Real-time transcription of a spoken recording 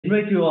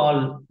Invite you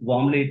all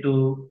warmly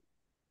to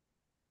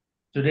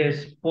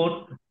today's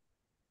fourth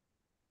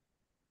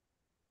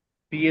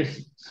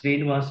P.S.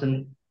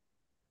 Srinivasan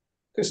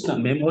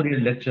Krishnan.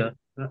 Memorial Lecture,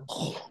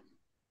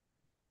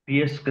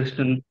 P.S.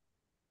 Krishnan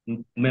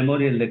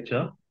Memorial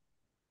Lecture,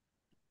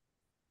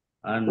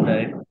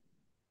 and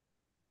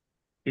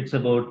it's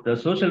about the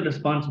social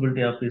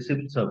responsibility of the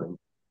civil servant.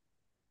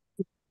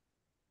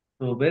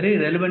 So, very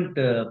relevant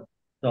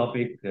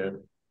topic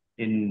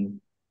in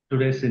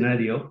today's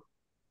scenario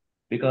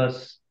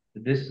because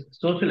this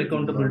social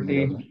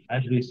accountability,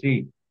 as we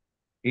see,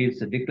 is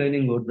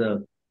declining over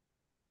the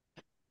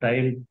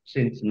time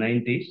since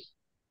 90s.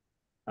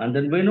 And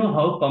then we know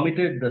how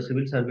committed the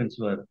civil servants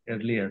were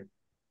earlier.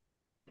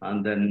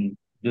 And then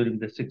during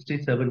the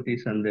 60s,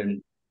 70s, and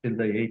then till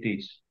the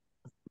 80s,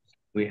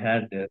 we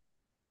had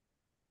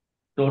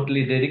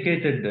totally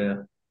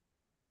dedicated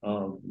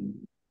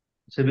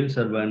civil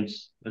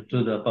servants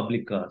to the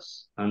public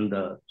cause, and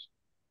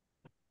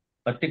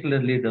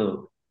particularly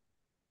the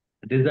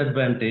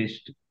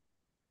disadvantaged,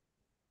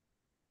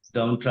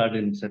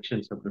 downtrodden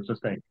sections of the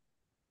society.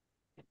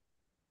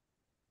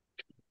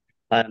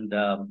 And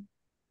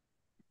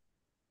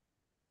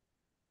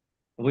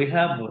we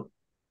have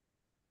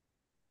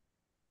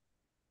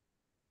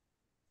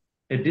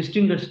a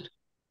distinguished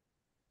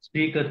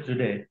speaker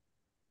today,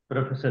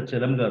 Professor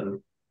Chalam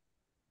Garu,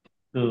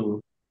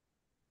 to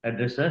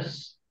address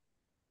us.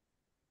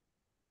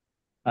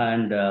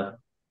 And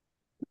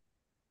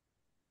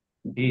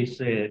he is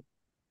a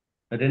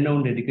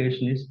renowned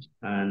educationist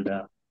and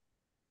a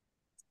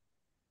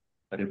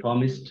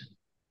reformist.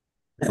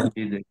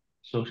 He is a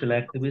social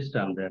activist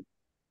and a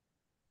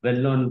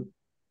well-known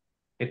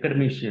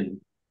academician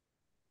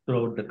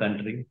throughout the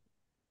country,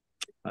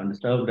 and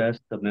served as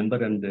the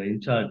member and in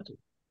charge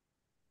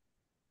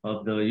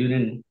of the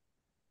Union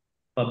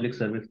Public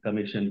Service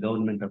Commission,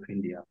 Government of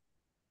India.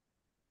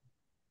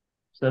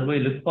 Sir, we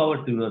look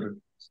forward to your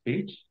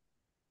speech.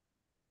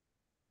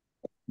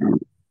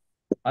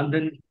 And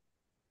then,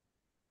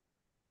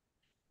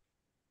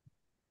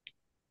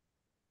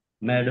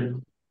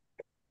 Madam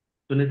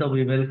Sunitha,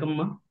 we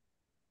welcome.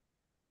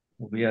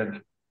 We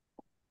are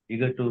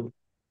eager to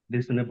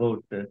listen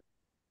about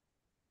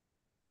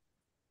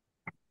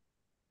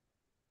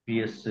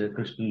P.S.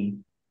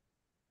 Krishnan's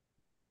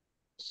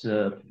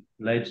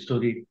life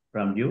story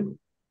from you.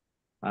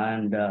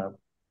 And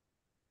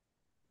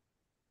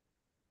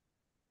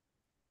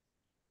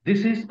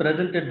this is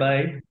presented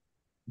by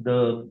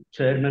the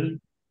chairman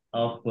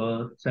of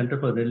Center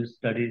for Dalit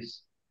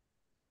Studies,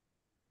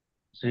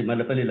 Sri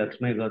Mallepalli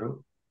Laxmaiah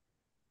Garu,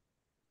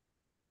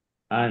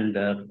 and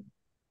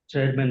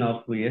chairman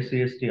of the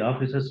SCST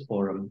Officers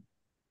Forum,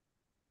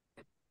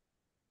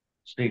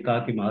 Sri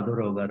Kaki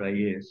Madhurao Garu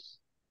I.A.S,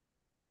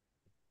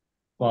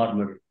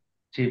 former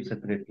Chief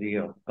Secretary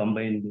of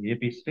Combined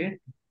AP State,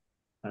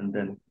 and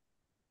then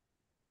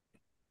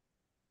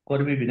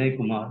Korvi Vinay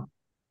Kumar,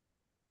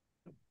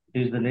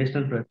 he is the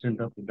National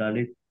President of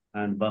Dalit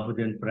and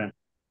Bahujan Front.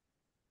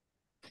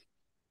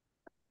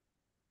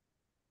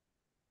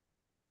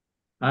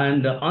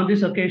 And on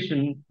this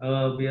occasion,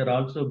 we are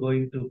also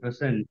going to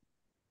present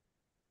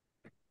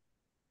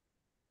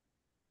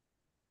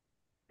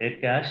a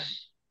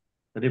cash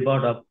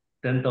reward of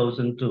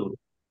 10,000 to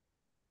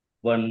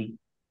one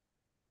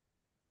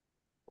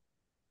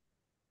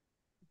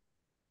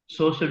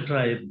social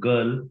tribe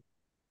girl,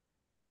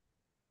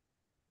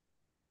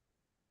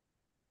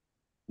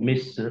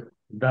 Miss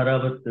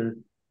Dharavat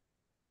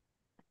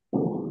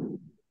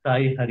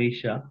Sai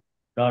Harisha,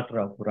 daughter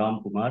of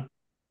Ram Kumar,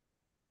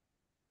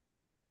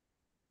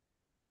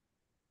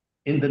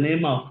 in the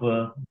name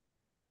of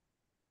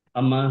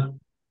Amma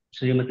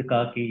Srimati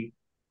Kaki.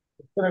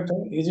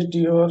 Is it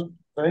your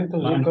trying to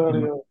record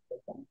your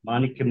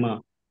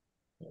Manikima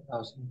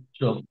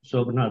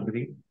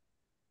Shobhanadri?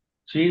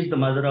 She is the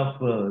mother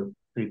of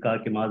Sri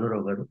Kaki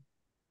Madhurao Garu,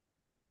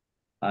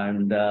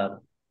 and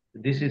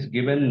this is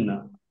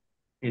given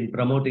in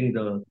promoting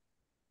the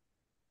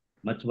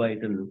much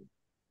vital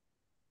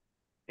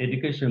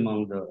education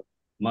among the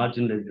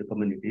marginalized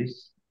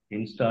communities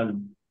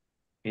installed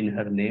in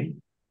her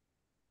name,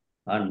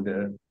 and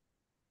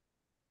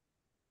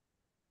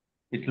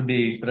it will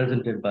be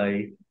presented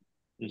by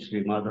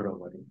Sri Madhurao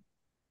Garu.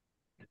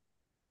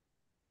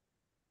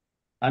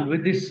 And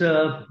with this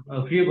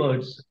few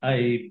words,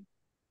 I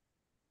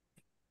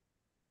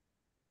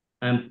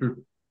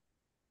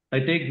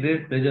take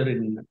great pleasure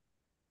in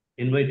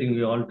inviting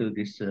you all to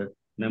this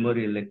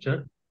memorial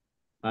lecture,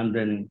 and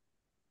then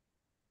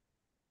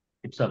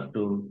it's up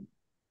to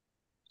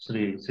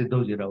Sri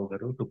Siddoji Rao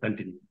Garu to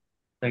continue.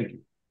 Thank you.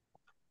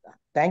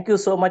 Thank you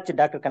so much,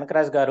 Dr.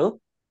 Kanakaras Garu.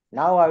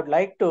 Now I would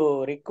like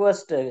to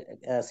request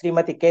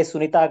Srimati K.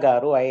 Sunitha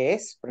Garu,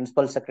 I.A.S,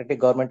 Principal Secretary,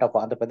 Government of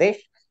Andhra Pradesh,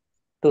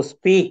 to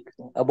speak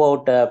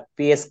about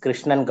P.S.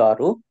 Krishnan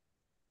Garu.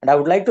 And I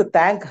would like to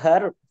thank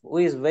her, who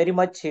is very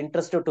much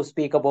interested to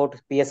speak about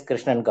P.S.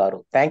 Krishnan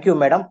Garu. Thank you,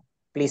 madam.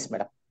 Please,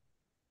 madam.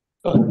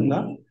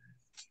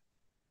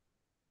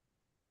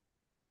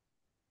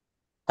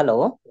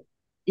 Hello.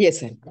 Yes,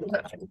 sir.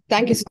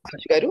 Thank you so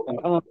much,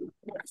 Garu.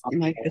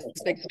 My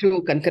respects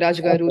to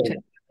Kankaraj Garu,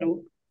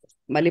 Garu,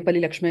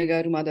 Mallepalli Laxmaiah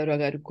Garu, Madhava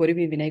Garu,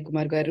 Korivi Vinay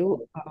Kumar Garu,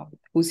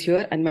 who's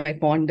here, and my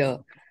fond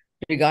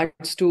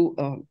regards to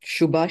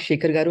Shubha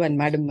Shekhar Garu and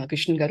Madam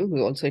Krishnan Garu, who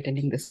are also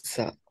attending this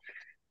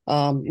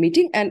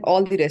meeting, and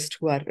all the rest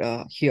who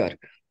are here.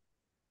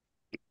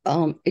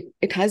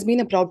 It has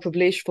been a proud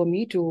privilege for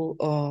me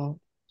to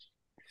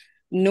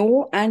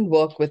know and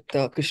work with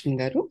Krishnan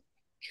Garu.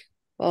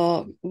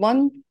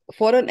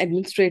 For an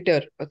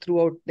administrator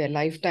throughout their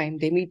lifetime,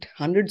 they meet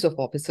hundreds of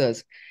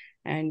officers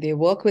and they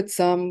work with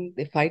some,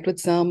 they fight with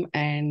some,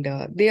 and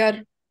they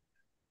are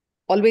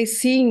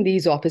always seeing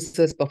these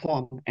officers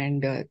perform,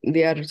 and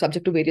they are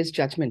subject to various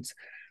judgments.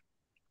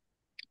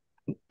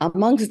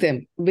 Amongst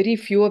them, very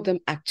few of them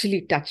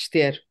actually touch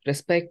their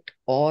respect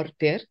or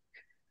their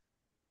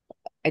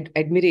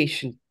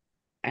admiration.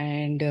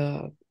 And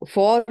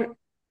for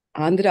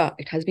Andhra,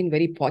 it has been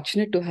very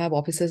fortunate to have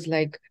officers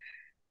like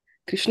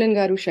Krishnan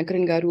Garu,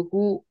 Shankaran Garu,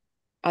 who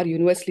are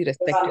universally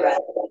respected.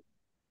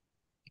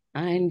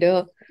 And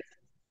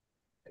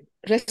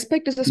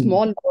respect is a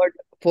small word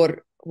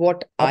for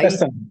what I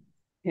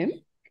him.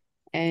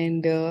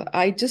 And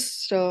I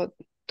just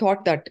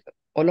thought that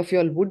all of you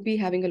all would be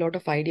having a lot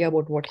of idea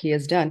about what he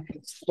has done.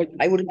 But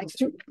I would like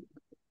to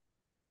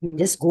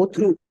just go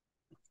through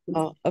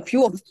a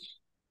few of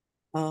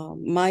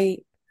my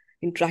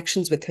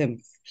interactions with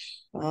him.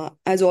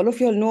 As all of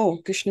you all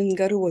know, Krishnan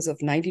Garu was of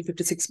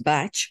 1956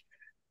 batch.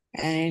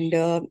 And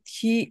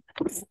he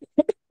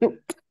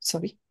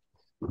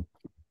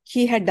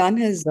had done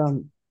his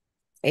MA,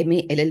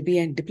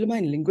 LLB and diploma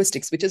in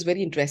linguistics, which is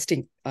very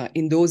interesting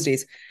in those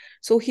days.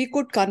 So he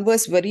could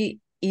converse very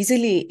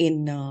easily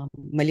in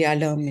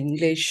Malayalam,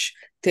 English,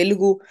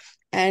 Telugu.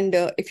 And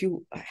if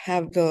you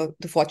have the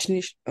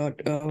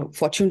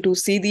fortune to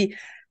see the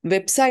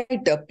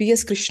website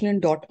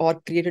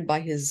P.S.Krishnan.org created by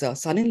his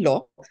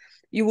son-in-law,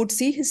 you would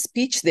see his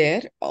speech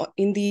there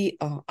in the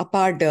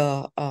apart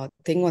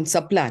thing on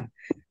subplan.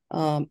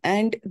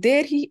 And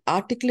there he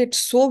articulates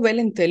so well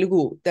in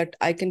Telugu that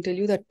I can tell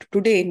you that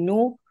today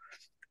no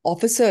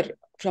officer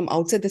from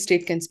outside the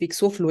state can speak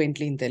so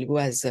fluently in Telugu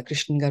as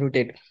Krishnan Garu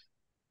did.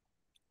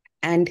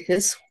 And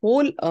his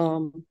whole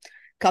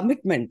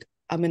commitment,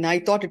 I mean, I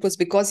thought it was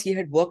because he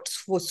had worked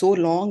for so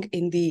long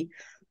in the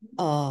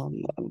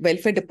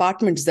welfare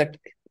departments that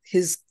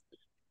his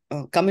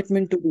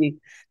commitment to the,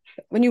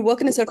 when you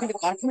work in a certain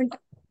department,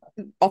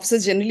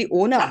 officers generally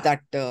own up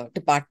that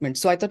department.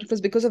 So I thought it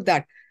was because of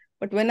that.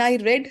 But when I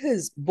read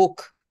his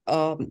book,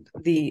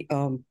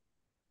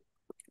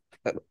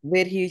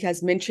 where he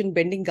has mentioned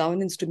bending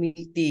governance to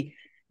meet the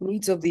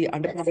needs of the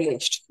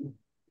underprivileged,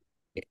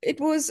 it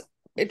was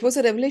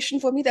a revelation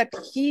for me that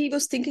he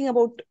was thinking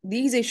about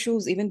these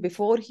issues even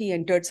before he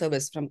entered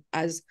service, from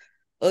as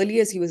early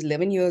as he was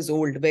 11 years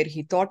old, where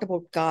he thought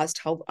about caste,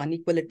 how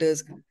unequal it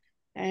is,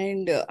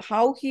 and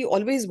how he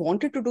always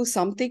wanted to do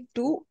something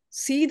to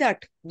see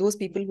that those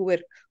people who were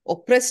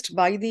oppressed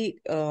by the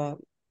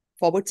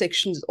forward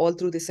sections all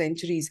through the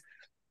centuries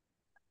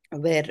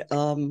were,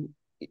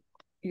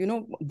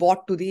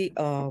 brought to the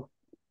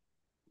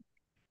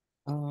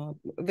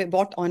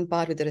brought on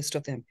par with the rest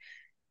of them.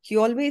 He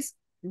always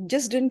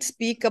just didn't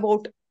speak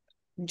about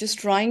just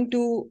trying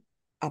to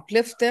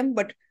uplift them,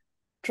 but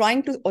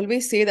trying to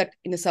always say that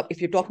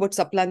if you talk about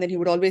subplan, then he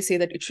would always say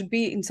that it should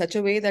be in such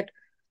a way that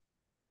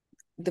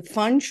the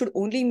fund should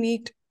only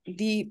meet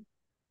the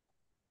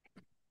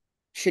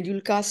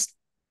scheduled caste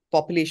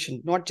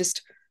population, not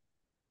just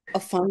a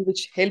fund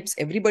which helps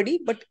everybody,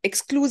 but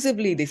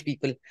exclusively these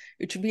people.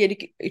 It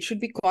should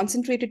be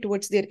concentrated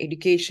towards their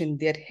education,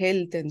 their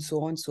health, and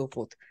so on and so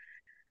forth.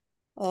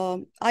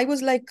 I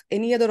was like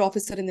any other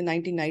officer in the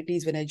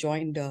 1990s when I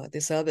joined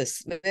the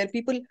service, where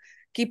people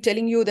keep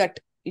telling you that,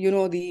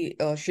 the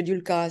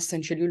scheduled castes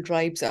and scheduled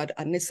tribes are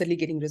unnecessarily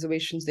getting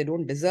reservations. They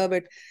don't deserve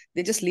it.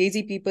 They're just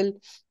lazy people.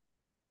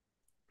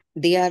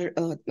 They are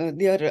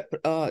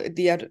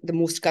the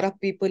most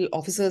corrupt people,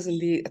 officers in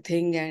the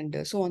thing,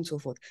 and so on and so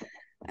forth.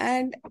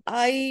 And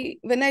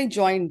when I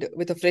joined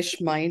with a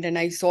fresh mind, and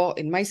I saw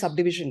in my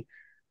subdivision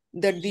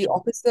that the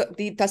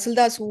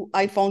Tahsildars who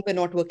I found were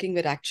not working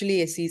were actually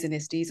SCs and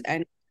STs,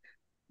 and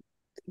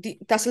the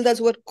Tahsildars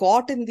who were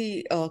caught in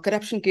the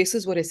corruption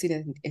cases were SCs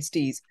and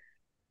STs.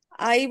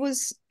 I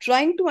was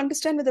trying to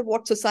understand whether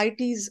what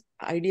society's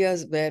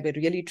ideas were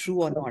really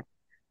true or not.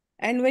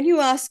 And when you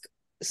ask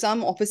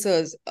some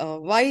officers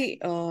why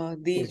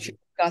the scheduled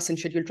caste and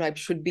scheduled tribes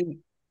should be,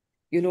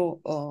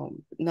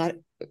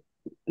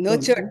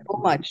 nurtured so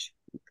much,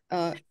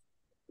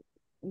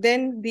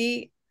 then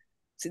the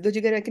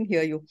Siddoji Garu, I can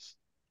hear you.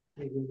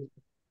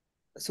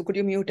 So could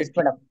you mute it?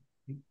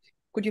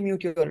 Could you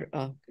mute your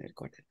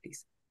recorder,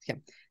 please? Yeah.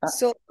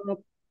 So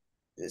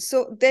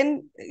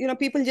then,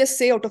 people just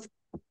say out of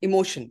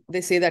emotion, they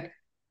say that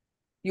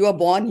you are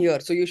born here,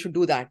 so you should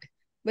do that.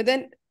 But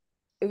then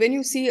when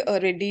you see a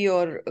Reddy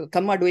or a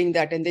Kamma doing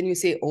that, and then you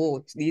say,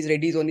 oh, these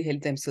Reddys only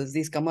help themselves,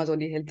 these Kammas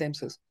only help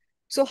themselves.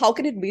 So how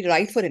can it be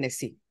right for an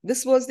SC?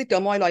 This was the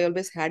turmoil I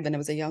always had when I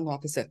was a young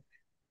officer.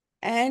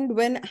 And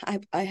when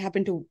I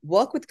happened to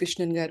work with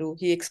Krishnan Garu,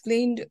 he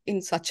explained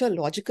in such a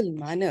logical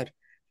manner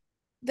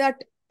that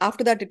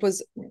after that it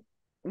was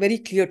very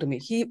clear to me.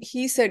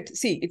 He said,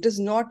 see, it is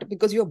not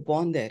because you're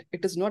born there.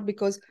 It is not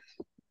because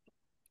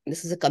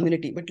this is a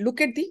community, but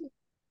look at the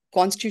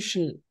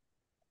constitutional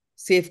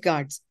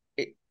safeguards.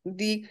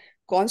 The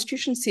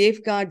Constitution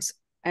safeguards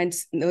and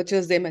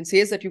nurtures them and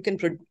says that you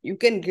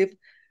can give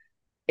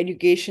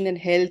education and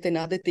health and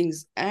other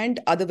things and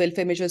other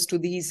welfare measures to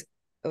these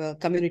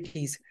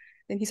communities.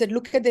 Then he said,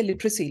 look at their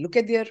literacy, look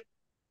at their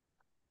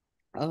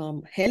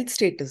health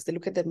status, they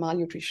look at their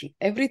malnutrition,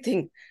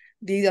 everything.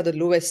 These are the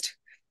lowest.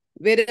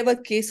 Wherever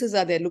cases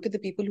are there, look at the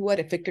people who are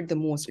affected the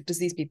most. It is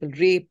these people,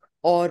 rape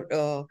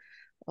or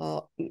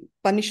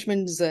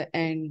punishments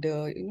and,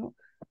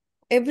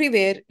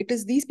 everywhere, it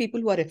is these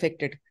people who are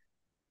affected.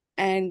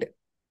 And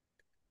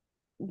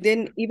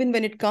then even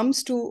when it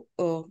comes to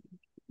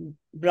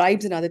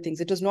bribes and other things,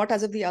 it is not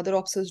as if the other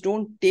officers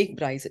don't take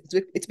bribes.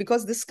 It's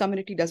because this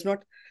community does not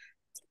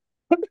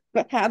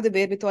have the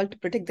wherewithal to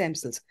protect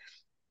themselves.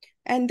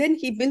 And then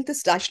he built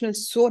this rationale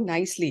so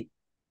nicely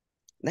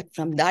that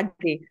from that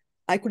day,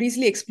 I could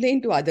easily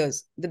explain to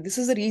others that this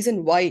is the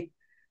reason why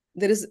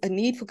there is a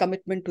need for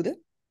commitment to the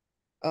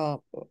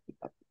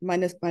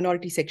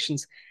minority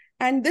sections.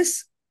 And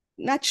this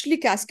naturally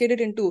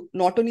cascaded into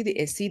not only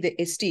the SC, the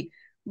ST,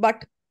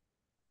 but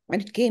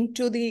when it came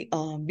to the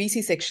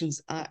BC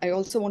sections, I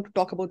also want to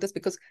talk about this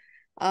because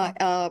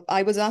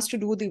I was asked to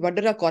do the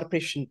Vadara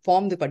Corporation,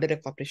 form the Vadara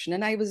Corporation.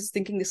 And I was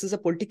thinking this is a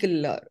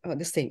political,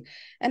 this thing.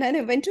 And I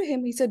went to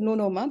him, he said,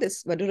 no, ma,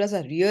 this Vadaras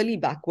are really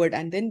backward.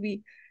 And then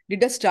we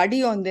did a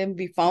study on them.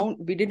 He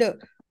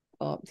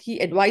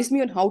advised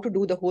me on how to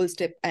do the whole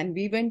step. And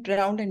we went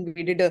around and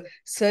we did a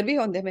survey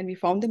on them and we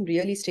found them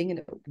really staying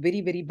in very,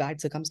 very bad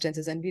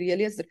circumstances. And we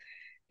realized that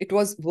it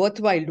was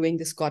worthwhile doing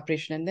this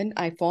corporation. And then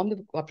I formed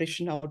the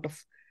corporation out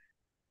of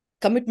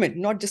commitment,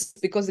 not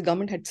just because the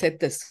government had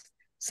said this.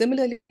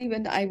 Similarly,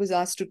 when I was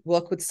asked to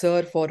work with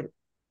Sir for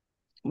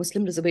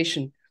Muslim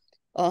reservation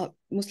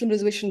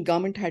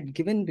government had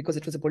given because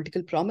it was a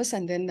political promise,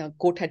 and then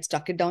court had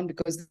stuck it down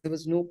because there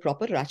was no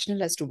proper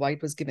rationale as to why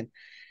it was given.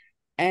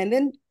 And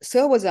then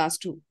Sir was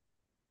asked to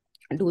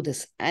do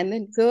this. And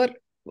then Sir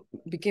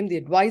became the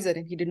advisor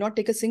and he did not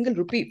take a single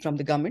rupee from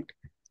the government.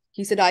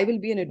 He said, I will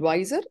be an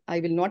advisor.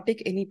 I will not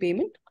take any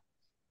payment.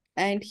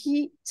 And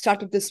he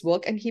started this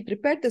work and he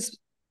prepared this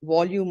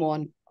volume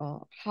on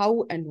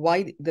how and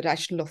why the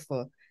rationale of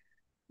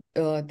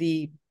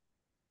the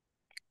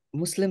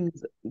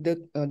Muslims,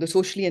 the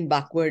socially and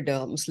backward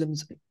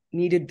Muslims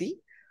needed the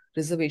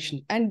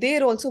reservation. And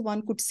there also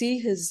one could see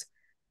his,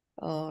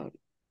 I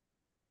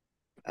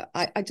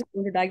just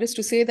want to digress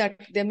to say that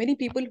there are many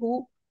people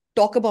who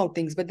talk about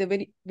things, but there are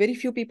very, very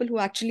few people who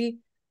actually,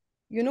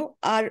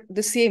 are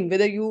the same,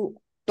 whether you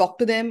talk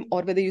to them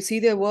or whether you see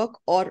their work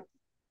or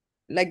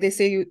like they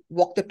say, you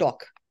walk the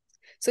talk.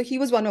 So he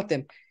was one of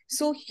them.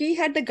 So he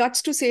had the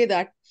guts to say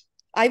that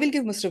I will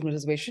give Muslim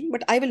reservation,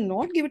 but I will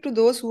not give it to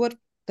those who are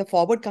the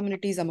forward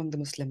communities among the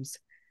Muslims.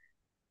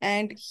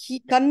 And he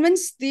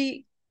convinced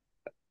the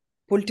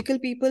political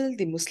people,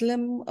 the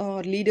Muslim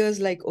leaders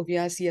like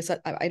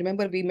Ovyasi. I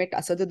remember we met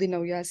Asaduddin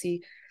Ovyasi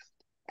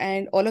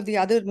and all of the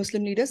other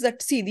Muslim leaders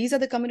that, see, these are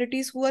the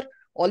communities who are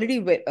already,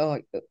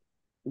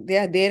 they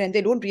are there and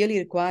they don't really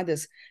require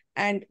this.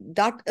 And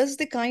that is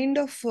the kind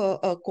of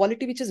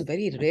quality which is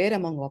very rare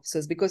among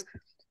officers, because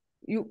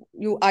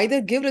you either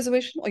give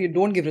reservation or you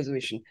don't give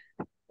reservation.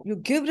 You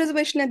give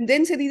reservation and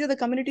then say these are the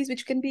communities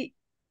which can be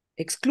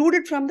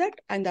excluded from that.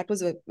 And that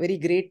was a very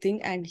great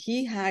thing. And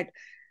he had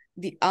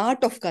the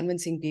art of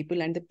convincing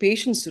people and the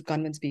patience to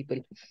convince people.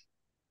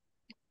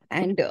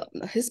 And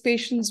his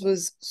patience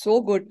was so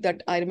good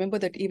that I remember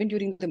that even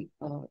during the,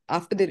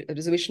 after the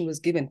reservation was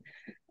given,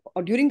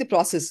 or during the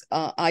process,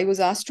 I was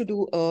asked to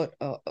do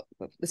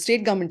the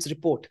state government's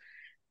report.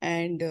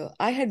 And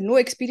I had no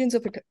experience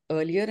of it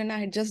earlier. And I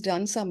had just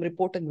done some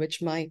report in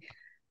which my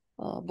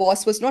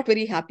boss was not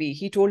very happy.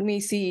 He told me,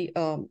 see,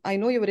 I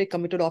know you're a very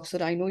committed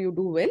officer. I know you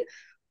do well.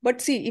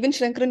 But see, even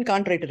Shankaran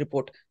can't write a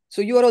report.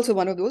 So you are also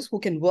one of those who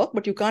can work,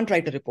 but you can't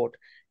write a report.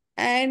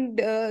 And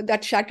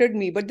that shattered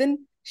me. But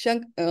then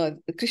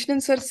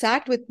Krishnan sir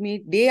sat with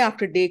me day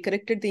after day,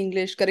 corrected the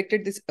English,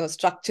 corrected the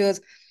structures,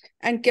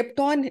 and kept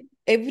on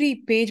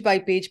every page by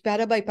page,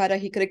 para by para.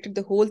 He corrected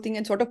the whole thing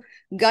and sort of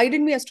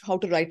guided me as to how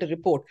to write a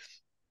report.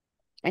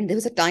 And there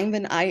was a time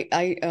when I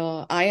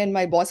and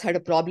my boss had a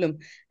problem,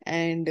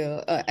 and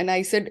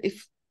I said,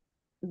 if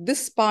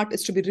this part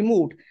is to be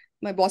removed,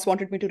 my boss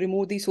wanted me to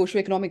remove the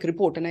socio-economic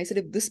report, and I said,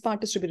 if this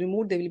part is to be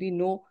removed, there will be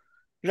no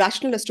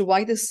rationale as to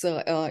why this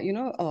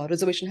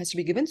reservation has to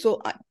be given.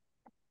 So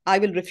I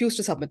will refuse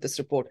to submit this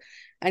report.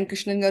 And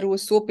Krishnan Garu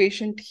was so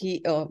patient.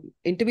 He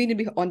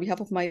intervened on behalf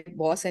of my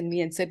boss and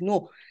me and said,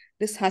 no,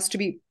 this has to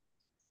be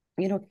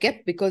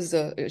kept because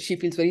she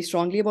feels very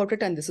strongly about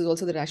it. And this is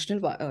also the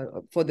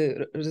rationale for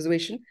the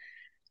reservation.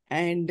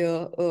 And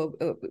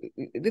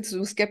this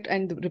was kept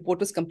and the report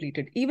was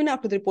completed. Even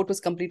after the report was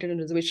completed and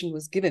reservation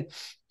was given,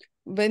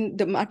 when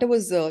the matter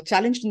was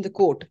challenged in the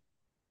court,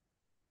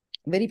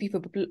 very few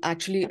people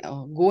actually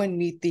go and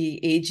meet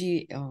the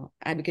AG,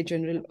 Advocate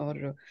General,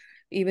 or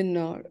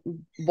even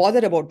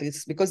bother about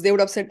this, because they would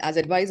have said, as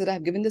advisor, I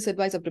have given this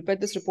advice, I've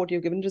prepared this report,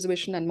 you've given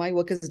reservation, and my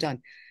work is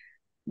done.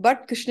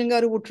 But Krishnan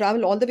Garu would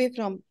travel all the way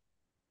from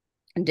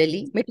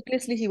Delhi.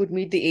 Meticulously, he would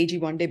meet the AG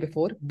one day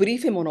before,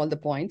 brief him on all the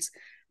points,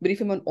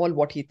 brief him on all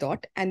what he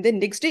thought, and then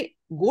next day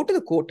go to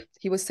the court.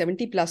 He was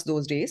 70 plus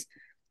those days,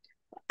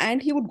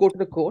 and he would go to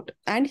the court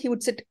and he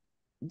would sit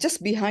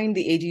just behind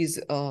the AG's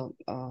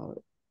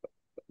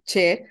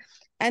chair,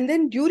 and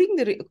then during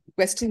the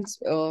questions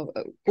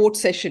court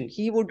session,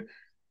 he would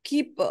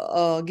keep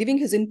giving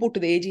his input to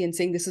the AG and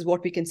saying, this is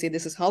what we can say,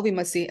 this is how we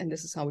must say, and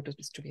this is how it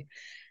is to be.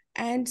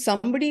 And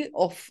somebody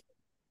of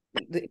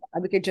the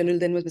Advocate General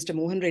then was Mr.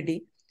 Mohan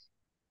Reddy,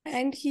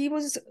 and he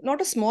was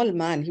not a small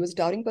man, he was a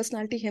towering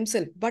personality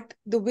himself, but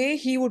the way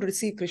he would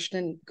receive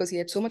Krishnan, because he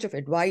had so much of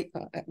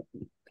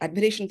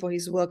admiration for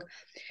his work,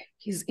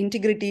 his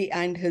integrity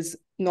and his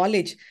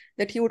knowledge,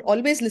 that he would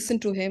always listen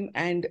to him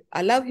and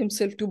allow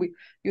himself to be,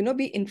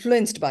 be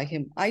influenced by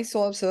him. I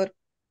saw Sir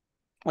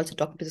also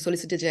talking to the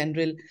Solicitor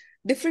General,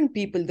 different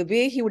people, the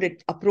way he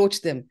would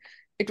approach them.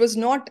 It was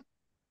not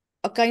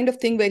a kind of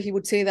thing where he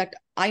would say that,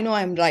 I know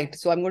I'm right,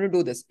 so I'm going to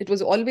do this. It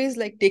was always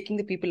like taking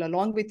the people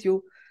along with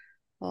you,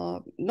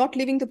 not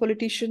leaving the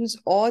politicians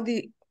or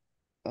the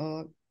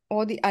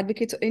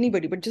advocates or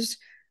anybody, but just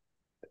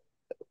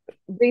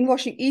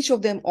brainwashing each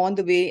of them on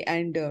the way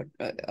and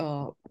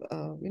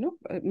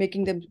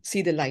making them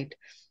see the light.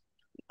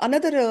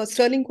 Another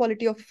sterling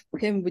quality of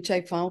him which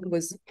I found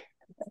was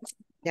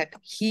that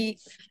he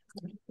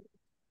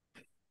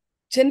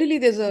generally,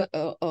 there's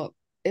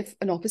if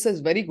an officer is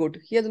very good,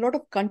 he has a lot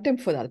of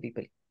contempt for other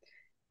people.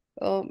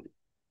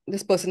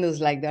 This person is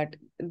like that.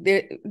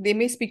 They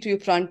may speak to you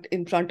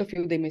in front of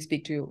you, they may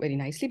speak to you very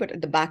nicely, but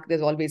at the back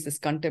there's always this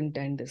contempt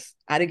and this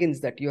arrogance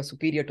that you are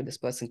superior to this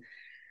person.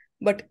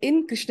 But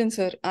in Krishnan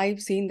sir,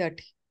 I've seen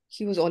that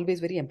he was always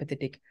very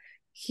empathetic.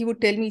 He would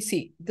tell me,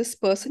 see, this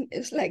person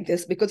is like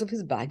this because of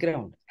his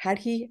background. Had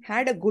he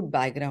had a good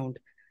background,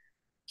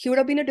 he would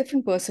have been a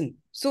different person.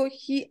 So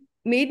he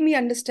made me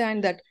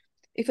understand that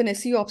if an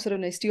SE officer or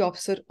an ST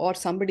officer or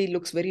somebody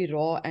looks very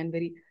raw and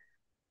very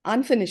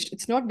unfinished,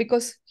 it's not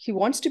because he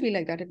wants to be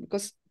like that, it's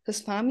because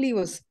his family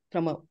was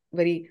from a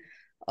very,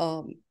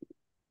 a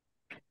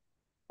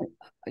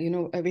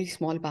very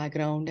small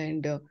background,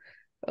 and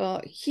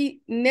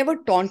he never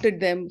taunted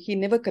them, he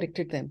never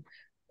corrected them.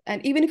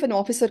 And even if an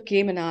officer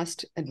came and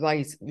asked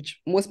advice,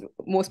 which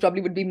most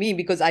probably would be me,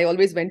 because I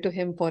always went to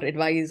him for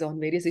advice on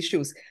various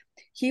issues,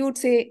 he would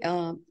say,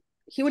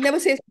 he would never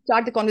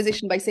start the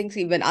conversation by saying,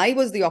 see, when I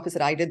was the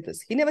officer, I did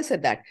this. He never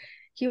said that.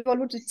 He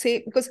always would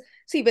say, because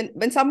see,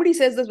 when somebody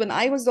says this, when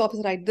I was the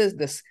officer, I did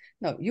this.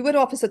 Now, you were an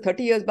officer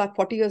 30 years back,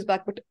 40 years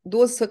back, but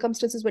those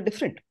circumstances were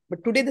different.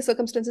 But today the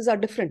circumstances are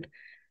different.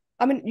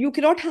 I mean, you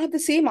cannot have the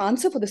same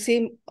answer for the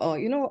same,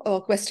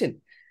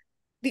 question.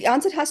 The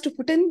answer has to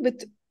fit in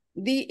with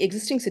the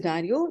existing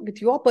scenario,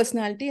 with your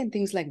personality and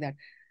things like that.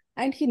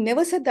 And he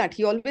never said that.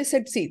 He always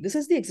said, see, this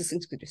is the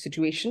existing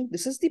situation.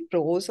 This is the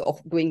pros of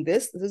doing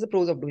this. This is the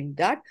pros of doing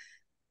that.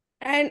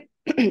 And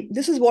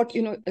this is what,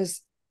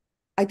 is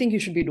I think you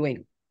should be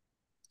doing.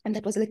 And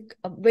that was like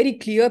a very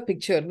clear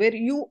picture where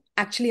you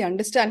actually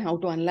understand how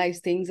to analyze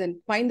things and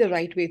find the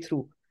right way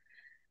through.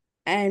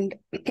 And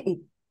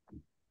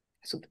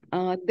so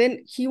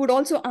then he would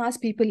also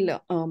ask people,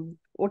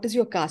 what is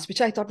your caste?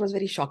 Which I thought was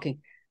very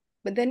shocking.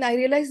 But then I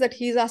realized that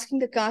he's asking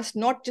the caste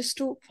not just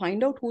to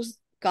find out whose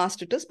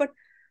caste it is, but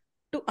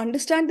to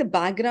understand the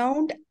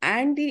background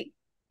and the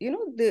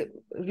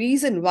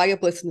reason why a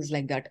person is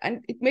like that.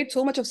 And it made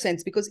so much of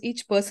sense because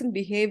each person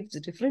behaves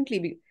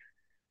differently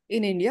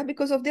in India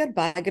because of their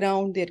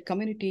background, their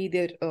community,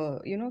 their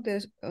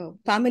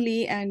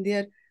family and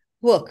their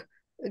work.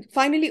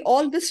 Finally,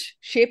 all this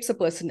shapes a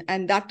person,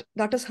 and that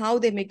is how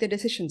they make their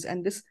decisions.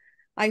 And this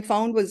I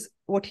found was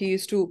what he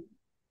used to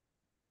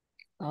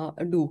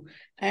do.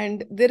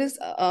 And there is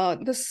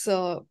this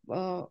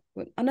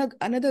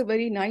another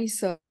very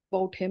nice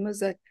about him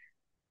is that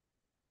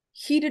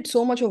he did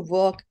so much of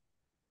work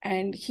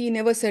and he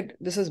never said,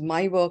 this is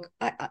my work.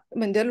 I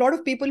mean, there are a lot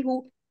of people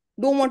who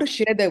don't want to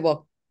share their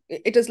work.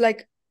 It is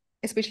like,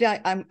 especially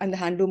I'm the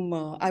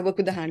handloom, I work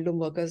with the handloom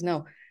workers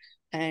now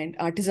and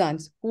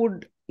artisans who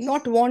would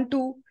not want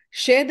to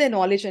share their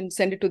knowledge and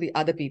send it to the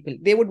other people.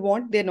 They would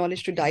want their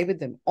knowledge to die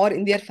with them or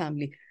in their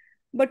family.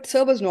 But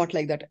sir was not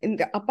like that. In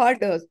the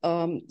apart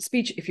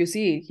speech, if you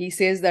see, he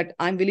says that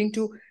I'm willing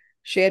to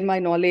share my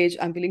knowledge.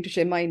 I'm willing to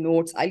share my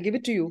notes. I'll give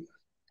it to you.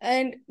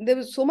 And there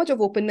was so much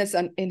of openness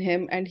in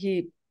him, and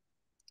he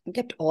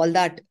kept all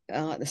that,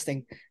 this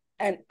thing.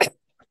 And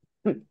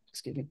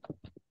excuse me.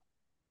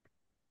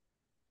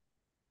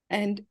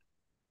 And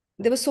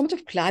there was so much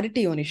of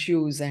clarity on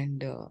issues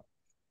and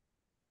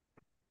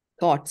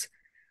thoughts.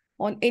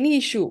 On any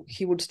issue,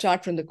 he would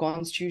start from the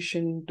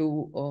constitution to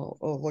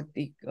what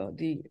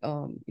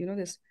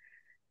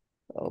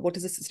what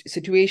is the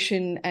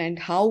situation and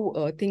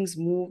how things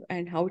move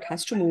and how it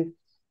has to move.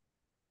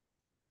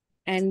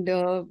 And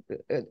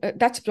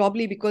that's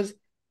probably because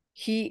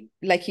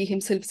like he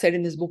himself said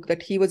in his book,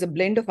 that he was a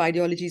blend of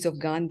ideologies of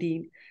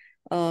Gandhi,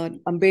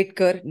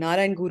 Ambedkar,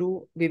 Narayan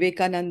Guru,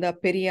 Vivekananda,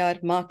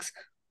 Periyar, Marx,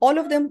 all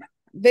of them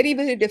very,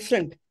 very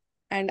different.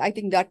 And I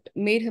think that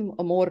made him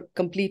a more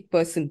complete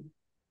person.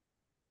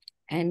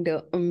 And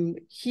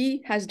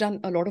he has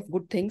done a lot of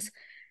good things.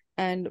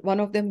 And one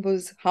of them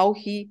was how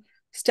he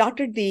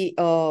started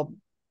I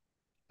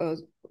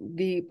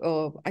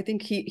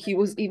think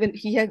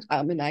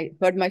I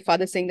heard my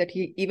father saying that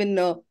he even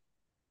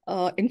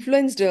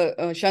influenced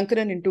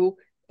Shankaran into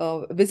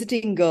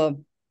visiting the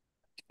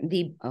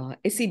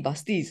SC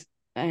Bastis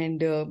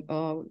and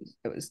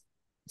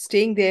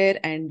staying there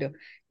and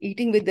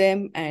eating with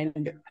them,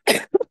 and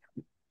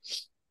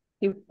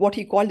what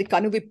he called the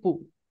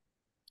Kanuvippu,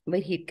 where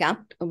he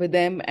camped with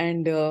them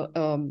and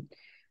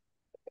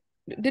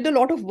did a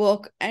lot of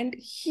work. And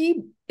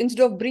he,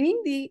 instead of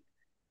bringing the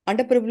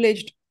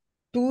underprivileged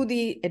to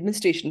the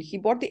administration, he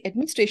brought the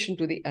administration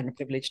to the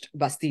underprivileged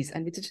Bastis,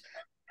 and which is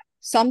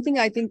something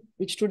I think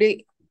which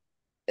today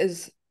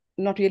is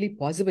not really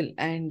possible.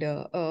 And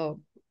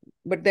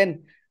but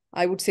then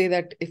I would say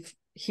that if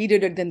he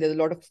did it, then there's a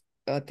lot of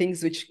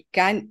things which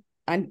can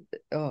and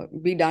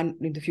be done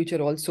in the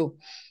future also.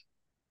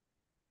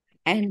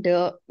 And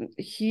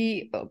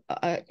he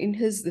in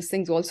these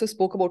things also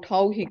spoke about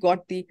how he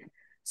got the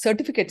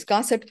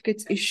caste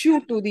certificates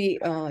issued to the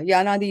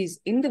Yanadis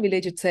in the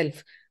village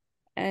itself.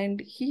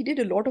 And he did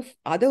a lot of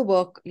other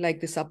work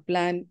like the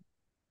sub-plan.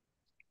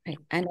 And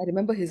I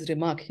remember his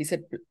remark. He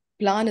said,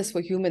 plan is for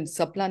humans,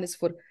 sub-plan is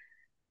for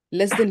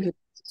less than humans.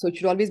 So it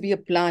should always be a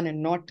plan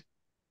and not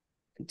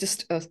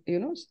just a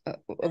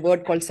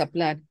word called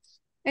sub-plan.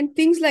 And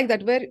things like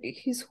that, where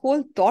his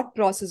whole thought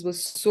process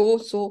was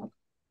so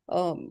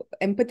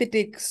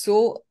empathetic,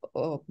 so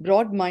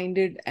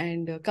broad-minded,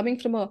 and coming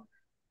from a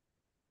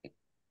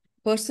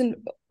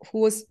person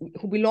who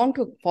belonged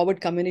to a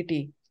forward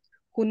community,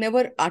 who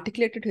never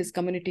articulated his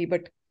community,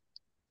 but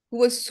who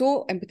was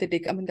so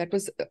empathetic. I mean, that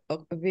was a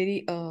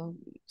very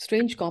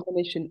strange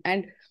combination.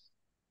 And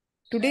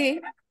today,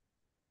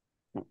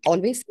 I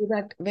always say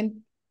that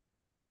when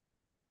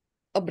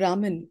a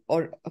Brahmin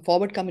or a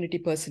forward community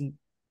person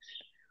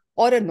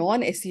or a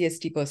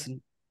non-SC/ST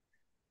person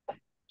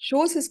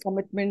shows his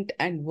commitment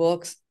and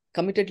works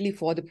committedly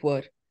for the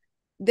poor,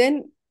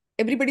 then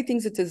everybody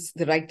thinks it is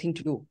the right thing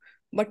to do.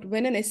 But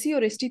when an SC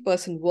or ST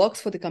person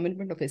works for the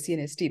commitment of SC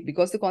and ST,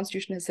 because the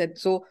Constitution has said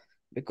so,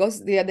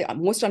 because they are the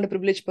most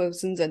underprivileged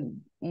persons and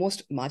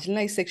most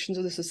marginalized sections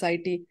of the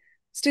society,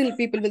 still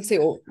people will say,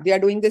 oh, they are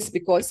doing this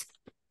because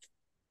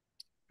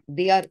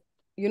they are,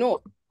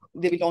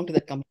 they belong to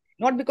that community.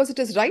 Not because it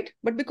is right,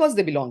 but because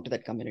they belong to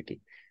that community.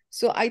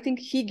 So I think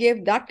he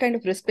gave that kind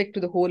of respect to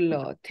the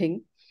whole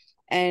thing.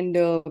 And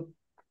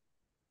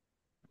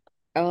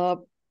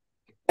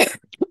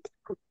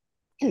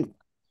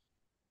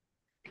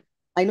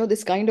I know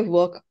this kind of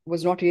work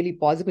was not really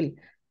possible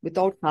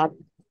without having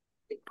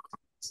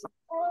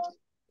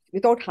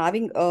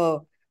a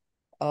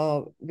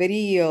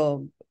very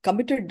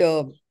committed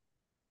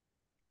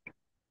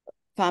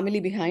family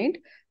behind.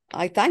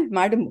 I thank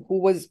Madam who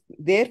was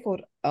there for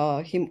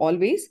him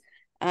always.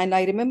 And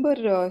I remember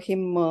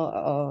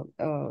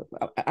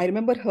I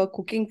remember her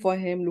cooking for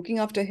him, looking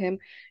after him.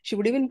 She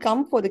would even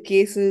come for the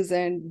cases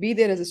and be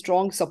there as a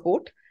strong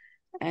support.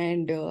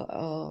 And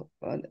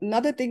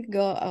another thing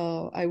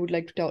I would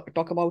like to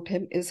talk about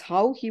him is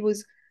how he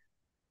was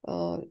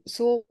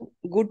so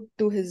good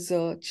to his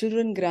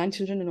children,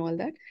 grandchildren, and all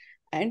that.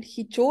 And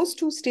he chose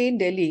to stay in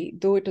Delhi,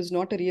 though it was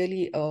not a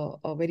really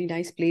a very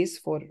nice place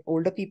for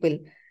older people.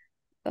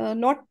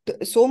 Not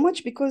so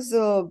much because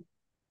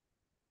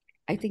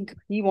I think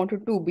he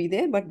wanted to be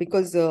there, but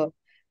because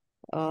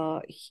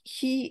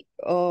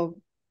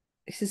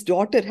his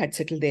daughter had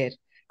settled there.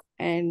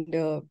 And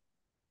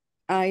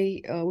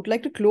I would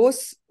like to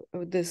close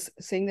with this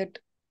saying that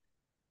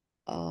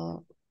I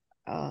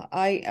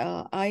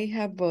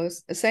have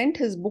sent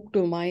his book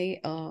to my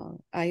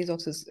IAS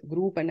officers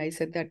group, and I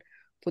said that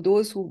for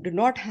those who did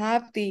not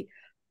have the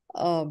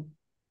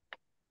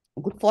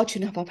good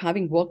fortune of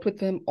having worked with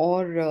him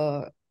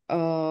or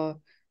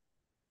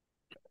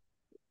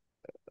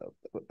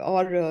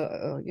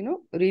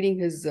reading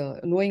his,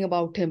 knowing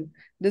about him,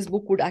 this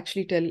book would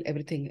actually tell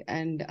everything.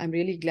 And I'm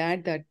really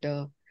glad that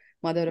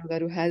Madhav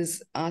Garu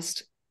has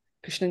asked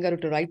Krishnan Garu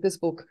to write this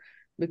book,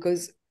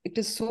 because it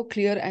is so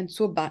clear and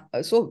so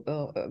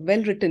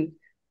well written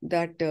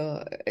that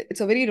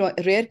it's a very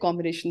rare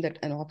combination that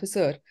an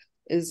officer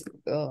is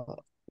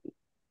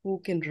who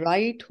can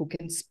write, who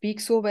can speak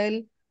so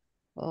well,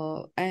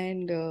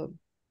 and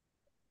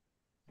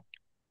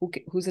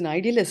who's an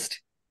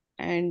idealist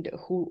and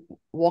who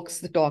walks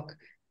the talk.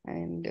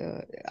 And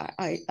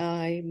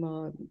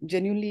I'm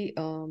genuinely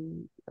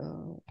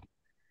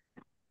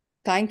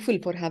thankful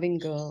for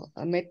having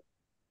met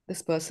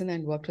this person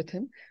and worked with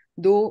him.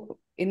 Though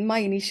in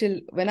my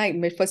when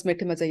I first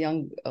met him as a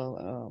young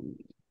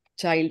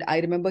child,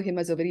 I remember him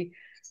as a very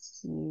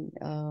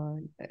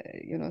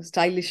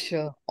stylish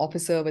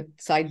officer with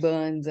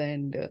sideburns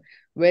and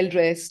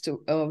well-dressed,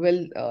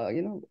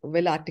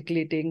 well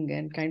articulating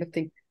and kind of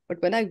thing.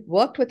 But when I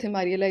worked with him,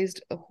 I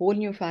realized a whole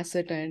new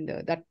facet, and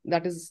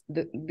that is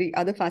the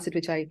other facet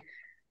which I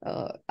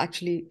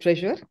actually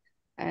treasure.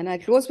 And I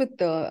close with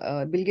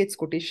Bill Gates'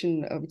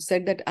 quotation, which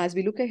said that as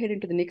we look ahead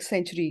into the next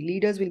century,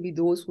 leaders will be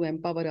those who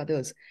empower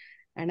others.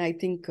 And I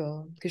think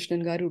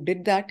Krishnan Garu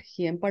did that.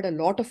 He empowered a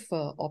lot of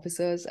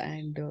officers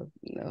and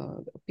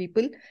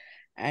people.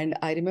 And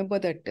I remember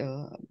that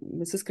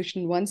Mrs.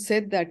 Krishnan once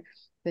said that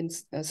when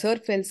Sir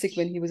fell sick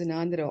when he was in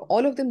Andhra,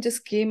 all of them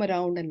just came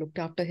around and looked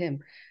after him.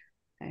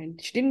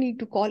 And she didn't need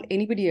to call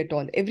anybody at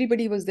all.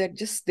 Everybody was there,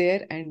 just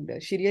there. And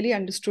she really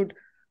understood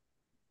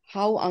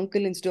how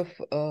uncle, instead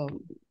of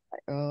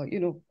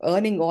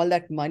earning all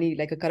that money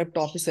like a corrupt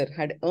officer,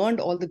 had earned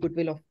all the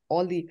goodwill of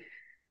all the,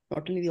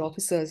 not only the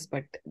officers,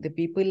 but the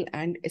people,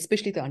 and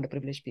especially the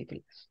underprivileged people.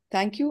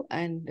 Thank you.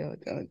 And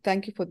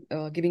thank you for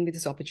giving me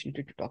this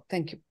opportunity to talk.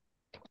 Thank you.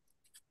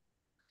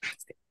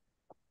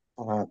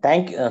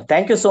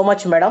 Thank you so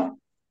much, madam.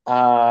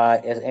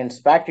 In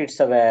fact, it's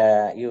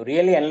you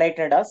really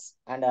enlightened us,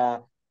 and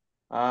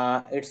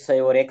it's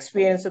your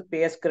experience with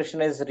P.S.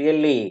 Krishnan is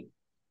really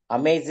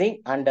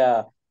amazing, and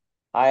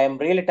I am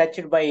really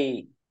touched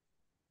by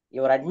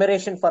your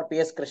admiration for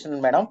P.S.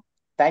 Krishnan, madam.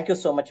 Thank you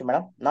so much,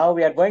 madam. Now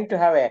we are going to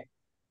have a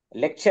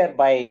lecture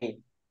by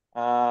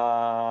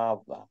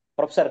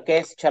Professor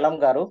K.S.Chalam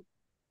Garu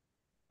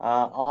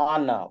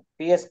on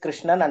P.S.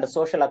 Krishnan and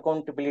social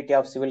accountability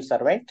of civil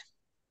servant.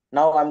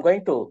 Now I'm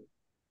going to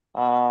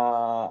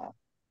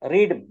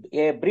read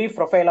a brief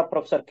profile of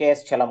Professor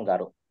K.S.Chalam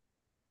Garu.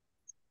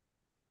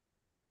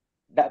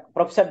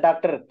 Professor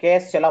Dr.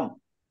 K.S.Chalam,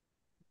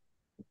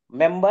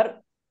 member,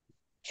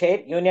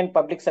 Chair, Union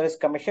Public Service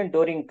Commission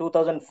during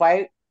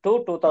 2005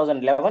 to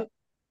 2011,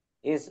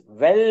 is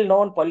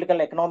well-known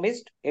political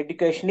economist,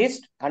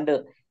 educationist, and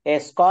a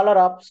scholar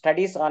of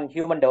studies on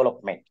human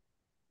development.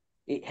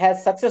 He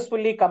has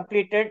successfully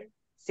completed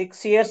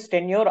 6 years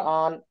tenure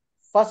on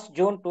 1st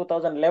June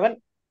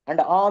 2011, and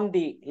on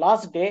the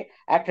last day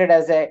acted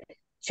as a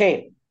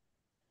chair.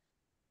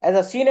 As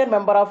a senior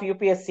member of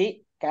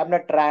UPSC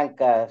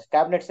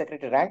cabinet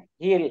secretary rank,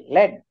 he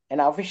led an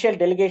official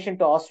delegation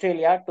to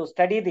Australia to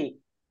study the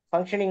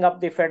functioning of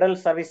the Federal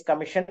Service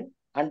Commission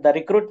and the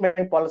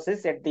recruitment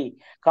policies at the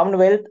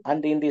Commonwealth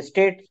and in the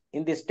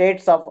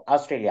states of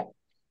Australia.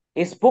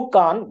 His book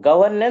on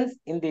governance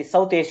in the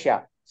South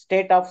Asia,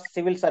 State of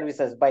Civil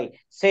Services by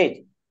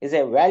SAGE, is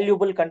a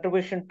valuable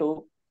contribution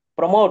to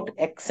promote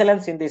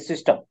excellence in the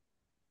system.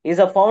 He is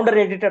a founder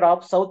editor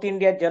of South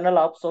India Journal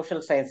of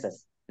Social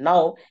Sciences.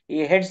 Now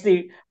he heads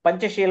the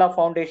Panchashila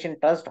Foundation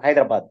Trust,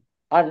 Hyderabad,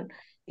 and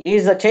he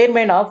is the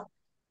chairman of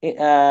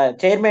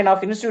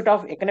Institute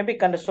of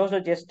Economic and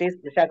Social Justice,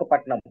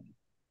 Visakhapatnam.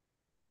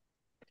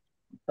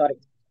 Sorry.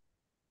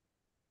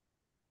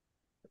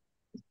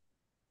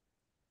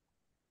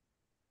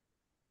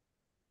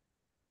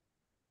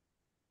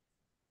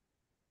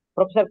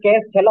 Professor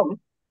K.S. Chalam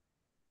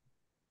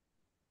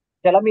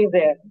is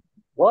a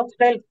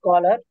versatile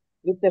scholar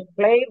with a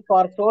flair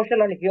for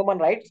social and human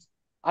rights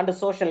and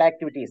social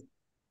activities.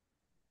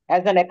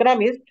 As an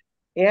economist,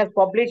 he has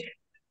published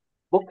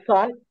books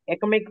on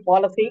economic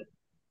policy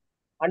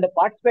and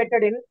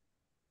participated in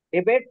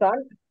debates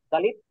on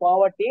Dalit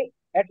poverty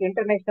at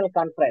international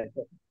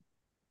conferences.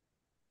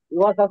 He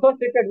was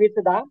associated with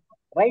the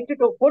Right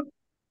to Food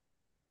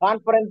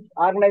conference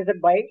organized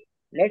by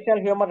National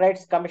Human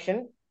Rights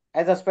Commission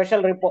as a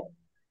special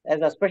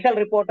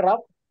reporter of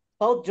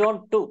South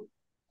Zone 2.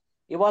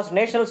 He was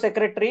National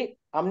Secretary,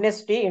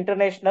 Amnesty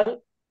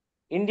International,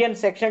 Indian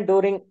section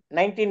during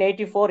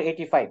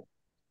 1984-85.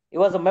 He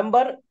was a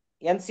member,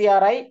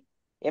 NCRI,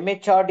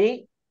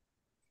 MHRD,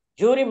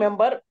 jury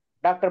member,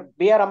 Dr.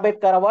 B.R.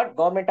 Ambedkar Award,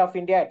 Government of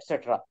India,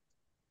 etc.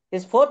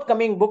 His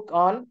forthcoming book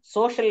on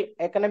social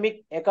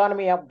economy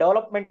of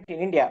development in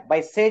India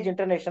by SAGE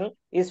International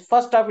is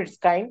first of its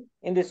kind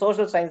in the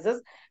social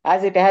sciences,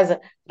 as it has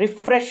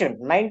refreshed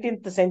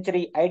 19th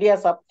century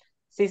ideas of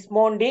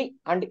Sismondi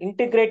and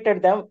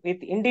integrated them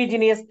with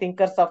indigenous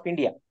thinkers of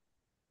India.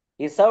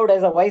 He served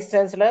as a Vice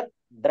Chancellor,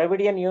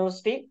 Dravidian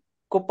University,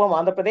 Kuppam,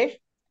 Andhra Pradesh.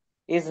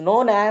 He is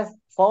known as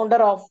founder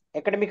of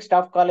Academic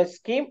Staff College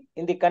scheme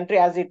in the country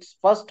as its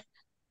first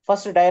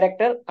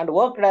director, and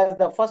worked as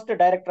the first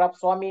director of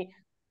Swami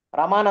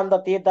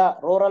Ramananda Tirtha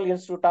Rural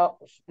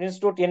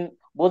Institute in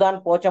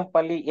Budan,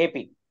 Pochampalli,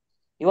 AP.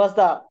 He was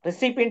the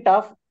recipient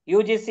of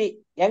UGC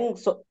Young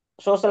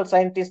Social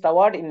Scientist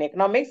Award in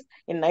Economics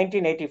in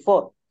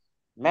 1984,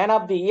 Man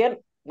of the Year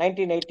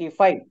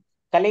 1985,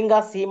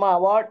 Kalinga Seema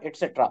Award,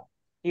 etc.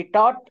 He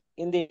taught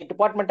in the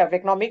Department of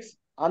Economics,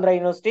 Andhra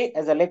University,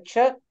 as a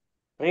lecturer,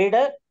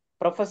 reader,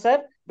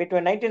 professor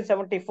between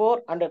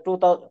 1974 and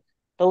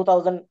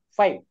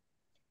 2005.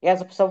 He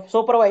has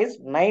supervised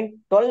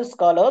 12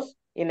 scholars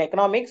in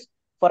economics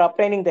for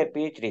obtaining their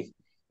PhDs.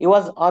 He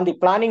was on the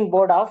planning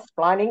board of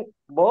Madhya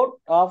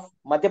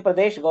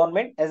Pradesh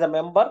government as a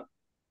member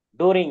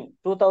during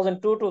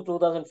 2002 to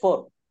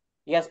 2004.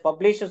 He has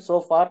published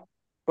so far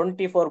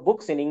 24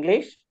 books in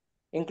English,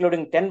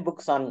 including 10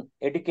 books on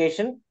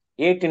education,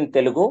 8 in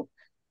Telugu,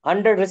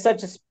 100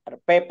 research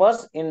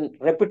papers in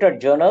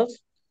reputed journals,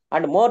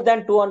 and more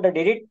than 200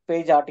 edit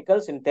page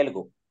articles in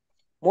Telugu.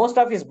 Most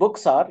of his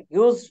books are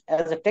used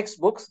as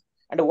textbooks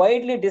and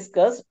widely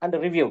discussed and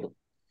reviewed.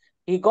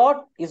 He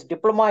got his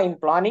diploma in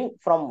planning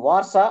from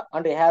Warsaw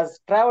and has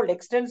traveled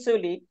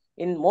extensively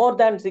in more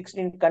than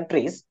 16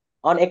 countries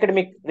on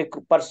academic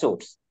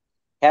pursuits.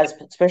 He has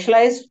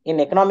specialized in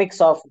economics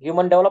of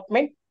human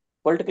development,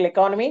 political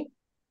economy,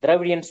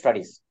 Dravidian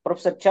studies.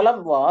 Professor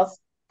Chalam was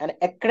an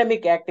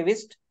academic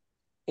activist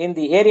in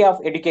the area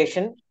of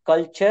education,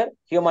 culture,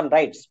 human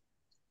rights,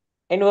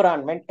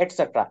 environment,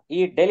 etc.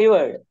 He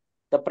delivered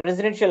the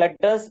presidential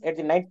address at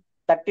the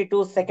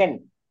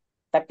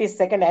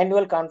 32nd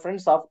annual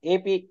conference of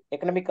AP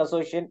Economic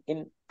Association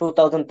in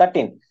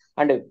 2013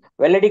 and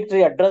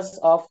valedictory address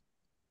of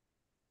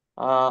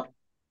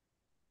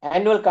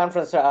annual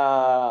conference,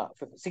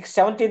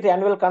 17th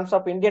annual conference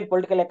of Indian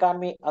Political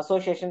Economy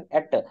Association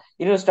at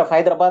University of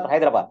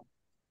Hyderabad.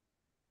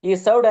 He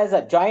served as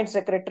a joint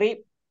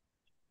secretary,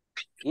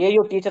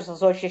 AU Teachers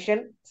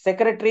Association,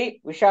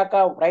 secretary,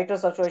 Vishaka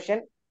Writers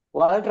Association,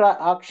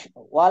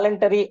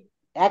 voluntary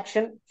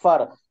action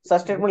for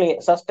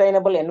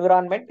sustainable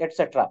environment,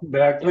 etc.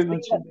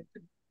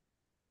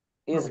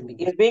 Is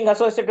being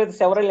associated with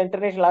several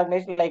international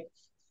organizations like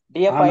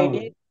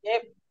DFID,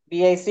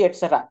 BIC,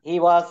 etc. He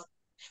was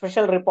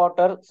special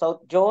reporter,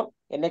 South Zone,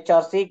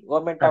 NHRC,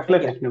 Government of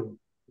India.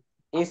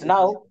 He is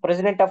now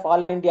President of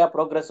All India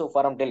Progressive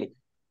Forum, Delhi.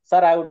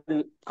 Sir, I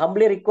would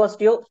humbly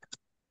request you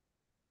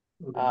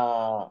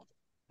to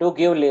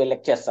give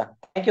lectures, sir.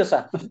 Thank you,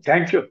 sir.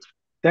 Thank you.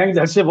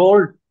 That's a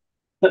bold.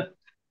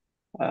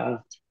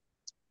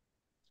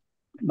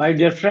 My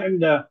dear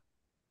friend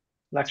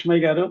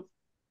Laxmaiah Garu,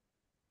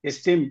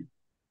 esteemed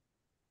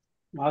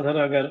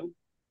Madhara Garu,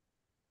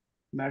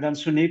 Madam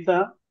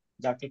Sunitha,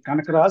 Dr.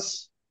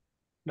 Kanakaras,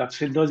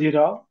 Dr.N.Siddoji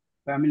Rao,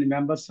 family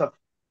members of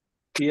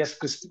P.S.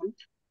 Krishnan,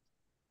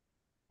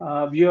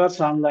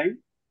 viewers online,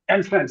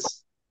 and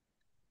friends.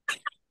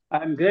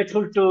 I am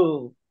grateful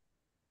to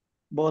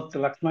both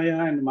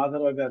Laxmaiah and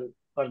Madhara Garu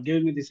for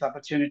giving me this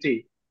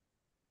opportunity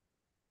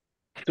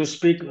to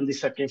speak on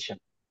this occasion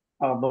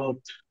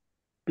about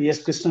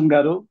P.S. Krishnan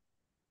Garu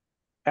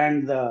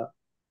and the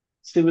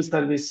civil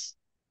service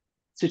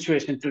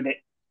situation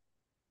today.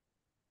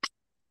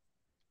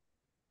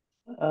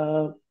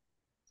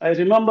 I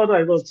remember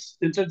I was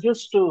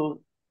introduced to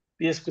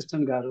P.S.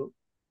 Krishnan Garu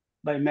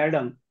by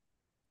Madam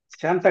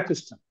Shanta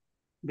Krishnan,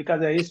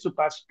 because I used to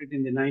participate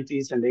in the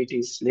 90s and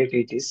 80s, late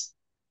 80s.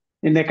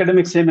 In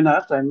academic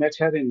seminars, I met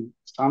her in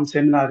some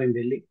seminar in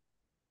Delhi.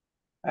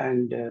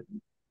 And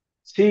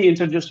she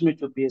introduced me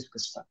to P.S.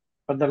 Krishnan.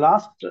 For the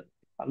last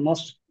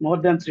almost more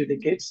than 3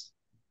 decades,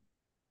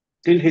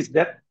 till his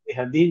death, we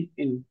have been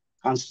in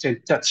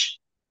constant touch.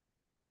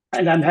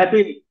 And I'm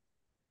happy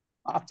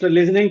after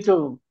listening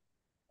to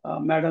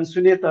Madam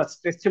Sunitha's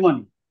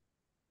testimony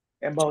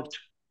about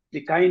the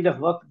kind of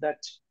work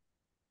that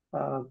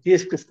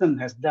P.S. Krishnan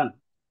has done.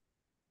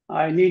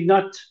 I need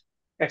not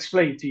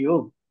explain to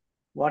you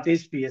what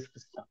is P.S.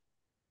 Krishnan.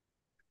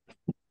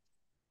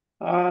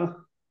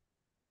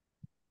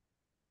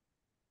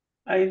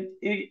 I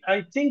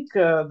think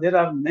there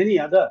are many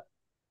other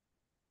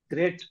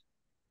great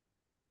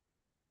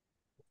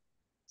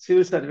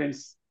civil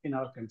servants in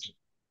our country.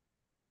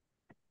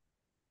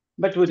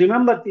 But we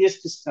remember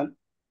P.S. Krishnan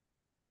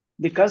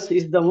because he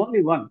is the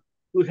only one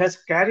who has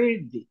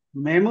carried the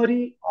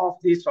memory of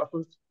the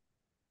Social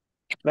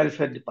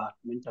Welfare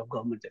Department of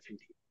Government of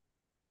India.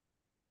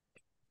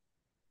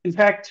 In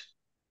fact,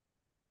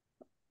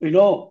 we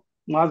know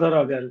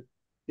Madhara Garu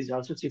is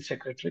also Chief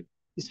Secretary.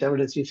 He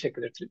served as Chief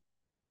Secretary.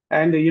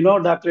 And you know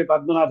Dr.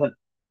 Padmanabhan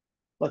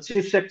was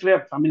Chief Secretary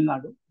of Tamil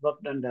Nadu,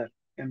 worked under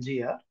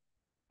MGR.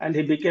 And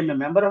he became a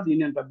member of the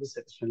Union Public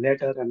Secretary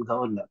later and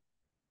Governor.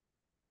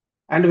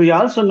 And we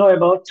also know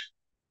about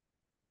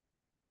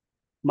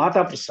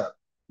Mata Prasad,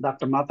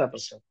 Dr. Mata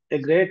Prasad, a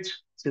great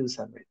civil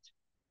servant,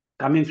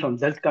 coming from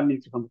Dalit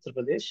community from Uttar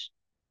Pradesh.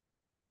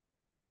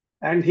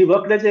 And he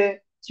worked as a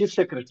Chief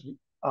Secretary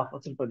of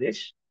Uttar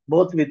Pradesh,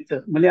 both with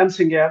Mulayam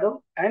Singh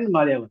Yadav and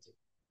Mayawati.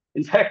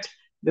 In fact,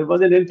 there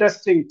was an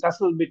interesting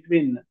tussle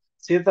between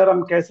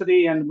Sitaram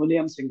Kesari and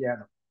Mulayam Singh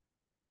Yadav.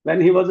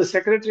 When he was the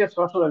Secretary of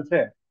Social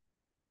Welfare,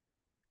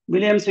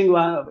 Mulayam Singh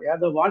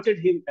Yadav wanted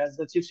him as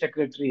the Chief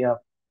Secretary of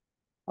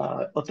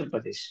Uttar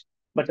Pradesh.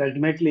 But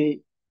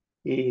ultimately,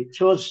 he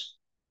chose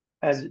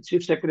as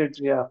Chief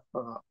Secretary of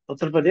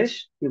Uttar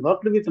Pradesh. He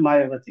worked with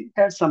Mayawati,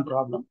 had some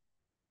problem,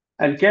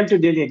 and came to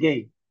Delhi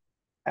again.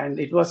 And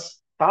it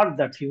was thought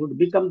that he would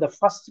become the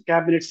first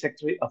Cabinet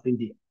Secretary of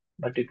India,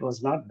 but it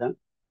was not done.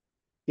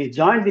 He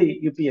joined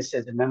the UPSC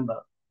as a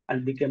member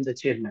and became the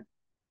chairman.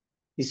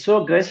 He's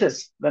so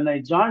gracious. When I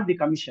joined the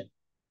commission,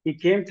 he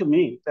came to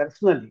me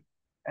personally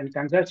and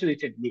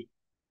congratulated me.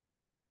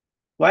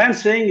 Why I'm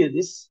saying is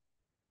this,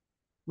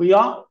 we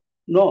all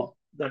know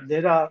that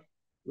there are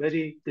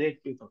very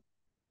great people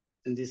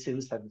in the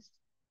civil service.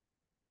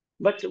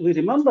 But we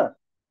remember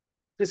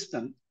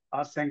Krishnan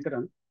or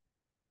Sankaran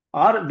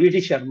or B.D.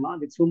 Sharma,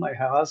 with whom I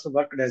have also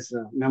worked as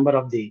a member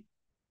of the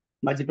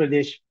Madhya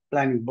Pradesh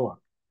Planning Board.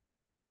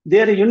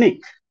 They are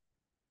unique.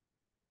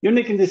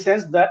 Unique in the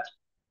sense that,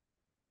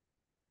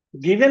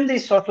 given the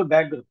social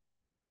background,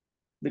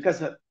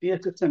 because P.S.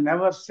 Krishnan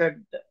never said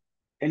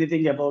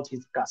anything about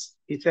his caste.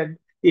 He said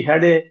he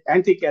had an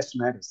anti-caste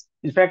marriage.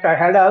 In fact, I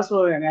had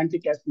also an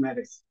anti-caste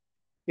marriage.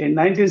 In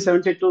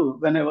 1972,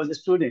 when I was a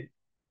student,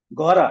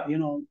 Gora,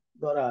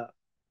 Gora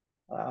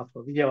of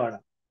Vijayawada,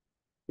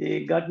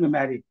 he got me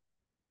married.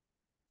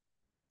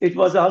 It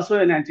was also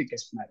an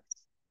anti-caste marriage.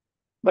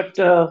 But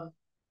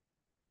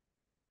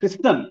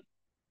Krishnan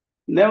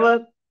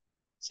never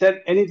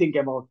said anything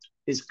about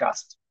his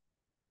caste.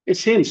 It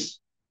seems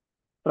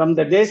from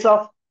the days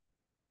of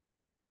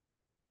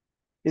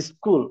his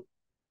school,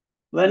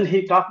 when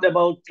he talked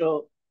about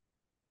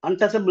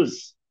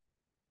untouchables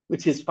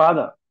with his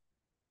father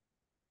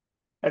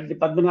at the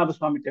Padmanabha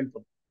Swami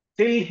temple,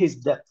 till his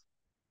death.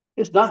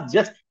 It's not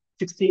just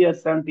 60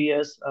 years, 70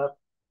 years,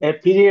 a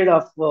period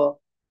of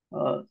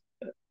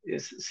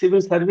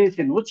civil service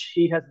in which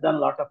he has done a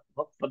lot of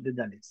work for the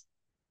Dalits.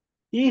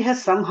 He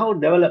has somehow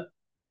developed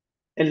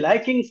a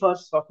liking for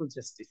social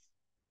justice.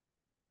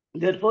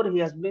 Therefore, he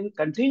has been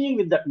continuing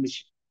with that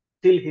mission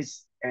till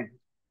his end.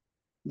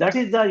 That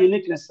is the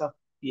uniqueness of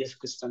P.S.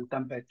 Krishnan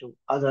compared to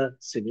other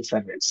civil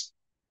servants.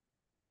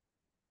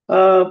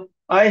 I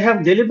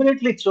have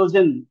deliberately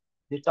chosen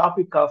the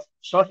topic of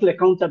social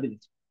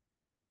accountability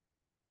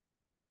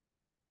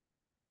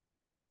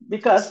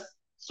because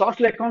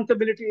social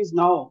accountability is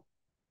now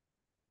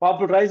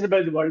popularized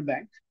by the World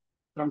Bank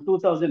from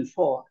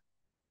 2004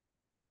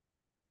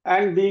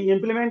 and being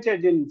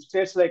implemented in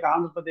states like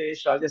Andhra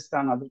Pradesh,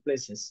 Rajasthan, other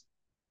places.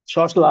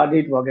 Social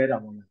audit,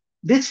 vagera.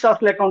 This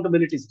social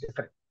accountability is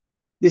different.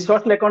 The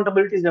social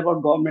accountability is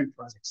about government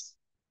projects.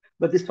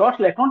 But the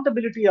social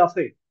accountability of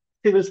a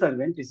civil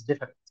servant is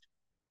different.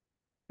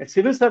 A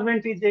civil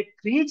servant is a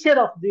creature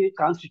of the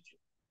Constitution.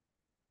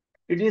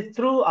 It is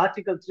through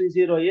Article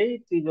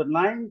 308,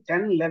 309,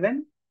 10,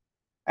 11,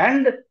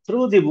 and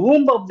through the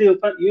womb of the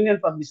Union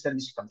Public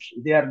Service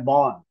Commission. They are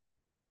born.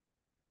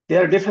 They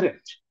are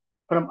different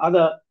from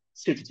other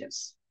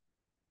citizens.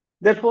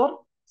 Therefore,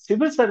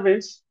 civil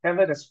servants have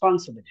a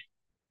responsibility.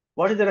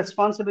 What is the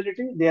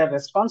responsibility? They have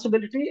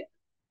responsibility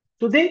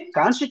to the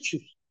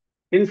Constitution.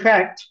 In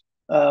fact,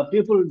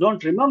 people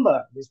don't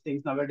remember these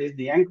things nowadays.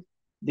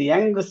 The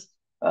youngest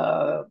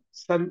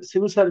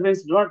civil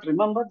servants do not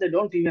remember. They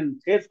don't even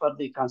care for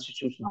the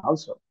Constitution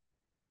also.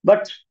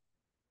 But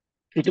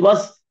it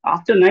was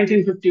after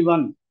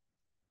 1951,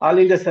 All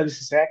India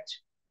Services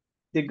Act,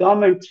 the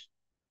government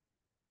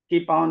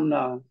keep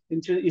on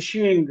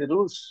issuing the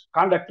rules,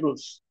 conduct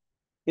rules.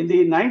 In the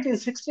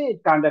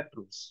 1968 conduct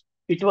rules,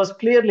 it was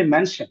clearly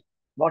mentioned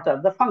what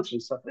are the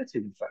functions of a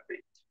civil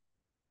servant.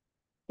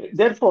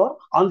 Therefore,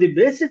 on the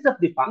basis of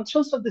the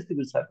functions of the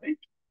civil servant,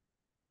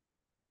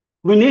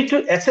 we need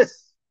to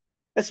assess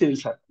a civil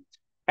servant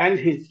and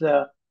his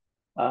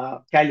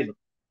caliber.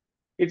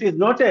 It is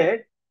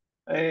noted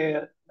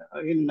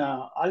in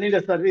All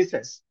India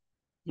Services,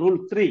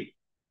 Rule 3.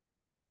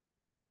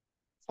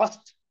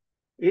 First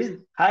is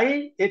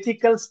high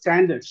ethical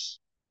standards,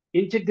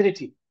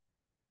 integrity.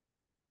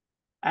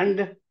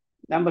 And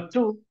number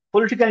 2,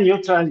 political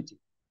neutrality.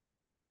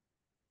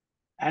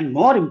 And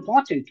more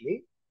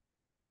importantly,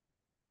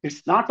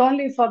 it's not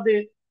only for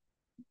the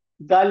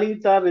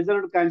Dalit or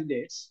reserved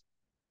candidates,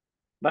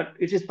 but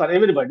it is for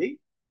everybody.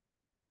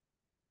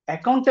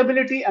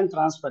 Accountability and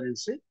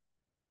transparency.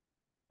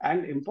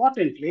 And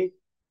importantly,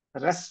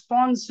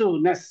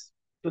 responsiveness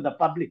to the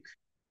public,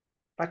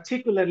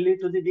 particularly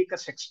to the weaker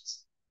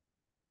sections.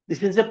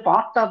 This is a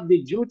part of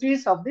the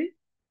duties of the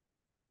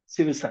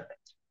civil servant.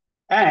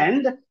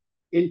 And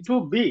in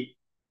 2B,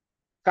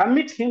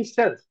 commit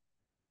himself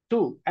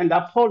to and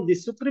uphold the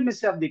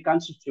supremacy of the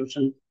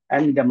Constitution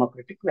and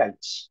democratic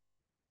values.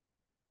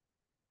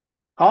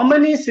 How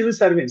many civil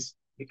servants?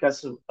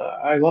 Because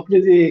I worked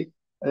in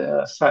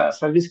the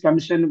Service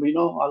Commission, we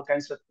know all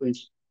kinds of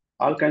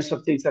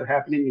things are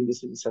happening in the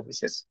civil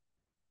services.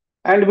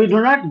 And we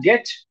do not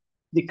get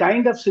the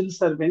kind of civil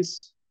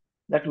servants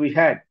that we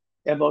had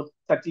about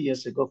 30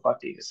 years ago,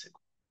 40 years ago.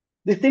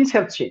 These things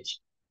have changed.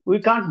 We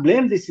can't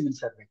blame the civil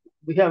servant.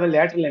 We have a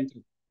lateral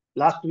entry.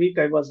 Last week,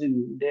 I was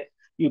in the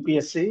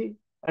UPSC,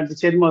 and the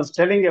chairman was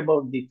telling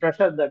about the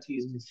pressure that he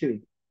is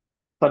receiving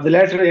for the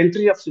lateral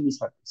entry of civil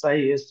servants.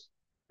 I.A.S.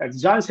 at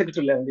joint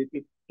secretary level,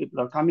 people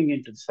are coming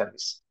into the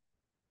service.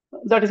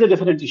 That is a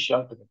different issue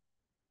altogether.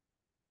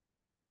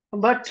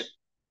 But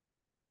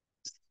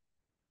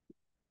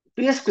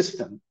P.S.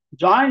 Krishnan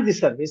joined the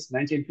service in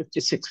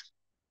 1956.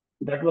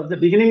 That was the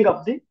beginning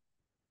of the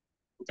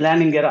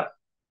planning era.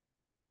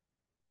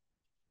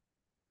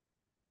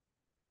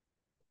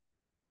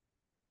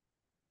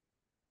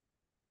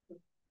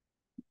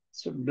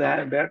 So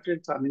battery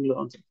turning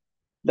low.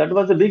 That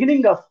was the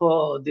beginning of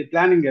the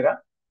planning era.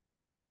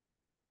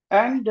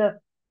 And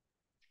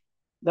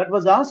that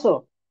was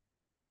also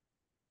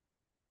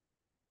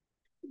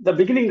the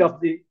beginning of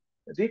the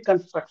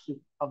reconstruction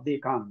of the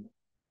economy.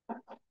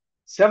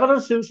 Several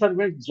civil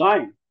servants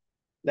joined,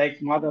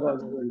 like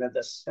Moderator and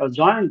others, have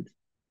joined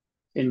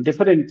in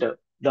different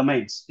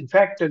domains. In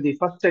fact, the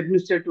first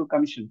Administrative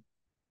Commission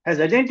has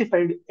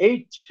identified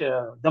 8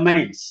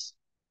 domains,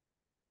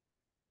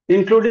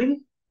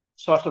 including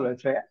social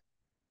welfare,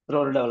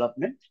 rural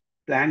development,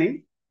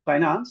 planning,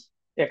 finance,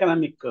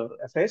 economic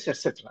affairs,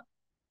 etc.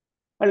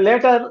 And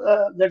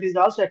later, that is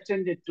also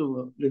extended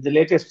to the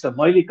latest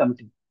Mallepalli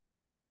Committee,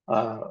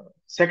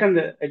 second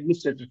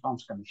Administrative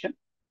Reforms Commission.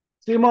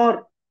 3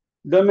 more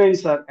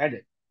domains are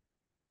added.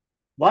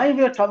 Why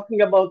we are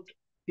talking about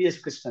P.S.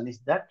 Krishnan is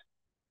that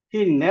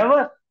he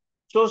never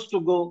chose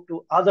to go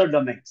to other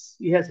domains.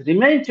 He has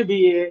remained to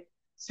be a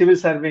civil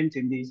servant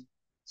in the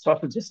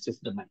social justice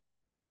domain.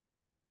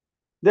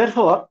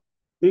 Therefore,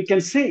 we can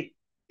see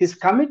his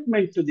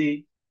commitment to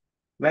the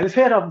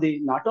welfare of the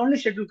not only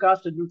scheduled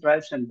caste, scheduled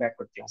tribes, and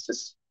backward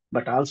classes,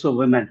 but also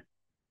women.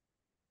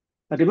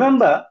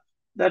 Remember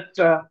that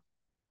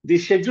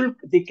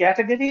the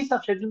categories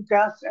of scheduled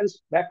castes and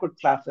backward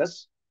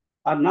classes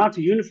are not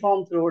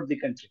uniform throughout the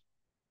country.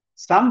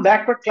 Some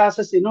backward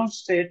classes in one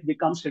state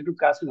become scheduled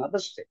caste in other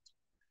state.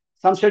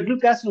 Some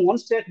scheduled caste in one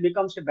state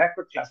becomes a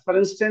backward class. For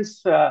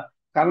instance,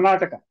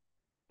 Karnataka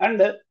and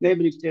the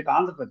neighboring state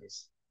Andhra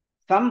Pradesh.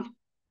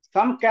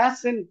 Some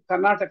castes in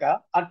Karnataka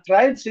are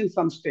tribes in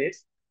some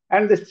states,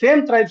 and the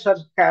same tribes are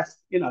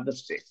castes in other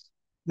states.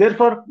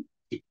 Therefore,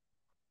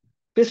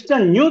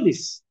 Krishnan knew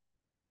this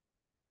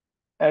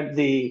at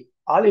the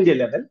all India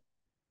level,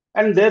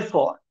 and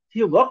therefore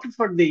he worked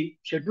for the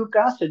scheduled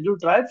caste, scheduled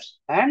tribes,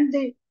 and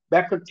the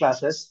backward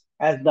classes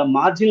as the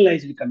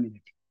marginalized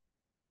community.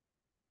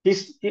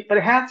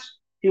 Perhaps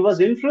he was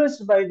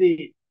influenced by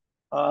the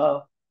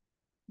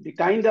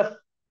kind of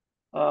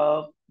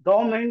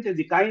government,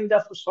 the kind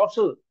of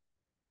social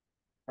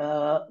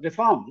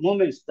reform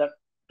movements that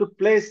took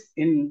place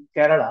in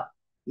Kerala,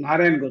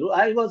 Narayan Garu.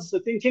 I was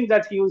thinking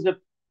that he was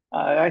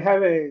I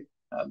have a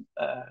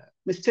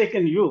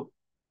mistaken view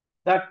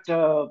that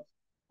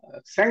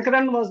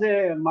Sankaran was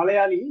a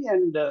Malayali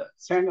and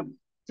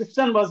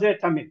Krishnan was a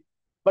Tamil,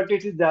 but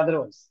it is the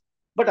otherwise.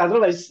 But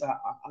otherwise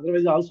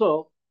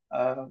also,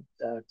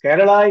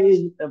 Kerala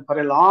is for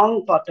a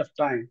long part of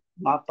time,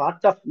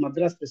 part of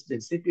Madras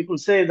presidency. People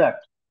say that,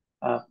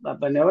 I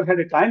never had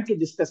a time to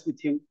discuss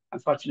with him,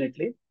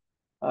 unfortunately.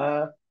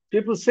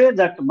 People say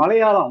that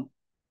Malayalam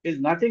is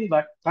nothing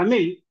but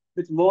Tamil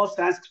with more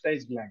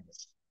Sanskritized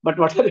language. But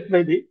whatever it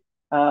may be,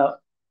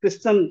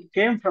 Krishnan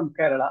came from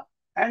Kerala,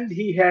 and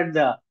he had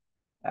the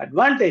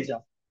advantage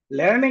of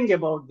learning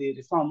about the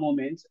reform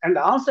movements, and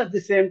also at the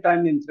same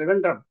time in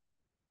Trivandrum,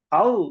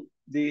 how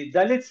the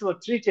Dalits were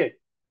treated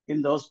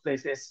in those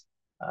places,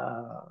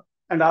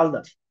 and all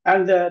that.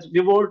 And the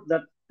revolt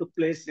that took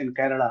place in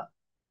Kerala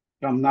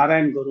from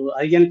Narayan Guru,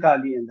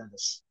 Ayyankali, and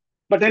others.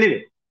 But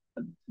anyway,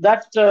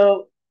 that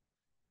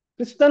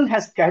Krishnan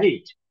has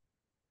carried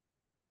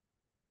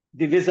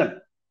the vision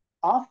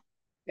of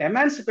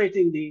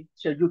emancipating the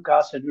scheduled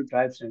castes, scheduled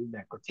tribes, and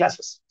backward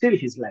classes till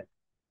his life.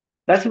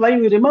 That's why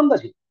we remember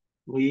him.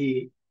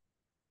 We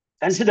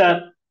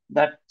consider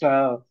that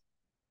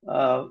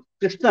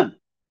Krishnan,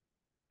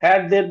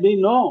 had there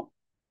been no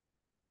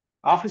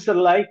officer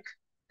like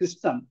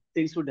Krishnan,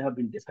 things would have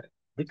been different,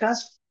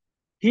 because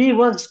he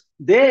was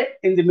there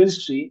in the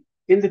ministry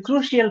in the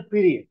crucial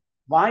period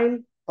while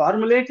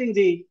formulating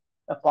the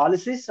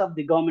policies of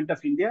the government of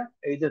India,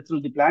 either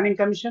through the Planning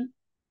Commission,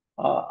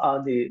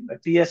 or the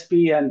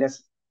TSP and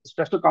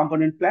special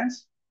component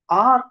plans,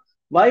 or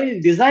while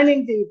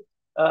designing the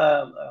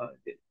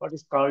what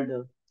is called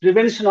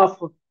Prevention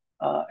of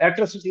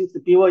Atrocities, the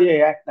POA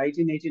Act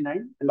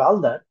 1989, and all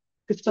that.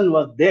 Krishnan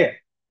was there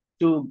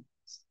to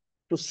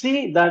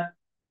see that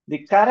the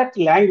correct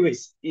language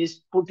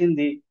is put in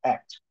the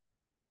act.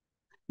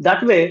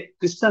 That way,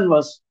 Krishnan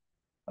was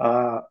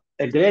a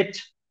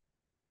great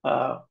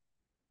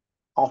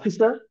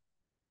officer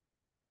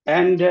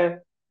and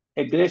a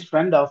great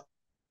friend of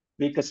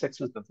weaker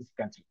sections of this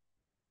country.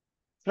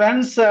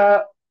 Friends,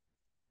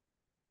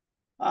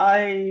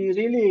 I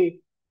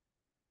really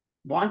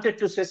wanted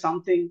to say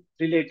something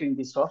relating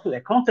the social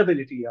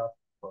accountability of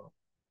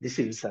the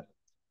civil servant.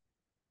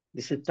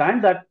 This is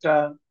time that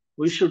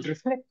we should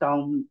reflect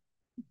on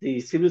the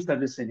civil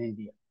service in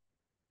India.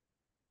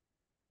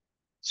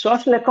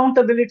 Social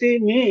accountability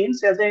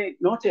means, as I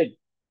noted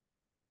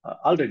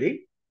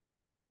already,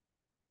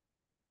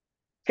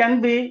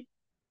 can be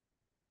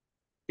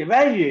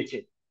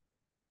evaluated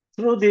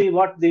through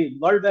what the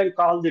World Bank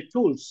call the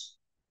tools.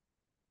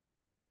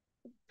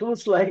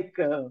 Tools like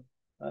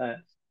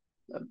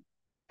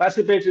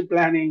participatory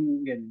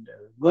planning and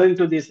going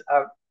to these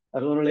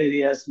rural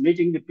areas,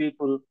 meeting the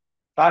people,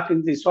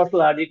 talking the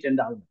social audit and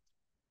all that.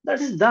 That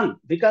is done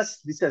because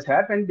this has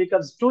happened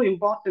because 2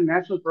 important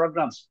national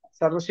programs,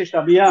 Sarva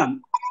Shiksha Abhiyan,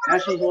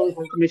 National Rural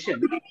Health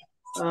Mission,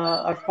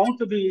 are found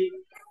to be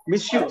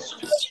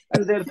misused,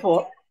 and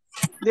therefore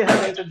they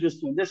have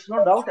introduced them. There's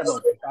no doubt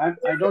about it.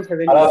 I don't have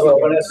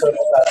any.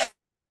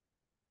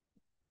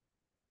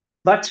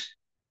 But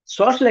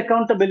social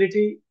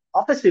accountability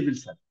of a civil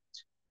servant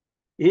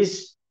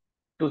is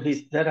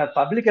there are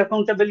public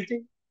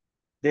accountability,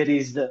 there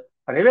is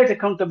private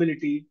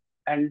accountability,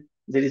 and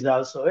there is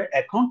also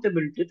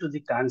accountability to the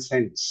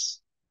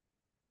conscience.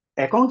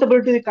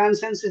 Accountability to the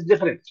conscience is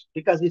different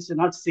because it's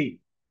not seen.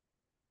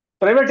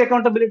 Private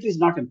accountability is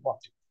not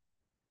important.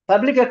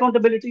 Public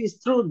accountability is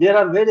through, there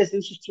are various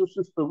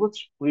institutions through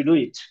which we do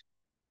it.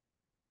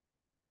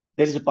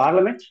 There is a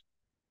parliament,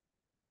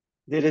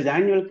 there is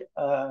annual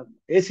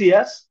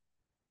ACRs,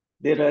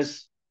 there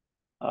is,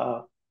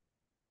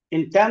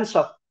 in terms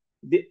of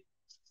the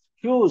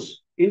huge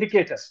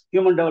indicators,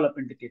 human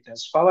development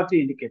indicators,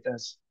 poverty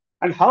indicators,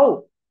 and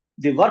how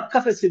the work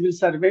of a civil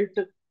servant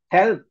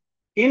help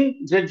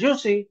in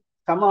reducing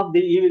some of the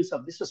evils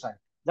of the society.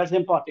 That's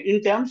important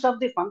in terms of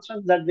the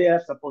functions that they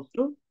are supposed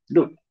to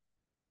do.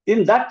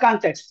 In that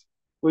context,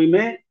 we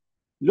may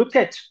look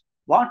at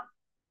what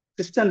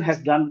Krishnan has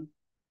done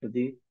to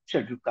the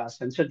scheduled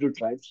castes and scheduled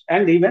tribes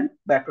and even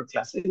backward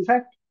classes. In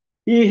fact,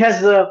 he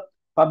has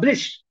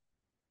published,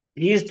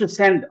 he used to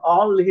send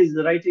all his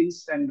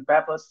writings and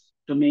papers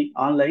to me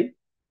online.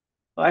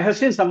 I have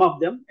seen some of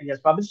them. He has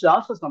published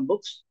also some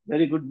books,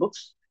 very good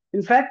books.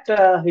 In fact,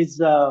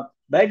 his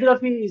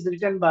biography is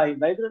written by,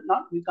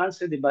 we can't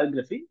say the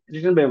biography,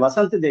 written by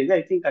Vasanthi Devi.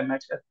 I think I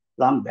met her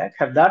long back.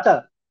 Her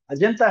daughter,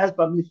 Ajanta, has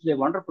published a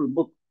wonderful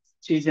book.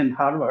 She's in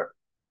Harvard.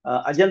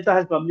 Ajanta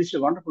has published a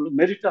wonderful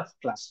Merit of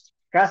Class,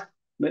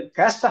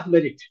 Caste of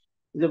Merit.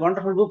 It's a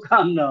wonderful book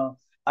on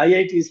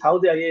IITs, how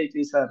the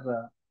IITs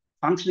are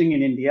functioning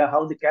in India,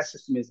 how the caste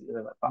system is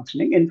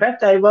functioning. In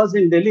fact, I was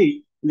in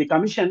Delhi in the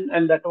commission,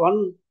 and at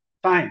one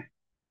time,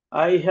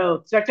 I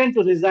have threatened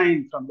to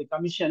resign from the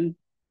commission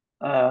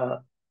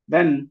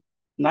when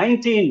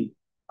 19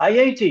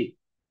 IIT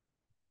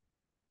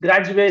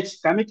graduates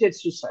committed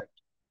suicide.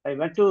 I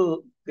went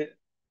to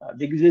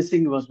Digvijay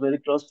Singh was very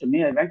close to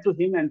me. I went to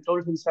him and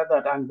told him, sir,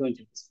 that I'm going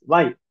to this.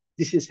 Why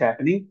this is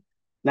happening?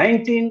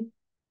 19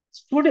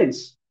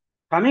 students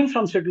coming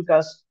from scheduled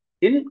caste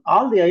in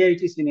all the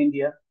IITs in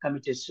India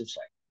committed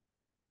suicide.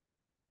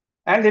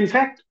 And in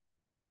fact,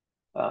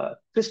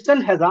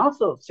 Krishnan has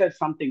also said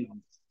something on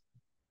this.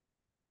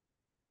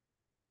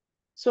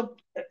 So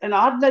an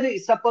ordinary,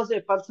 suppose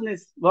a person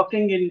is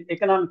working in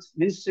economics,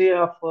 Ministry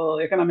of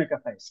Economic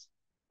Affairs,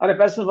 or a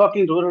person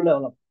working in rural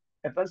development,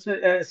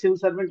 a civil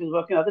servant is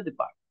working in other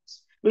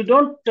departments. We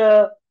don't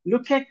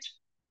look at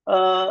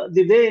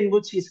the way in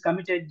which he is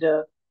committed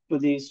to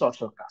the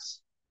social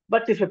caste.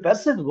 But if a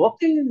person is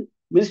working in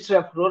Ministry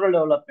of Rural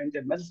Development,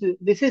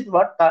 this is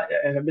what I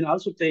have been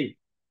also saying.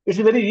 It's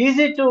very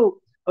easy to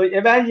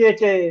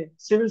evaluate a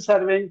civil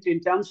servant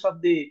in terms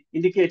of the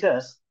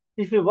indicators.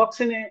 If he works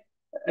in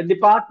a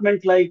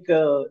department like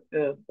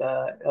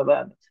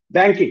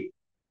banking,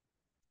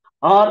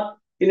 or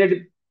in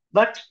a,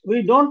 but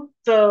we don't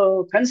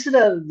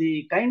consider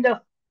the kind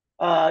of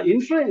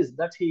influence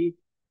that he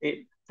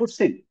puts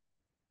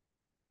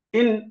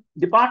in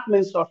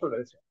departments of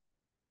welfare,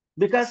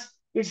 because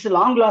it's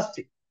long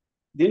lasting.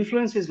 The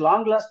influence is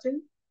long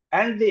lasting,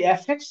 and the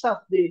effects of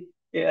the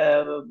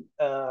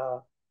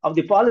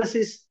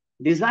policies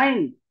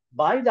designed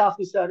by the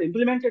officer,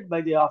 implemented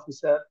by the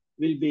officer,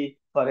 will be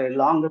for a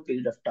longer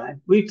period of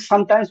time.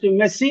 Sometimes we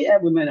may see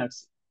and we may not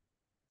see.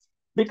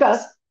 Because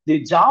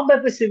the job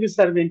of a civil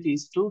servant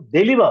is to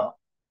deliver.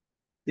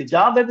 The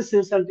job of the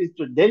civil servant is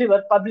to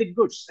deliver public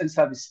goods and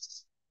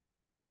services.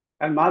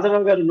 And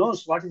Madhava Garu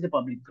knows what is the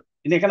public good.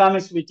 In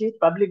economics, we teach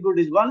public good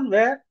is one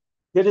where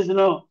there is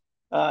no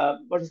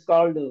what is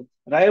called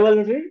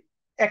rivalry,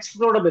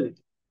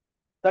 exploitability.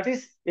 That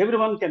is,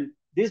 everyone can.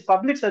 These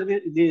public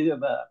service, the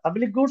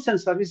public goods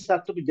and services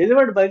are to be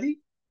delivered by the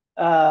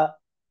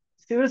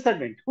civil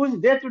servant. Who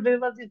is there to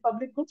deliver these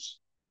public goods?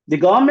 The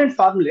government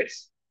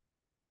formulates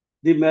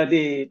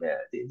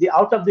the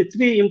out of the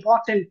three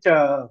important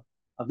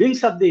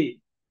wings of the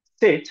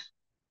state.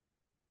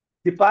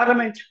 The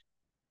parliament,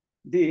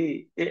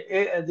 the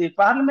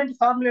parliament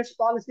formulates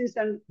policies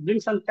and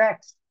brings some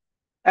tax,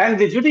 and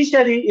the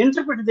judiciary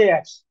interprets the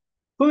acts.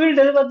 Who will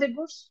deliver the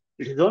goods?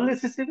 It is only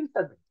the civil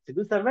servant.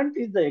 Civil servant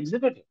is the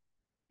executive.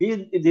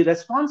 The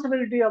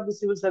responsibility of the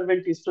civil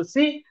servant is to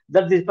see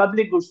that the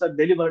public goods are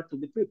delivered to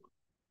the people.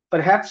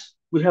 Perhaps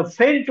we have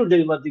failed to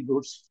deliver the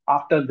goods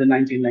after the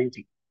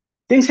 1990.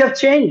 Things have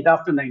changed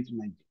after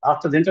 1990.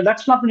 After the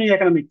introduction of new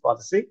economic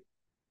policy,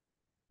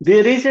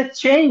 there is a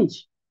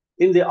change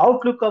in the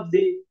outlook of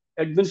the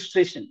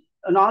administration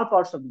in all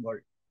parts of the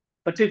world,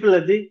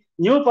 particularly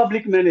new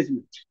public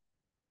management.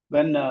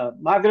 When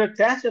Margaret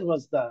Thatcher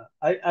was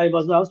I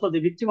was also the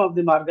victim of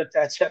the Margaret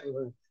Thatcher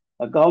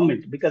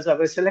government, because I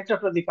was selected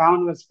for the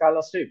Convenor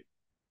scholarship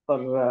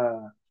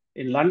for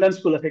in London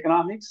School of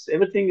Economics.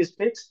 Everything is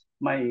fixed.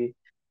 My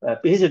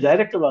PhD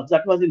director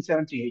that was in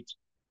 78.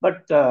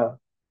 But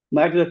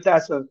Margaret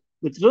Thatcher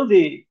withdrew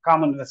the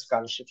Commonwealth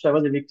scholarship. So I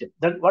was a victim.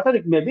 That whatever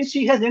it may be,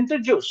 she has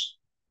introduced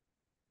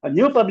a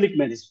new public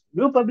management.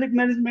 New public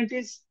management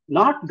is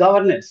not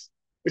governance.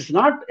 It's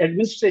not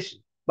administration,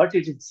 but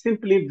it is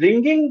simply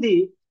bringing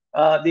the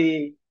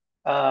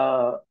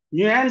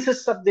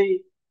nuances of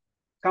the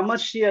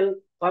commercial,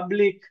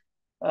 public,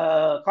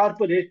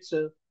 corporate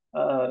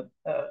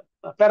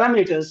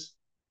parameters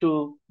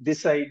to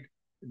decide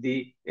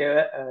the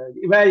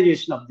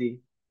evaluation of the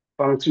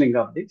functioning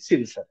of the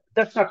civil servant.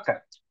 That's not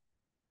correct.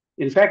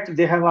 In fact,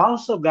 they have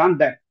also gone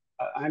back.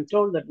 I'm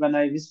told that when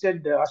I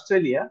visited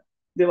Australia,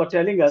 they were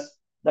telling us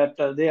that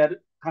they are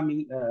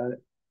coming,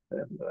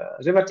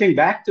 reverting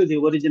back to the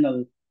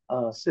original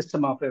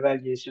system of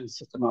evaluation,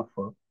 system of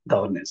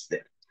governance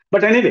there.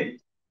 But anyway,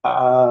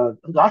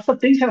 lots of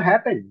things have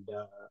happened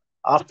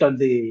after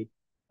the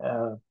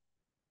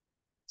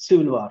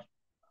Civil War,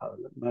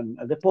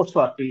 the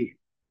post-war period.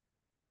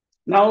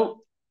 Now,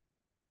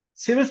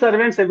 civil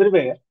servants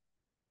everywhere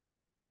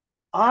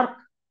are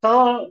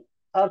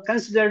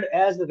considered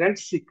as rent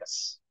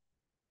seekers.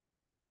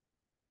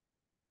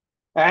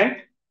 And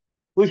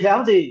we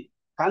have the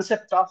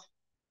concept of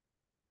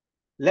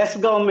less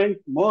government,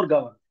 more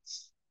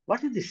governance.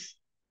 What is this?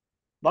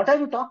 What are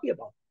you talking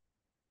about?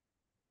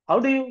 How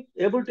do you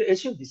able to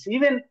achieve this?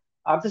 Even in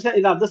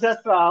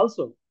Arthashastra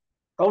also,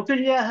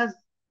 Kautilya has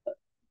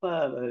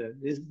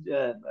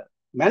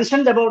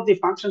mentioned about the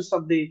functions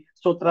of the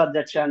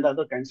Sutraadhyaksha and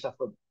other kinds of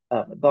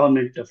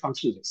government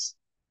functionaries.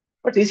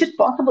 But is it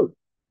possible?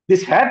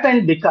 This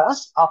happened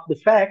because of the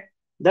fact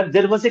that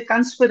there was a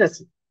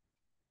conspiracy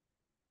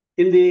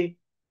in the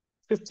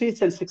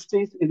 50s and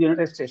 60s in the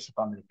United States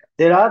of America.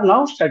 There are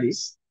now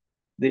studies,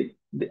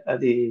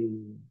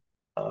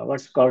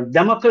 what's called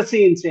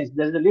Democracy in Change.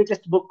 There is the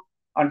latest book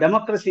on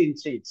democracy in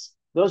change.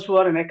 Those who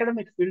are in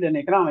academic field and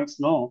economics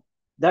know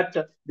that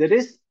there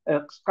is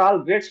a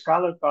great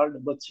scholar called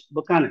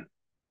Buchanan,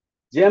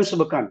 James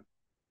Buchanan.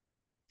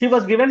 He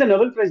was given the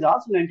Nobel Prize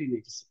also in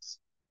 1986.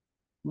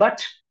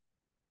 But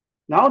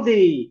now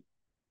his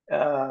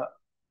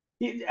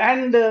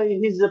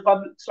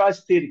public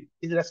choice theory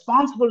is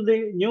responsible for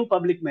the new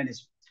public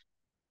management.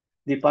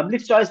 The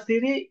public choice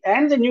theory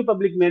and the new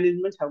public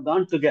management have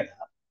gone together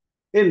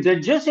in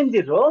reducing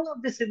the role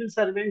of the civil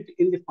servant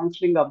in the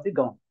functioning of the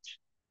government.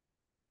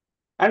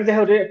 And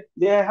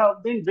they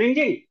have been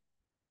bringing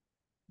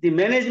the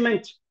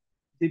management,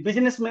 the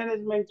business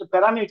management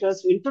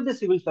parameters into the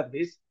civil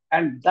service,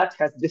 and that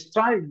has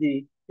destroyed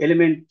the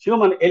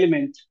human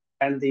element,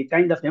 and the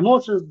kind of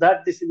emotions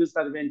that the civil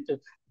servant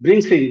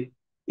brings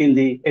in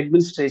the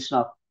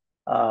administration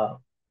of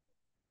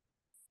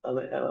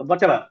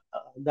whatever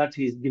that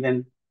is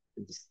given.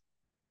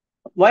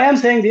 Why I'm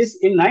saying this,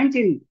 in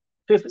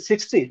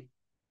 1960,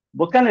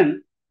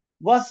 Buchanan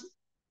was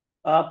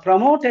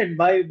promoted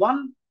by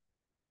one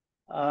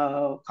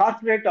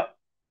corporate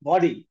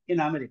body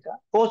in America,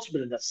 Koch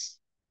brothers.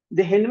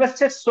 They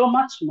invested so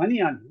much money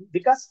on him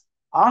because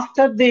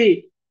after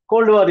the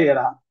Cold War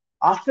era,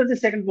 after the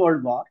Second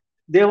World War,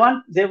 they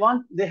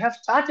have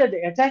started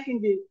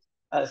attacking the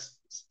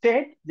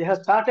state. They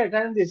have started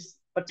attacking this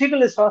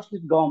particular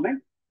socialist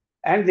government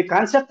and the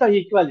concept of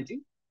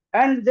equality.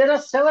 And there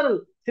are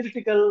several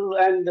theoretical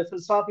and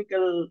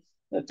philosophical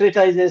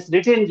treatises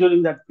written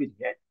during that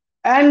period.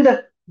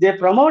 And they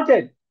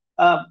promoted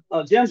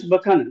James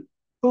Buchanan,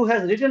 who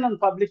has written on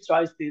public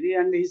choice theory,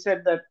 and he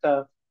said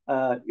that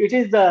it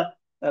is the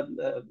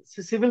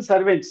civil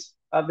servants,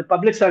 the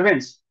public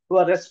servants, who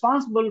are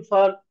responsible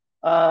for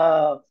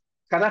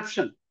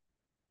corruption,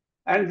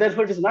 and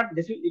therefore it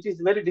is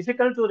very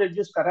difficult to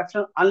reduce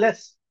corruption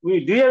unless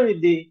we deal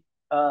with the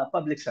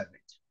public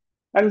servant,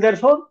 and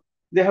therefore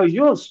they have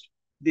used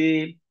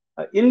the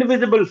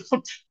invisible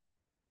foot,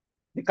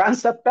 the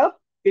concept of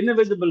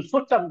invisible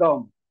foot of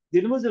government. The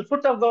invisible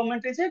foot of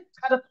government is a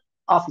corrupt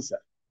officer.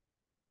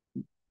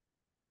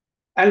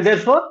 And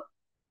therefore,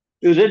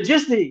 you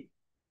reduce the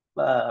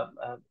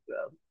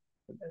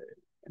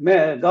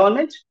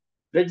government,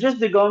 reduce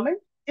the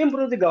government,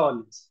 improve the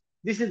governance.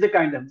 This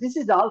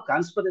is all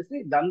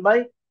conspiracy done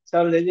by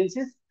several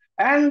agencies.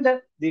 And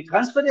the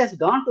conspiracy has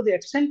gone to the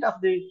extent of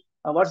the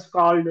what's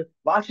called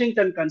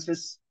Washington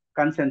consensus.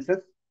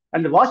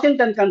 And the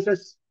Washington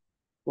consensus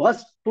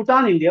was put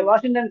on India.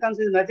 Washington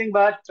consensus is nothing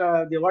but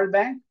the World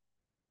Bank,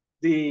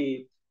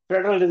 the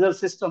Federal Reserve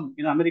System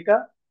in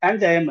America, and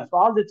the IMF.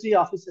 All the three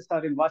offices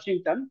are in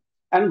Washington.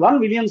 And one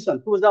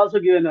Williamson, who was also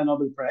given a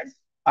Nobel Prize.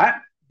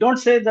 Don't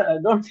think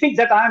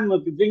that I'm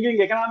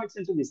bringing economics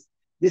into this.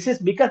 This is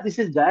because this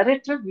is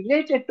directly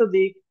related to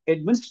the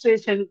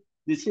administration.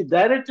 This is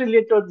directly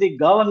related to the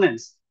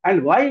governance.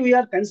 And why we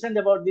are concerned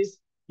about this?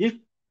 If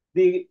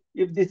the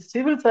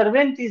civil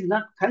servant is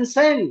not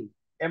concerned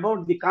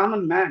about the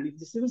common man, if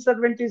the civil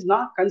servant is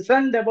not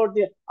concerned about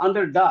the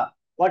underdog,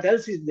 what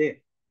else is there?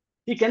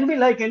 He can be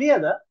like any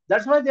other.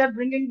 That's why they are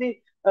bringing the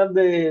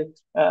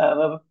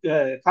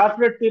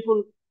corporate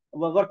people,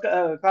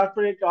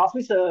 corporate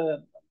office,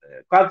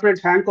 corporate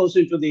handles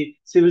into the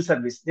civil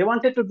service. They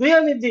wanted to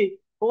deal with the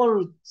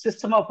whole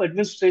system of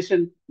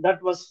administration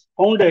that was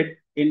founded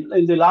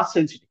in the last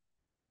century.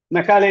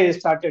 Macaulay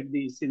started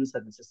the civil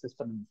services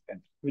system in this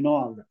country. We know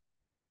all that.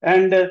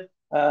 And,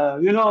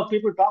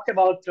 people talk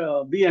about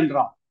B.N.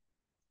 Rao.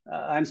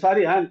 I'm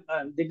sorry, I'm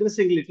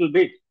digressing a little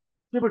bit.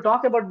 People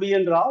talk about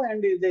B.N. Rao,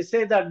 and they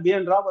say that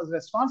B.N. Rao was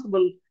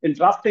responsible in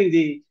drafting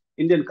the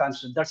Indian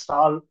Constitution. That's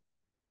all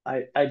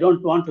I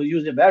don't want to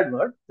use a bad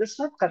word. That's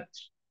not correct.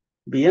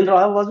 B.N.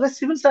 Rao was a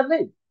civil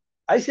servant,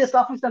 ICS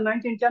officer,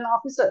 1910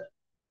 officer.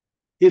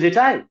 He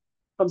retired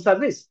from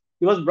service.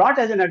 He was brought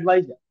as an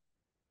advisor.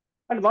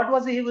 And what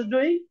was he was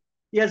doing?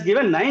 He has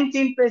given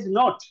 19-page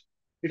note.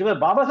 It was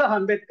Baba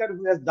Saheb Ambedkar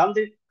who has done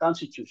the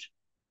constitution.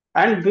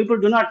 And people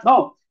do not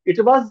know.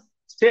 It was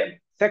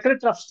Secretary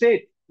of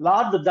State,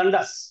 Lord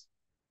Dundas.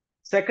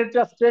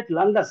 Secretary of State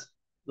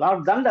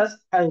Lord Dundas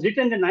has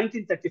written the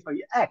 1935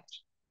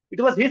 Act.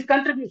 It was his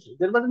contribution.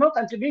 There was no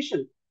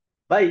contribution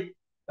by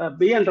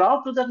B.N.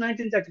 Rao to the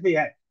 1935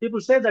 Act. People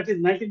say that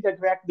his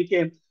 1935 Act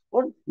became,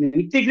 well,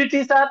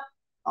 integrities are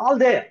all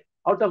there.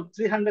 Out of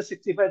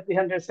 365,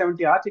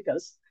 370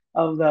 articles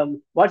of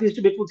what is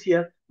to be put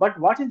here. But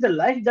what is the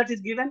life that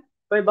is given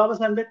by Baba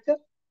Saheb Ambedkar?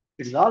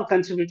 It is all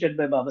contributed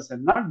by Baba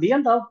Saheb, not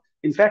B.N. Rao.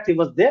 In fact, he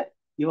was there.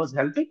 He was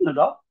helping, no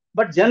doubt.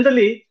 But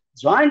generally,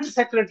 joint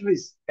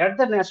secretaries at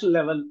the national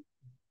level,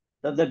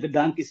 the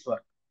donkey's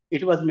work.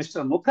 It was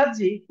Mr.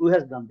 Mukherjee who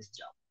has done this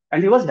job.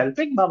 And he was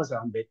helping Baba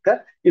Saheb Ambedkar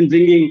in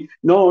bringing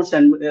notes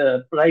and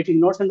writing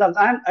notes and all.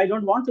 And I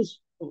don't want to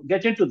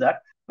get into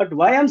that. But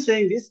why I'm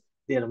saying this,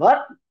 there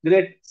were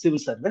great civil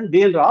servants.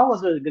 B.N. Rao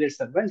was a great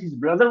servant. His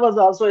brother was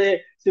also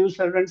a civil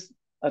servant,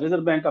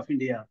 Reserve Bank of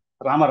India,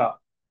 Ramarao.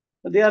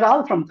 They are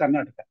all from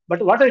Karnataka.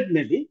 But what it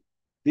may be,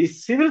 the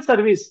civil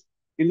service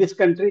in this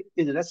country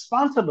is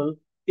responsible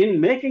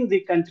in making the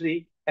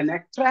country an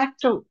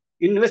attractive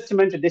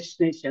investment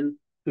destination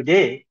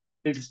today.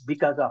 It is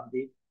because of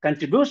the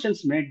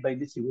contributions made by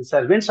the civil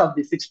servants of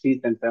the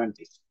 60s and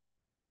 70s.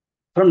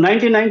 From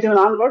 1991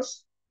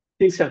 onwards,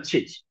 things have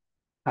changed.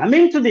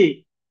 Coming to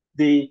the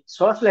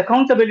social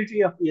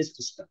accountability of P.S.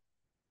 Krishnan,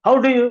 how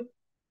do you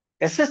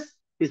assess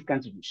his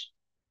contribution?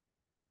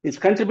 His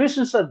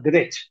contributions are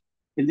great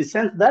in the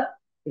sense that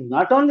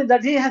not only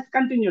that he has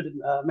continued,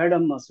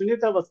 Madam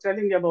Sunitha was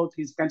telling about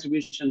his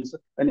contributions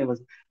when he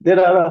was there.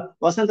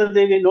 Vasanta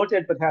Devi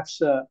noted perhaps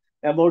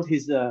about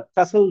his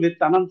tussle with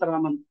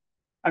Anantaraman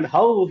and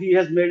how he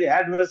has made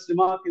adverse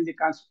remark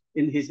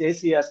in his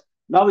ACS.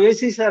 Now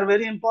ACs are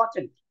very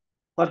important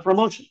for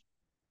promotion.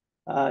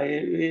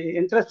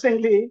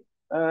 Interestingly,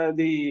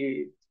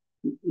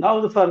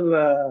 now for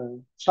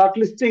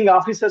shortlisting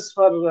officers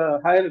for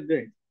higher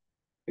grade,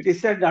 it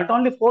is said not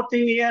only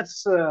 14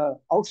 years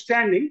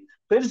outstanding,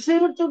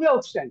 perceived to be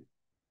outstanding.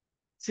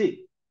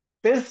 See,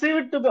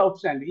 perceived to be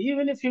outstanding.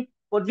 Even if you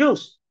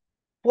produce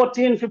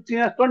 14, 15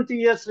 years, 20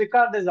 years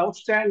record as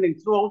outstanding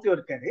throughout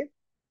your career,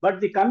 but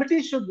the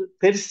committee should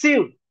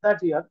perceive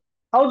that year.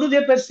 How do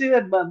they perceive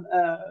an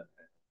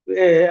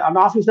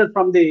officer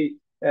from the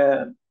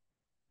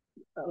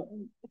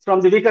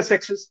weaker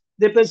sections?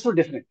 They perceive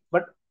differently.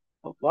 But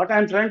what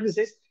I'm trying to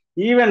say is,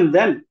 even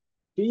then,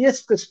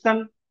 P.S.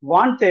 Krishnan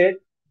wanted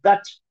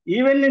that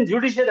even in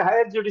judiciary,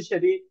 higher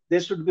judiciary,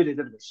 there should be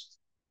reservations.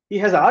 He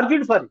has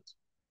argued for it.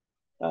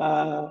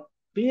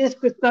 P.S.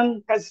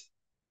 Krishnan has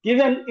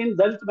given in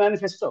Dalit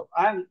manifesto,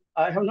 and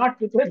I have not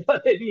prepared for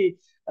any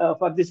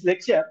for this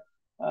lecture.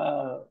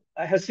 I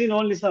have seen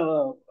only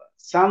some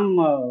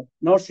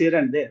notes here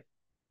and there.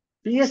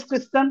 P.S.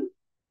 Krishnan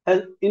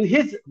has in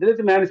his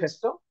Dalit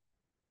manifesto,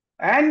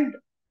 and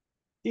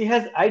he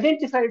has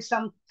identified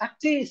some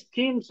 30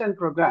 schemes and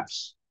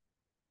programs.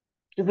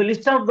 If you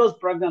list out those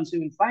programs,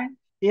 you will find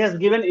he has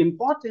given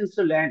importance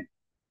to land.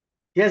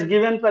 He has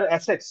given for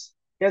assets.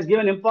 He has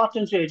given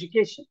importance to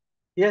education.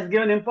 He has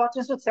given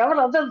importance to several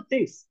other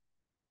things,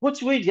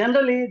 which we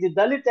generally, the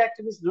Dalit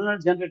activists do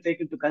not generally take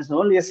into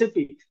consideration. Only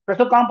SAP,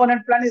 special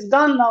component plan is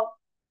gone now.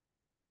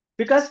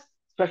 Because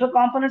special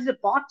component is a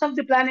part of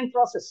the planning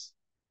process.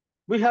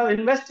 We have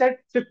invested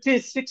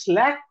 56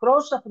 lakh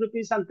crores of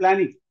rupees on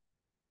planning,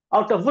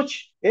 out of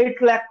which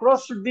 8 lakh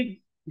crores should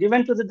be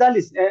given to the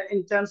Dalits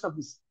in terms of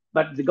this.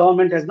 But the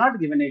government has not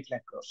given 8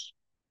 lakh crores.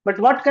 But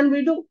what can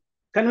we do?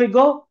 Can we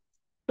go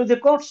to the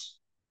courts?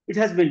 It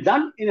has been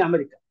done in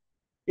America.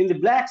 In the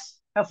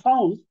blacks have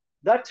found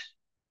that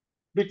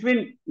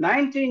between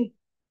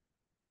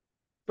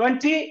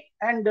 1920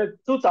 and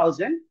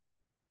 2000,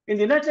 in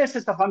the United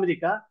States of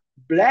America,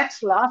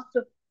 blacks lost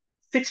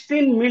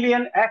 16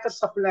 million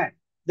acres of land,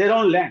 their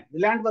own land. The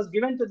land was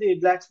given to the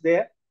blacks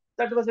there.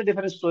 That was a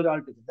different story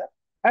altogether.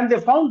 And they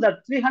found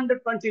that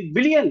 $320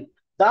 billion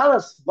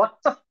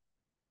worth of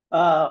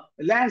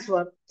lands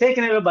were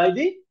taken away by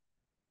the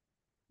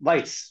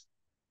whites.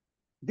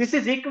 This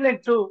is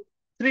equivalent to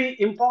 3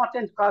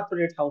 important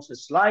corporate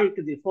houses like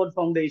the Ford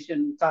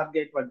Foundation,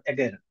 Target,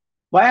 again.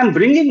 Why I'm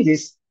bringing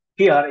this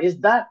here is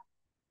that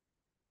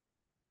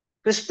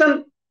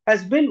Krishnan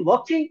has been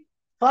working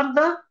for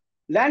the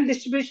land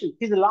distribution.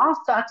 His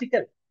last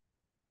article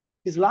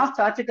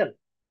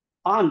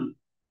on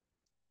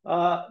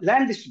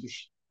land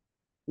distribution,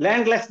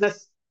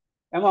 landlessness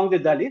among the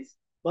Dalits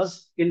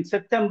was in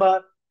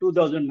September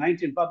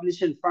 2019,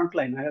 published in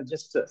Frontline. I have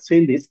just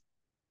seen this.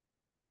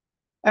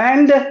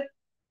 And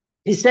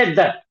he said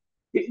that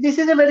this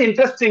is a very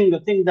interesting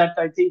thing that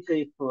I think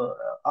if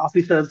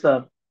officers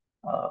or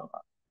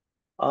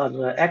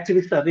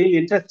activists are really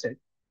interested,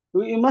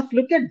 we must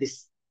look at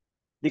this,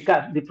 the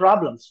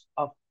problems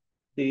of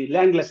the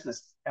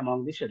landlessness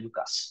among the scheduled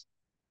castes.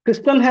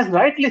 Krishnan has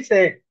rightly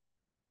said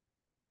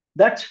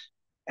that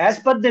as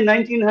per the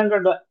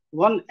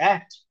 1901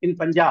 Act in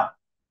Punjab,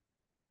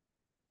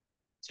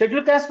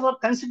 scheduled castes were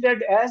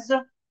considered as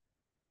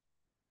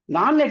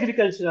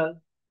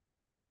non-agricultural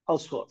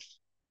households.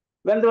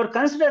 When they were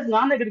considered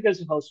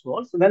non-agricultural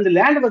households, when the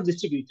land was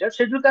distributed,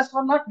 scheduled castes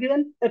were not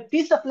given a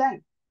piece of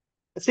land,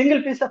 a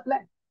single piece of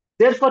land.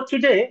 Therefore,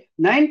 today,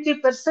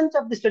 90%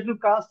 of the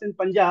scheduled castes in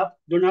Punjab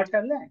do not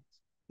have land.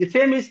 The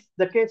same is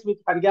the case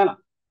with Haryana.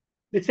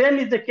 The same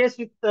is the case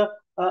with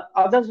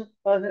other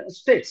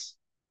states.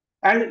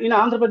 And in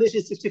Andhra Pradesh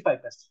is 65%.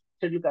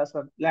 Scheduled castes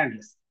are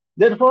landless.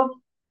 Therefore,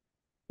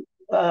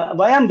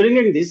 why I'm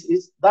bringing this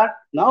is that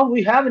now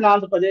we have in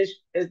Andhra Pradesh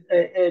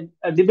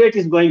a debate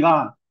is going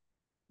on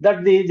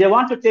that they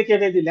want to take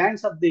away the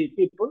lands of the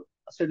people,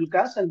 scheduled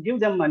castes, and give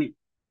them money.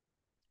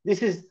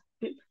 This is,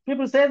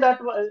 people say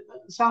that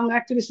some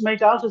activists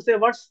might also say,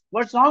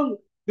 what's wrong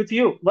with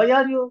you? Why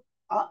are you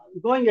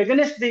going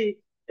against the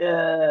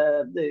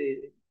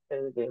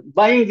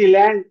buying the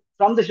land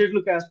from the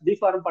scheduled caste, the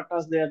farm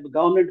pattas, the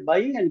government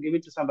buying and give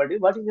it to somebody?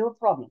 What is your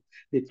problem?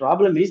 The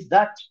problem is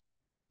that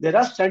there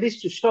are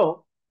studies to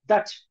show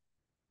that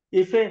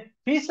if a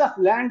piece of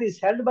land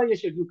is held by a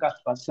scheduled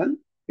caste person,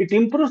 it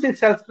improves its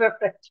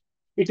self-respect,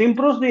 it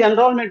improves the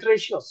enrollment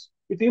ratios,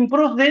 it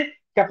improves the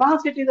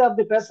capacity of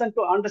the person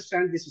to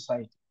understand the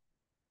society.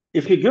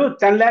 If you give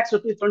 10 lakhs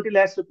rupees, 20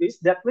 lakhs rupees,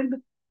 that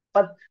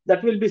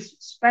will be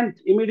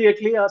spent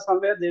immediately or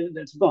somewhere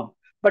that's gone.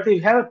 But if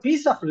you have a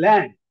piece of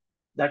land,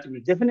 that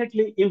will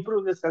definitely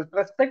improve your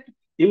self-respect,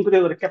 improve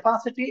your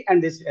capacity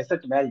and this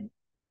asset value.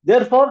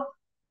 Therefore,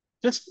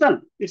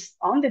 Krishnan, it's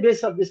on the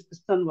basis of this,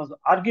 Krishnan was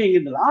arguing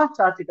in the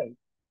last article.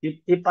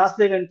 He passed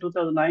it in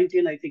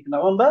 2019, I think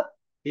November.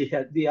 He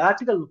had the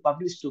article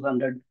published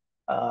 200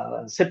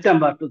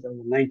 September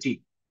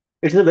 2019.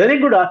 It's a very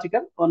good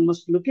article. One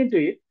must look into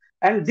it.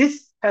 And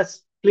this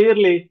has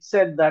clearly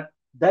said that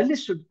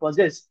Dalits should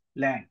possess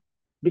land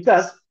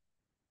because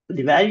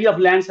the value of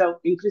lands have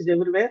increased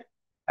everywhere.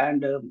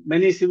 And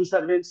many civil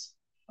servants,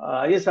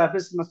 I.A.S.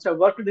 officers must have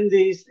worked in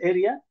this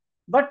area.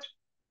 But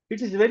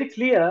it is very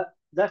clear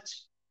that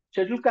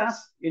scheduled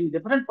castes in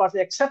different parts,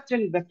 except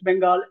in West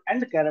Bengal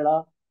and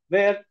Kerala,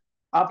 where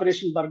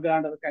Operation Barga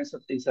and other kinds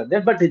of things are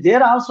there. But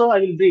there also, I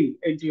will bring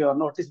into your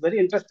notice very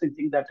interesting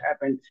thing that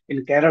happened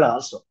in Kerala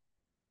also.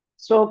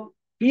 So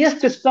P.S.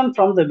 Krishnan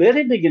from the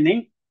very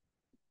beginning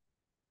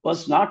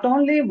was not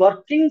only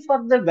working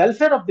for the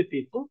welfare of the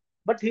people,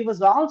 but he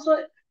was also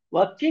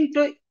working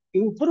to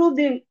improve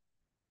the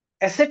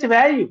asset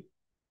value,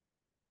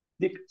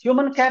 the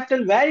human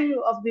capital value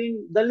of the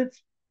Dalit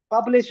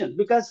population.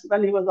 Because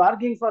when he was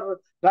arguing for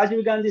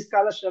Rajiv Gandhi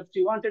scholarships,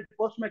 he wanted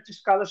post-matric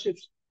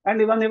scholarships.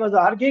 And when he was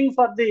arguing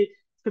for the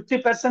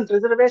 50%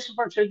 reservation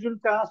for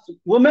scheduled caste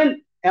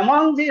women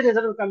among the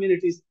reserved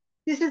communities,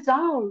 this is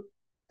all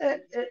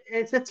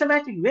a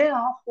systematic way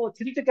of,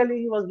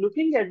 theoretically, he was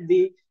looking at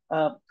the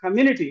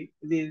community,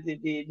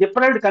 the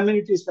deprived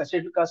communities, the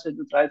scheduled caste,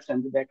 scheduled tribes,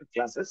 and the backward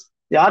classes.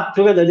 They are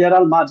together, they are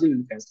all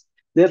marginal castes.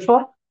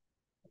 Therefore,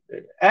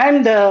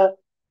 and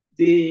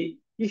the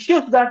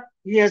issues that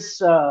he has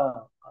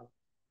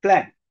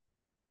planned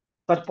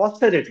for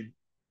posterity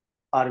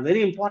are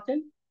very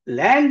important.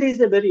 Land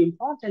is a very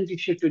important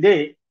issue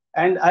today,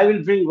 and I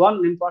will bring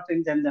one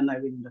important, and then I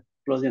will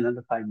close in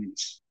under 5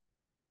 minutes.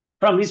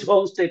 From his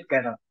home state,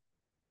 Kerala,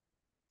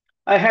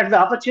 I had the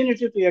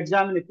opportunity to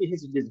examine a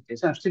PhD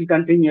dissertation. I'm still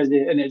continuing as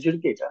an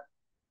educator.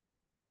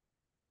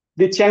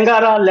 The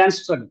Changara land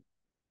struggle.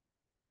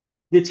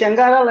 The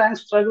Changara land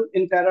struggle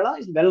in Kerala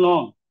is well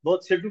known.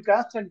 Both scheduled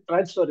castes and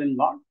tribes were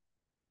involved.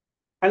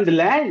 And the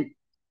land,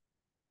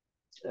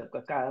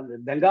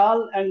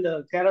 Bengal and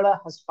Kerala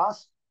has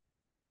passed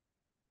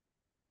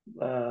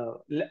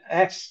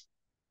acts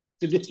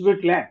to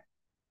distribute land.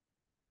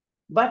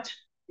 But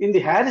in the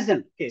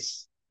Harrison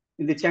case,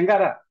 in the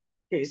Changara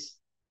case,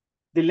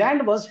 the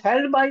land was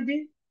held by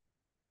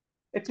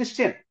a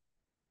Christian,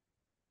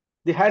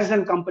 the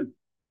Harrison company.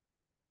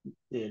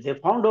 They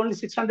found only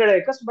 600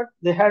 acres, but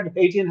they had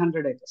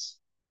 1,800 acres.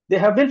 They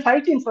have been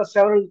fighting for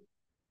several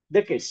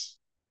decades,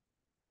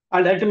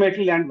 and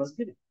ultimately land was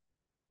given.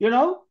 You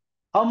know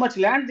how much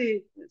land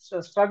the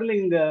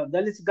struggling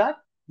Dalits got?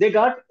 They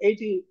got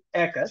 80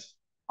 acres.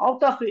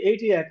 Out of the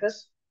 80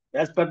 acres,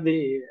 as per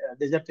the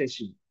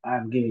dissertation I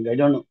am giving, I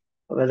don't know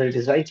whether it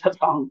is right or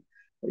wrong.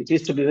 It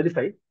is to be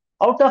verified.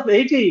 Out of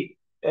 80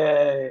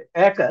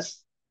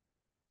 acres,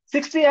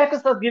 60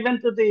 acres are given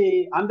to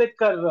the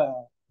Ambedkar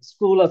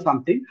school or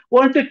something.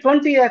 Only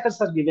 20 acres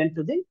are given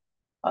to the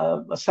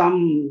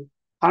some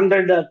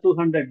 100 or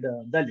 200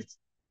 Dalits.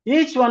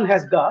 Each one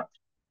has got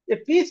a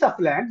piece of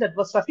land that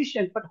was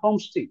sufficient for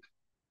homestead.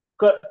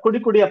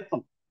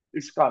 Kudikudiyappam,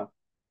 it's called.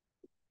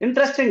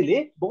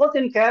 Interestingly, both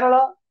in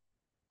Kerala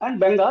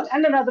and Bengal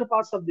and in other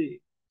parts of the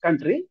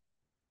country,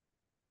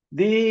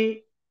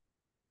 the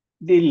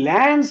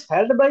lands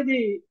held by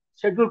the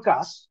scheduled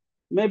castes,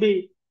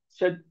 maybe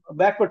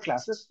backward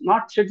classes,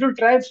 not scheduled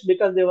tribes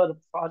because they were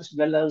forest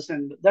dwellers,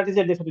 and that is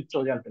a different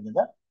story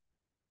altogether.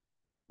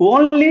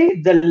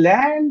 only the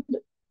land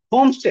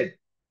homestead.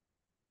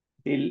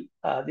 The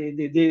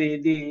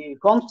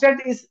homestead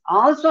is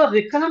also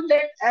reckoned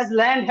as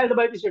land held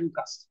by the scheduled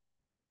caste.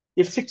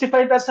 If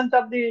 65%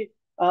 of the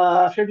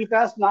scheduled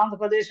caste in Andhra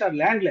Pradesh are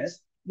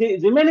landless, the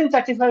remaining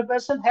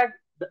 35% have,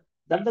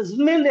 that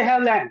doesn't mean they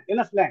have land,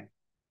 enough land.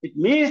 It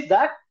means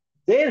that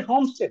their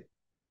homestead,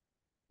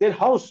 their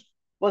house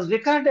was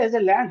reckoned as a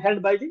land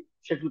held by the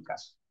scheduled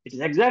caste. It is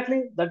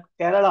exactly that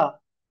Kerala,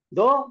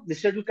 though the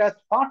scheduled caste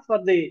fought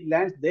for the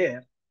lands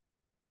there,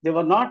 they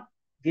were not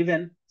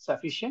given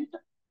sufficient.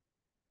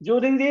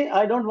 During the,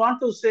 I don't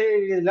want to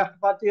say left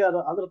party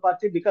or other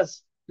party,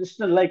 because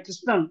Krishnan, like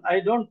Krishnan, I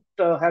don't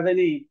have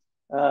any,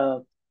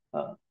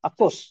 of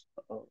course,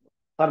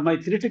 for my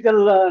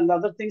theoretical and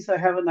other things, I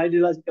have an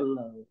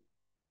ideological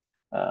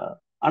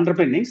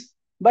underpinnings.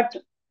 But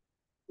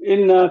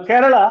in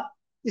Kerala,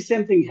 the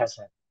same thing has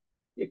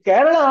happened.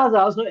 Kerala has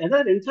also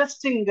another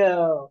interesting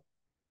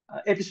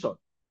episode.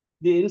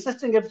 The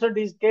interesting episode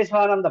is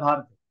Kesavananda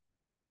Bharati.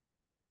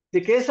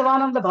 The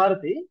Kesavananda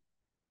Bharati,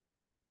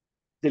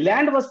 the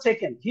land was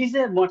taken. He's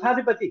a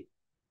Mathadipati.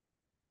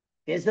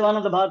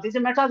 Kesavananda Bharati is a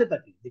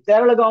Mathadipati. The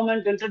Kerala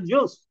government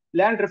introduced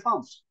land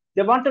reforms.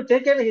 They want to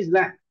take away his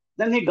land.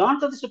 Then he gone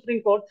to the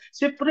Supreme Court.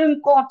 Supreme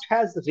Court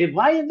has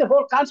revised the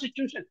whole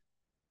constitution.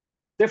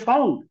 They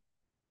found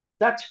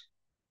that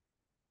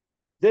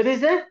there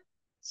is a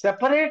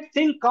separate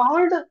thing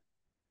called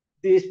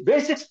the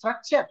basic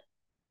structure.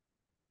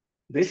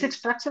 Basic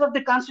structure of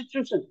the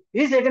constitution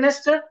is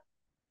against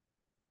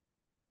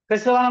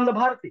Kesavananda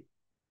Bharati.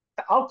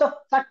 Out of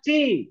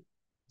 13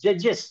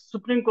 judges,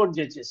 Supreme Court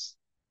judges,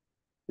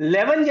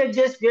 11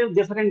 judges gave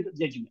different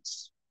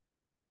judgments.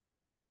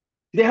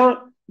 They have,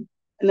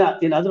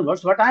 in other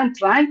words, what I am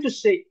trying to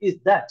say is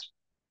that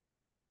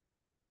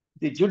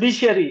the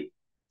judiciary,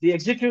 the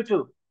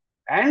executive,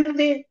 and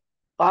the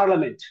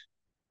parliament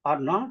are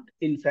not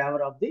in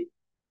favor of the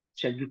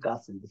scheduled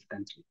caste in this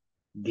country.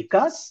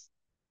 Because,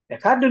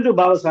 according to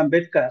Baba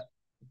Ambedkar,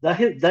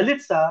 the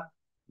Dalits are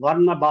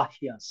Varna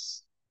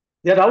Bahyas.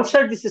 They are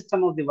outside the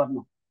system of the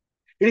Varna.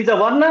 It is the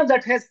Varna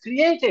that has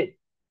created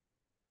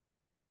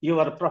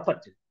your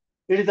property.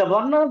 It is the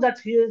Varna that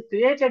has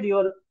created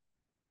your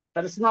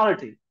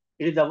personality.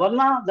 It is the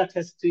Varna that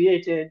has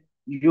created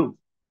you.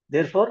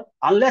 Therefore,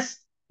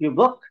 unless you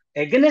work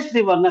against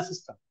the Varna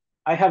system,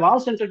 I have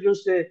also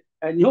introduced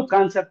a new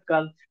concept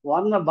called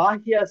Varna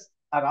Bahyas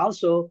are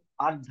also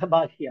Ardha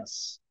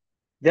Bahyas.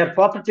 They are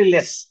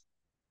propertyless.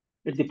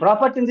 With the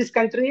property in this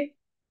country,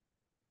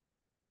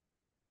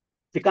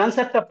 the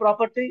concept of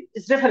property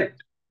is different.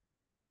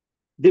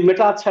 The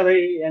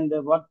Mitachari and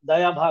what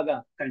Daya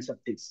Bhaga kinds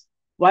of things.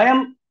 Why I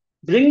am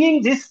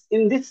bringing this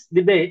in this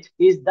debate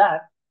is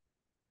that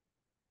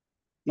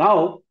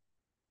now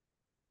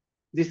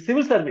the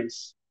civil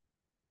servants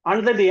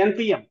under the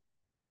NPM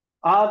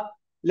are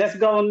less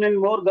government,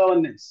 more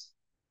governance,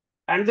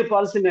 and the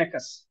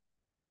policymakers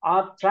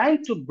are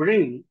trying to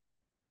bring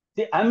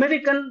the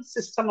American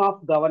system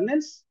of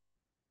governance,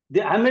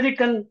 the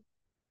American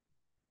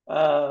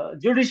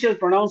judicial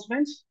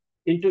pronouncements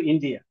into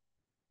India.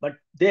 But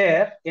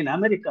there in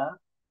America,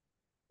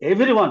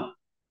 everyone,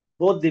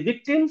 both the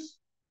victims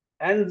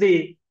and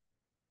the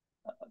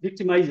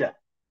victimizer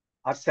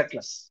are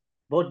settlers.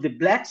 Both the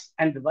blacks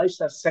and the whites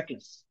are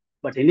settlers.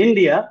 But in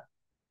India,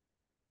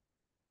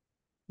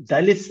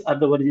 Dalits are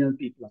the original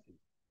people of India.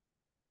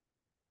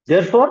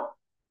 Therefore,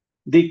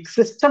 the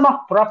system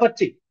of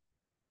property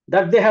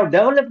that they have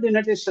developed in the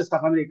United States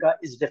of America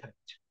is different.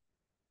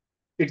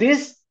 It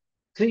is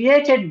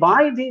created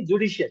by the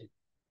judiciary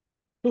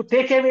to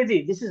take away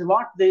the, this is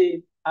what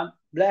the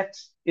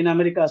blacks in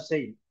America are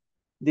saying.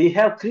 They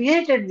have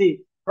created the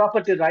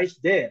property rights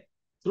there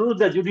through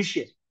the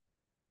judiciary.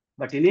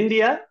 But in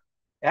India,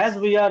 as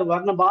we are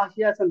Varna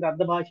Bahyas and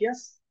Ardha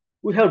Bahyas,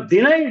 we have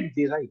denied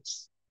the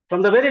rights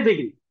from the very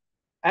beginning.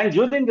 And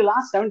during the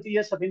last 70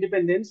 years of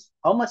independence,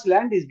 how much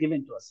land is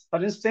given to us?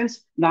 For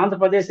instance, in Andhra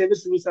Pradesh, every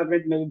civil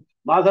servant,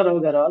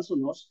 Madharav Garu also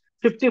knows,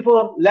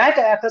 54 lakh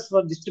acres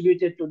were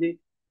distributed to the,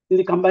 in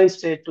the combined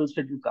state to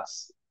scheduled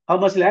castes. How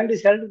much land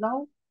is held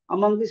now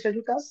among the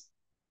scheduled castes?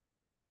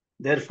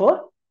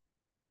 Therefore,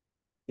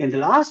 in the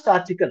last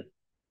article,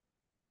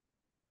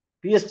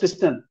 P.S.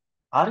 Krishnan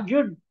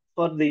argued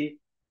for the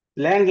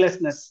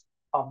landlessness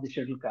of the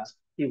scheduled caste.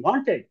 He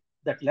wanted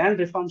that land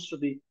reforms to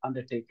be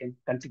undertaken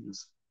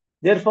continuously.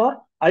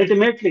 Therefore,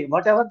 ultimately,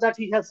 whatever that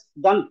he has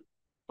done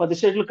for the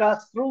scheduled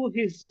caste through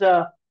his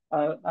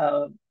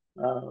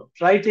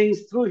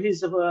writings, through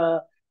his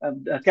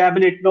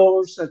cabinet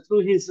notes, through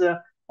his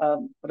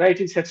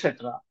writings,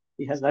 etc.,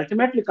 he has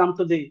ultimately come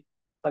to the,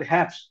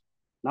 perhaps,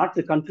 not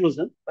the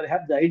conclusion,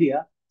 perhaps the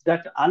idea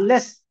that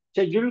unless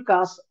scheduled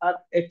castes are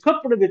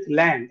equipped with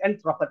land and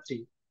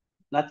property,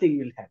 nothing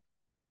will happen.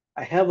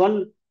 I have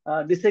one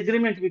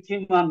disagreement with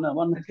him on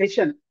one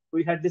occasion.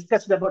 We had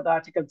discussed about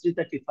Article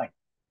 335.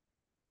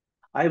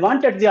 I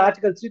wanted the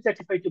Article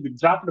 335 to be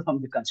dropped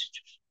from the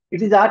Constitution.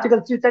 It is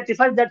Article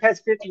 335 that has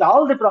created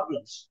all the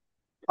problems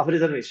of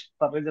reservation,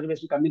 for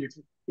reservation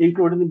community,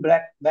 including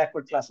the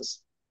backward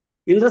classes.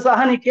 In the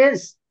Sahani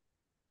case,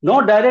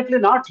 directly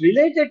not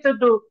related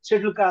to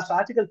scheduled caste.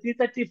 Article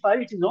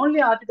 335, it is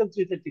only Article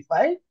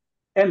 335.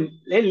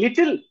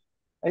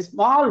 A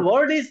small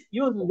word is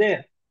used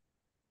there.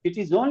 It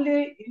is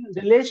only in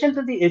relation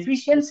to the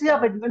efficiency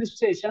of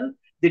administration,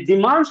 the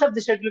demands of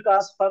the scheduled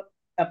caste for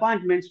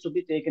appointments to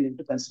be taken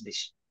into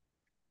consideration.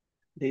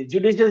 The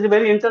judiciary is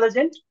very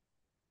intelligent.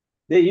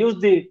 They use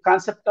the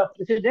concept of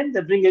precedent.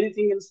 They bring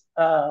anything else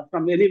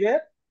from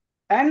anywhere.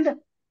 And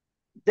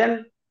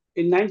then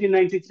in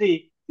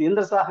 1993, the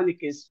Indra Sahani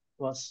case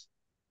was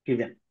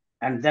given.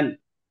 And then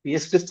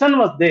P.S. Krishnan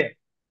was there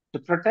to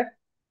protect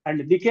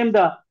and became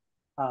the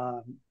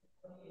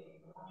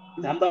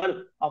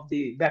member of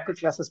the Backward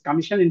Classes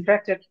Commission. In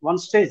fact, at one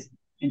stage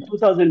in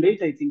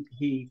 2008, I think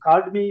he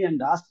called me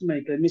and asked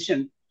my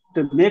permission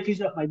to make use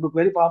of my book,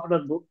 very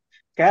popular book,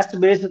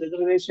 Caste-Based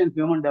Reservation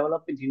Human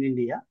Development in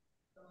India.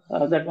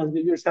 That was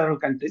reviewed in several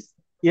countries.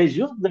 He has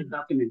used that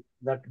document,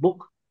 that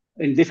book,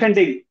 in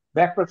defending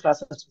backward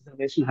classes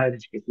reservation higher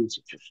education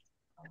institutions.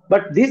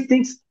 But these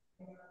things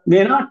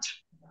may not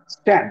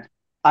stand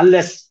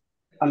unless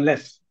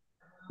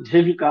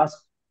scheduled caste,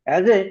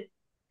 as a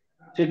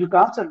scheduled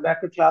caste and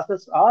backward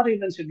classes, or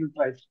even scheduled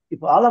tribes,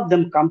 if all of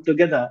them come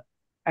together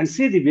and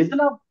see the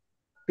vision of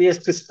P.S.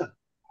 Krishnan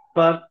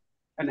for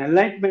an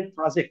enlightenment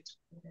project,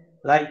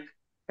 like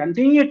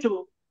continuous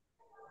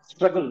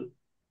struggle,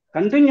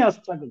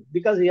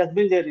 because he has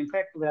been there. In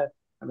fact,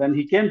 when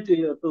he came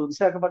to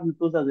Visakhapatnam in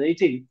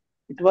 2018,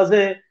 it was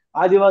a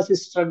Adivasi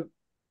struggle.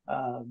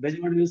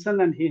 Benjamin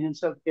Wilson and he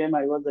himself came.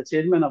 I was the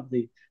chairman of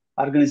the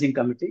organizing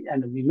committee,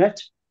 and we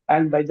met.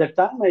 And by that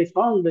time, I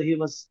found that he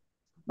was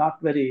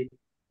not very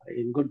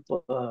in good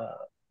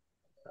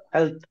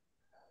health.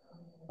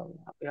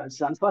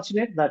 It's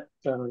unfortunate that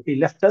he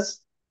left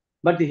us,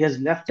 but he has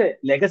left a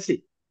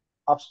legacy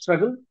of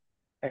struggle,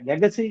 a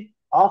legacy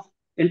of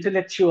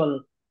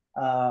intellectual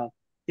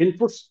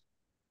inputs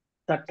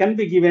that can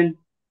be given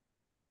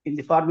in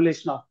the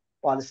formulation of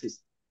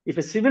policies. If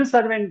a civil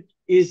servant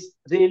is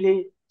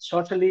really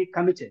socially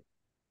committed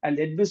and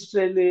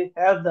administratively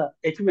have the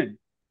acumen,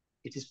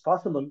 it is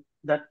possible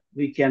that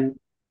we can,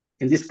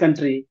 in this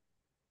country,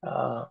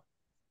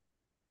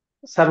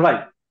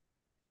 survive.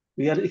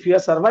 If we are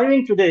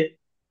surviving today,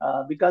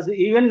 because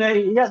even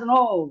he has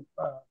no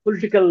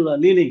political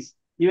leanings.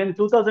 Even in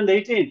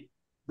 2018,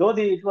 though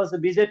it was the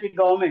BJP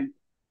government,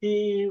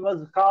 he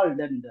was called,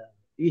 and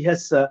he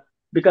has,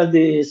 because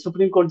the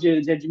Supreme Court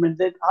judgment,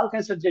 that all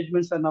kinds of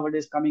judgments are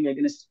nowadays coming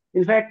against.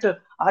 In fact,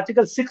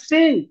 Article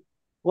 16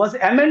 was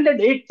amended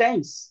 8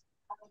 times.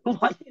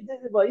 Why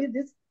is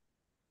this?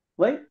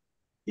 Why?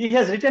 He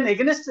has written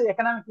against the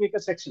economic weaker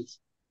sections,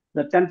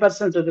 the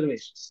 10%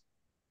 reservations.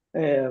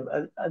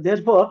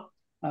 Therefore,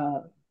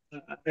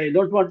 I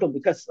don't want to,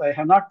 because I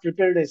have not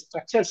prepared a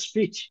structured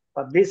speech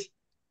for this,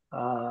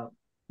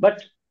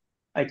 but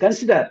I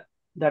consider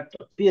that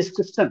P.S.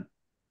 Krishnan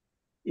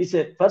is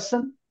a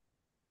person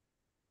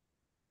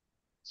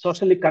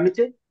socially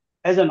committed,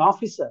 as an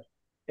officer,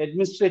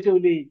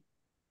 administratively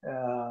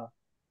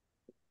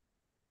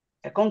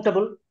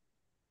accountable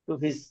to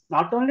his,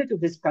 not only to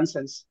his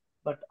concerns,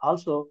 but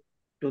also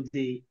to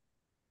the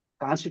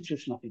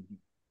Constitution of India.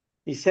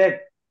 He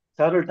said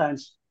several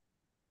times,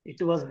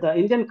 it was the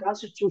Indian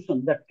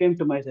Constitution that came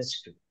to my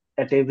rescue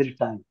at every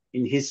time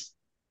in his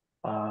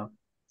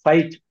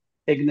fight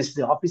against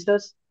the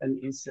officers and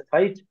his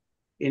fight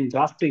in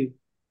drafting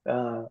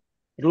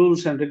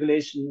rules and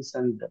regulations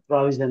and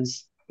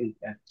provisions in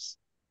acts.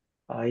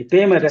 I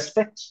pay my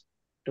respects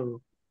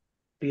to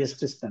P.S.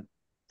 Krishnan.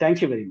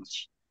 Thank you very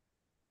much.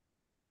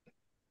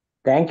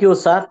 Thank you,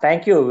 sir.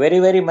 Thank you very,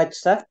 very much,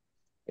 sir.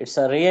 It's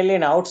a really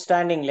an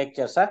outstanding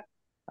lecture, sir.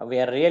 We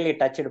are really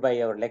touched by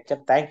your lecture.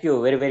 Thank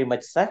you very, very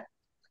much, sir.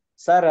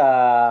 Sir,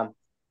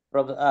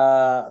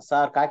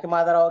 Sir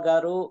Kakimadharao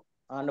Garu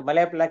and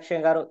Mallepalli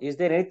Laxmaiah Garu, is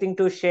there anything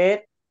to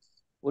share?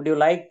 Would you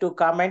like to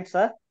comment,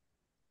 sir?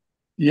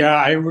 Yeah,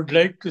 I would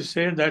like to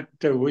say that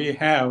we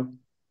have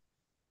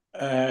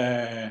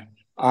Andhra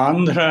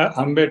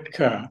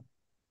Ambedkar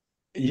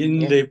in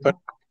the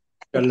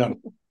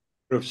Chalam,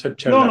 Professor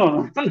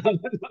Chalam.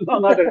 No,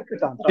 not at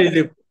all.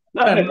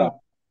 Not at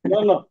all.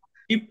 No.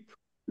 Deep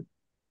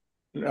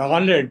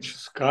knowledge,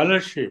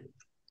 scholarship,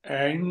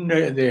 and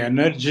the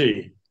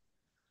energy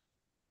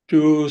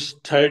to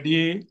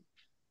study,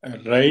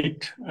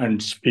 write,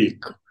 and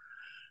speak.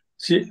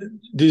 See,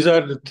 these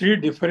are the 3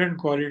 different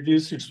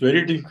qualities. It's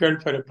very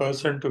difficult for a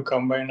person to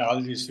combine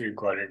all these 3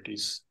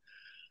 qualities.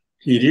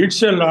 He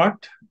reads a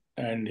lot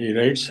and he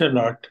writes a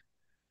lot,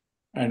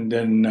 and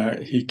then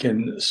he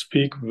can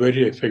speak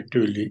very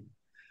effectively.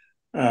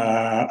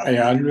 I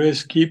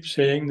always keep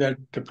saying that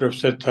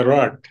Professor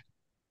Tharwat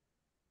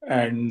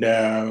and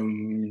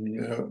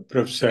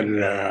Professor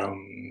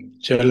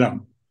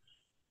Chalam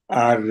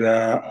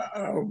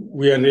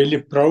we are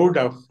really proud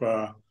of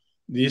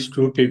these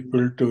 2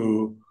 people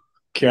to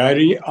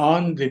carry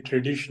on the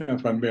tradition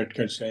of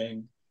Ambedkar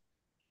saying,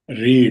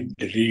 read,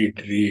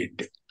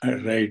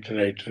 write,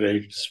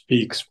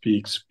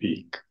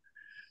 speak.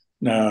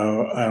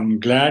 Now, I'm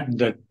glad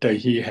that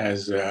he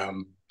has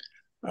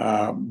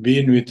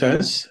been with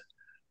us,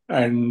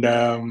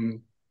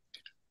 and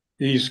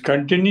he's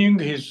continuing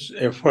his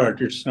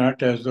effort. It's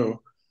not as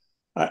though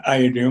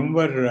I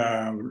remember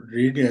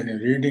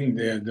reading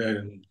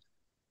the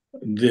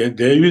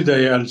Devi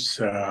Dayal's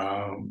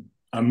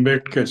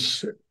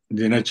Ambedkar's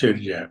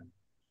Dinacharya.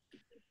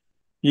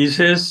 He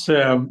says,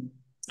 I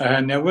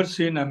have never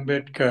seen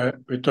Ambedkar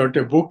without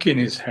a book in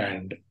his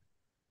hand.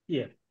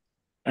 Yeah.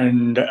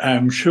 And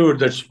I'm sure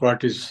that's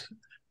what is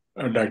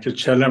Dr.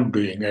 Chalam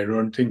doing. I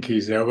don't think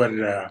he's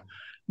ever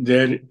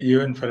there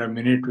even for a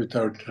minute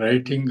without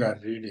writing or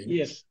reading.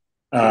 Yes.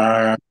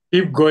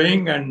 Keep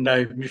going, and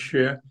I wish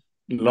you a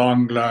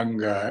long,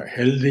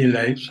 healthy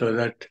life so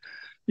that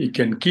you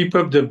can keep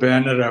up the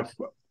banner of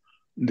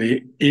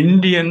the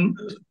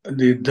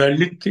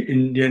Dalit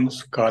Indian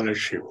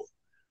scholarship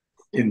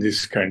in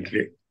this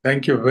country.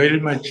 Thank you very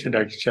much,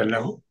 Dr.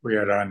 Chalam. We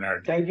are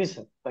honored. Thank you,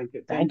 sir. Thank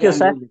you. Thank you,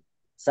 sir.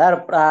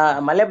 Sir,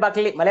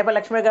 Mallepalli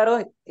Laxmaiah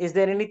Garu, is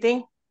there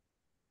anything?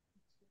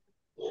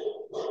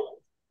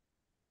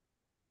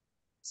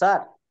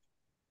 Sir,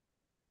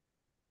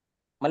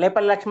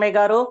 Mallepalli Laxmaiah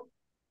Garu.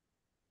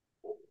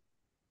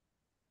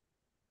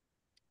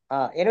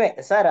 Anyway,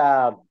 sir,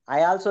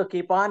 I also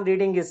keep on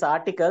reading his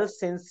articles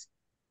since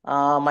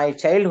my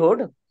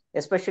childhood,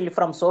 especially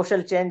from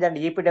Social Change and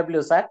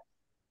EPW, sir.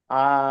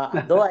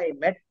 Though I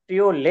met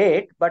you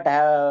late, but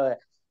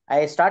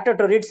I started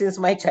to read since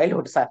my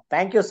childhood, sir.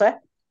 Thank you, sir.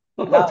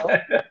 Now,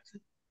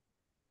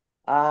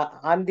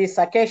 on this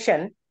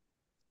occasion,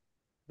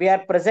 we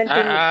are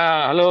presenting.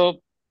 Hello.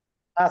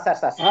 Sir.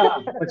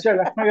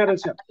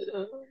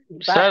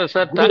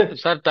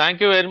 Sir,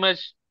 thank you very much.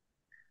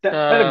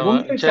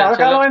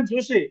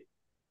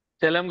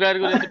 Chalam గారి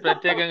గురించి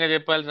ప్రత్యేకంగా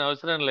చెప్పాల్సిన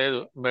అవసరం లేదు,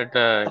 but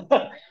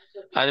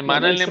అది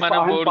మనల్ని మనం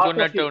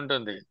పోడుకున్నట్టు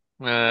ఉంటుంది.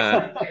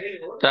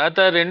 తర్వాత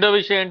రెండో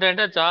విషయం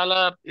ఏంటంటే చాలా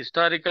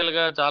హిస్టారికల్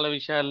గా చాలా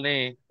విషయాల్ని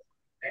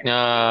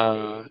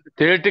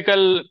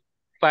థియరిటికల్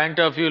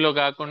పాయింట్ ఆఫ్ వ్యూలో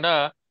కాకుండా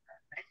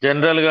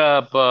జనరల్ గా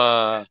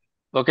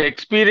ఒక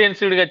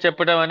ఎక్స్పీరియన్స్డ్ గా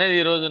చెప్పడం అనేది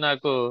ఈరోజు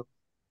నాకు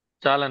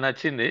చాలా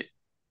నచ్చింది.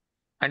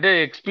 అంటే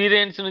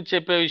ఎక్స్పీరియన్స్ నుంచి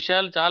చెప్పే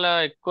విషయాలు చాలా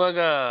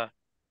ఎక్కువగా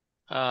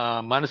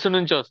మనసు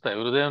నుంచి వస్తాయి,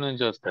 హృదయం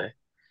నుంచి వస్తాయి.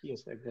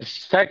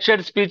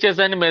 స్ట్రక్చర్డ్ స్పీచెస్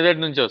అని మెథడ్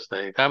నుంచి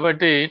వస్తాయి.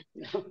 కాబట్టి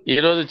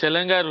ఈరోజు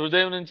చలం గారు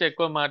హృదయం నుంచి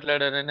ఎక్కువ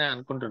మాట్లాడారని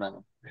అనుకుంటున్నాను.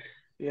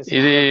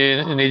 ఇది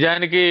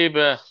నిజానికి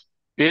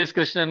పిఎస్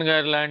కృష్ణన్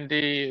గారు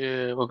లాంటి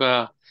ఒక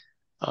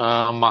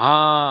మహా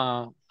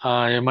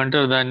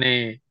ఏమంటారు దాన్ని,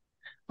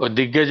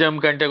 దిగ్గజం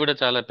కంటే కూడా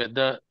చాలా పెద్ద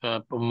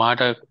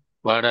మాట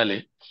వాడాలి.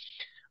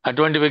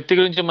 అటువంటి వ్యక్తి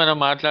గురించి మనం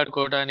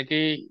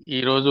మాట్లాడుకోవడానికి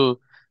ఈరోజు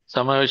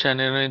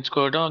సమావేశాన్ని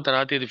నిర్వహించుకోవడం.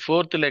 తర్వాత ఇది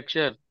 4th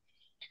lecture.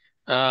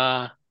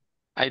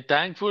 I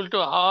thankful to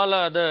all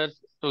others.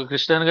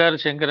 Krishnan గారు,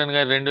 శంకరన్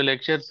గారు 2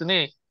 లెక్చర్స్ ని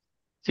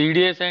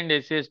CDS and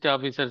SC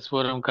officers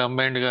forum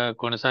combined గా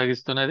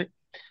కొనసాగిస్తున్నది.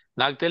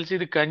 నాకు తెలిసి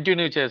ఇది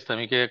కంటిన్యూ చేస్తాం,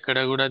 ఇక ఎక్కడ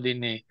కూడా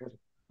దీన్ని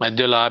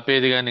మధ్యలో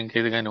ఆపేది కానీ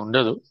ఇంకేది కానీ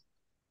ఉండదు.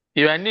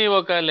 ఇవన్నీ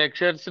ఒక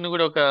లెక్చర్స్ ని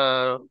కూడా ఒక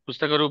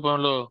పుస్తక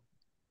రూపంలో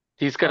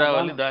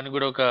తీసుకురావాలి, దానికి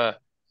కూడా ఒక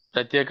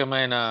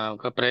ప్రత్యేకమైన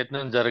ఒక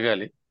ప్రయత్నం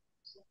జరగాలి.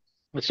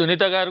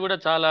 సునీత గారు కూడా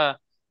చాలా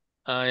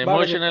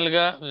ఎమోషనల్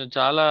గా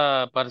చాలా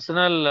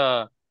పర్సనల్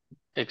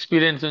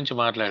ఎక్స్పీరియన్స్ నుంచి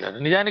మాట్లాడారు.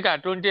 నిజానికి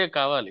అటువంటివే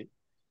కావాలి.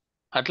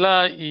 అట్లా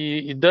ఈ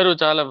ఇద్దరు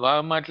చాలా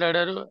బాగా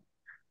మాట్లాడారు.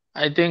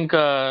 ఐ థింక్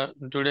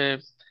టుడే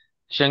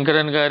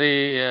శంకరన్ గారి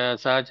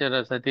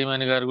సహచర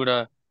సతీమణి గారు కూడా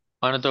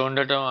మనతో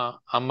ఉండటం,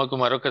 అమ్మకు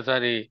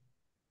మరొకసారి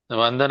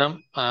వందనం.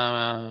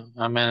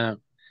 ఆమె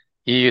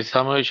ఈ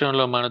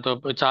సమావేశంలో మనతో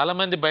చాలా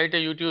మంది బయట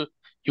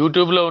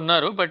యూట్యూబ్ లో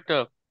ఉన్నారు, బట్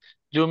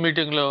జూమ్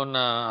మీటింగ్ లో ఉన్న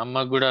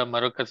అమ్మకు కూడా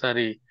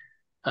మరొకసారి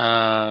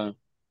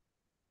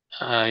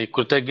ఈ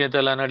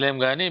కృతజ్ఞతలు అనలేం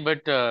కానీ,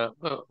 బట్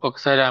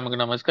ఒకసారి ఆమెకు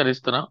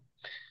నమస్కరిస్తున్నాం.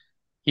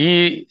 ఈ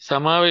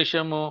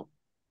సమావేశము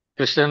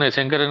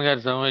శంకరన్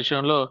గారి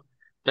సమావేశంలో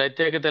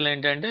ప్రత్యేకతలు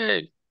ఏంటంటే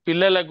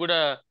పిల్లలకు కూడా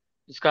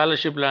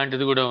స్కాలర్షిప్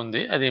లాంటిది కూడా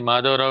ఉంది. అది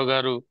మాధవరావు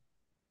గారు,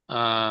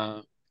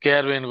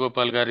 కేఆర్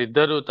వేణుగోపాల్ గారు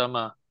ఇద్దరు తమ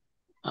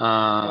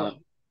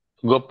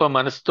గొప్ప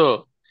మనసుతో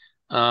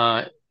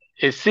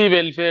ఎస్సీ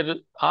వెల్ఫేర్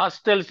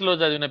హాస్టల్స్ లో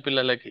చదివిన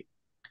పిల్లలకి,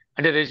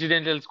 అంటే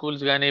రెసిడెన్షియల్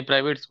స్కూల్స్ కానీ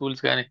ప్రైవేట్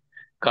స్కూల్స్ కానీ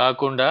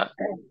కాకుండా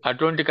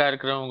అటువంటి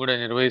కార్యక్రమం కూడా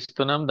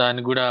నిర్వహిస్తున్నాం.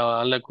 దానికి కూడా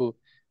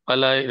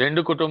వాళ్ళ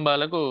 2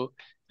 కుటుంబాలకు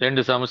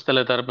 2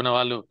 సంస్థల తరపున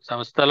వాళ్ళు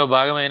సంస్థలో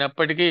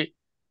భాగమైనప్పటికీ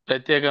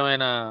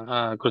ప్రత్యేకమైన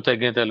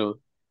కృతజ్ఞతలు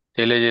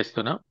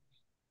తెలియజేస్తున్నాం.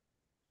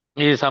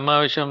 ఈ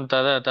సమావేశం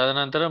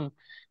తదనంతరం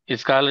ఈ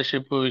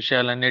స్కాలర్షిప్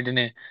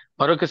విషయాలన్నిటినీ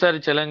మరొకసారి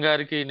చలం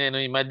గారికి, నేను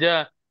ఈ మధ్య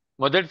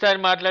మొదటిసారి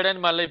మాట్లాడాను,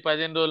 మళ్ళీ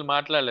 15 రోజులు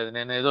మాట్లాడలేదు,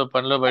 నేను ఏదో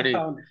పనిలో పడి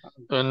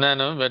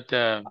ఉన్నాను. బట్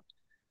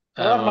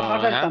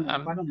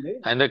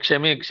ఆయన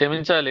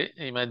క్షమించాలి,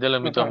 ఈ మధ్యలో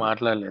మీతో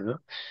మాట్లాడలేదు.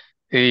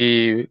 ఈ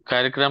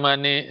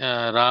కార్యక్రమాన్ని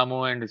రాము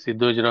అండ్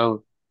సిద్ధోజీరావు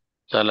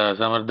చాలా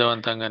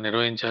సమర్థవంతంగా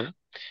నిర్వహించారు.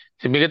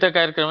 మిగతా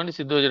కార్యక్రమాన్ని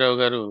సిద్ధోజీరావు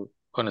గారు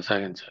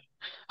కొనసాగించాలి.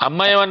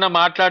 అమ్మాయి ఏమన్నా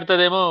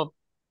మాట్లాడుతుందేమో.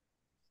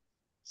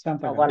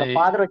 వాళ్ళ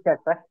ఫాదర్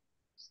వచ్చారు సార్.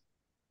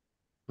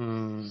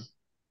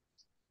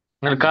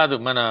 కాదు,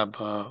 మన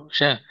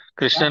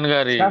కృష్ణన్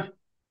గారి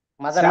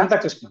మదర్ శాంత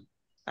కృష్ణ.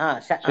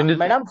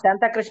 మేడం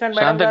శాంత కృష్ణన్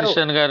మేడం శాంత గారు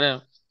కృష్ణన్ గారు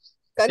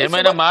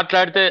ఏమైనా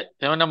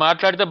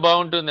మాట్లాడితే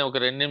బాగుంటుంది, ఒక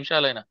 2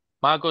 నిమిషాలైనా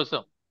మా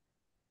కోసం.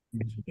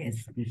 Yes.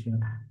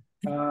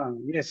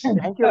 Yes.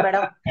 Thank you,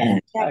 madam.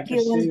 Thank I can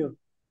see you.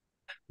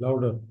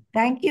 Louder.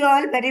 Thank you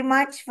all very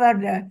much for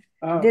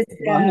this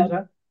Bhavnara.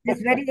 this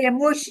very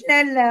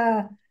emotional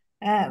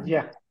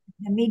Yeah.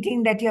 meeting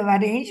that you have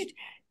arranged.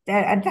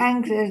 I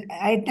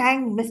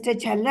thank Mr.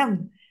 Chalam,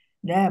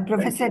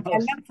 Professor Thank you.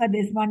 Chalam, for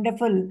this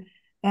wonderful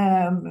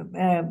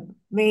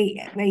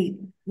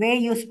way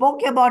you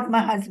spoke about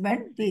my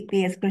husband,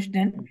 P.S.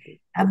 Krishnan.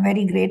 I'm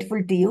very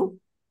grateful to you.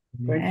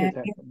 Thank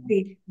you. Thank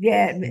you. The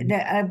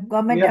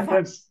government We are of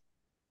friends.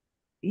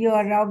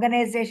 your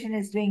organization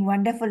is doing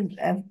wonderful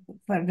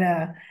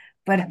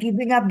for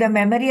keeping up the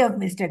memory of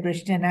Mr.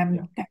 Krishnan. I'm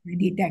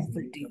really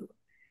thankful to you.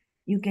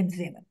 You can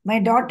say that. My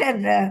daughter,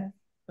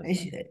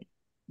 Please.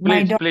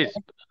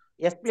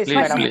 Yes, please, Please,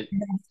 madam. please.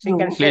 She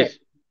can Please.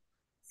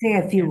 say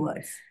a few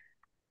words.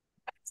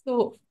 So,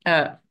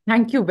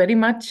 thank you very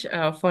much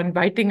for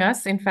inviting us.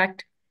 In fact,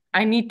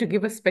 I need to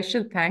give a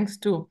special thanks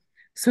to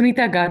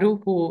Sunitha Garu,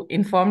 who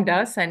informed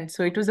us. And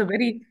so it was a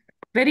very,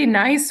 very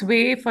nice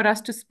way for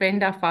us to spend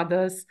our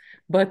father's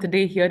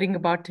birthday, hearing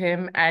about him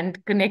and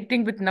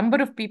connecting with a number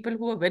of people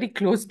who are very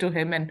close to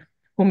him and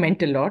who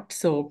meant a lot.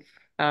 So,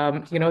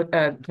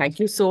 thank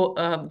you. So,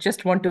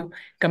 just want to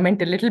comment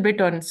a little bit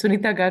on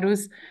Sunitha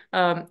Garu's,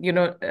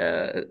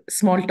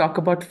 small talk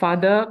about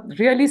father,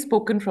 really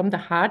spoken from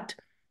the heart.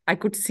 I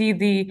could see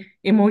the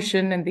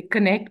emotion and the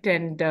connect,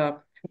 and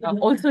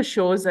also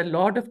shows a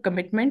lot of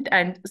commitment.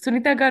 And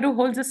Sunitha Garu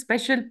holds a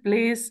special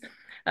place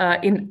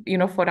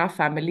for our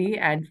family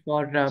and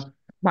for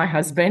my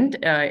husband.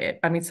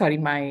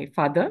 My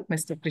father,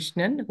 Mr.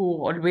 Krishnan, who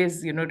always,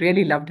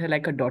 really loved her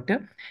like a daughter.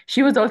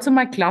 She was also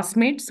my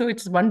classmate, so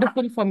it's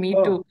wonderful for me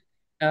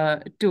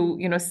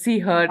to see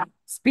her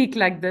speak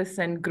like this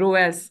and grow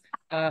as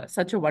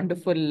such a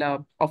wonderful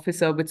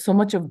officer with so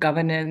much of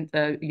governance,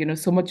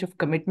 so much of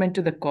commitment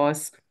to the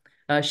cause.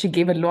 She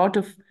gave a lot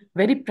of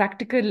very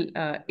practical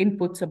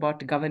inputs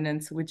about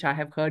governance, which I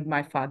have heard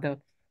my father,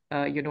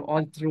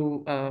 all through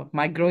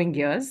my growing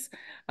years.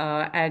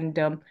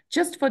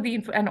 Just for the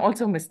and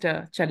also Mr.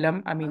 Chalam,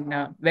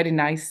 very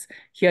nice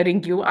hearing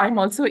you. I'm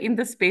also in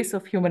the space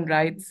of human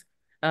rights,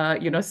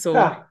 so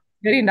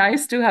very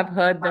nice to have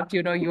heard that,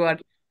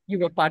 you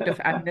were part of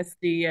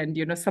Amnesty,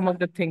 and some of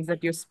the things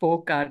that you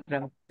spoke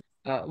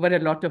were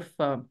a lot of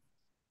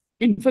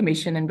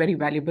information and very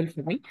valuable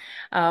for me.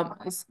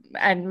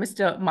 And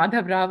Mr.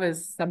 Madhav Rao is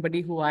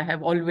somebody who I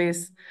have always,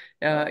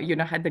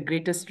 had the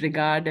greatest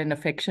regard and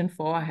affection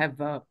for. I have,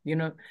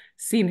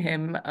 seen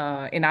him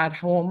in our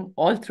home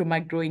all through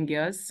my growing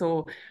years. So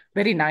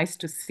very nice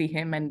to see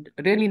him, and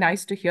really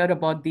nice to hear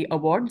about the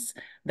awards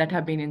that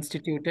have been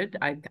instituted.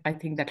 I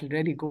think that will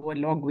really go a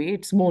long way.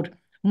 It's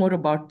more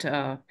about,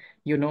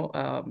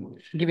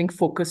 giving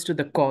focus to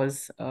the cause,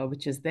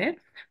 which is there.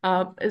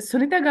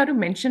 Sunitha Garu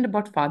mentioned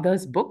about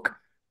father's book.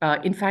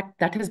 In fact,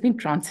 that has been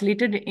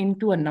translated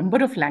into a number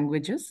of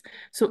languages.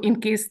 So in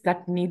case that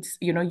needs,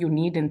 you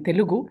need in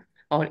Telugu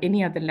or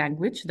any other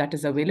language that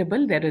is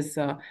available, there is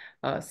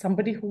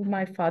somebody who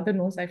my father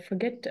knows, I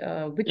forget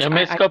which.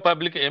 MSCO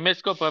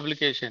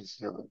Publications.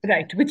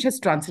 Right, which has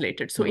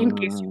translated. So in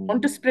case you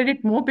want to spread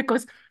it more,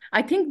 because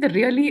I think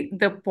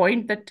the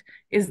point that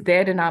is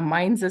there in our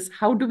minds is,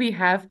 how do we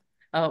have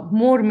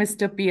more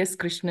Mr. P.S.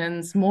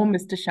 Krishnans, more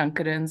Mr.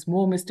 Shankarans,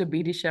 more Mr.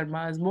 B.D.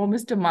 Sharmas, more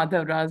Mr.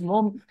 Madhav Ras,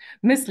 more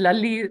Miss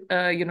Lalli,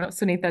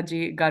 Sunitha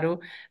Ji Garu,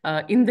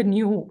 in the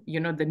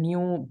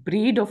new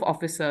breed of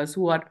officers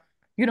who are,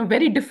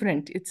 very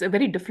different. It's a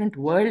very different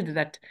world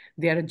that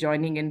they are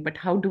joining in. But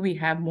how do we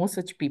have more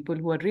such people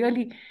who are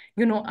really,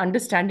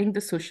 understanding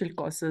the social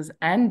causes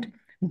and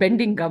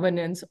bending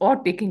governance or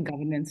taking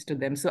governance to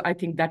them? So I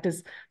think that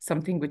is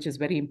something which is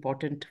very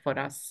important for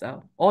us,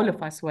 all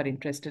of us who are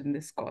interested in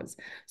this cause.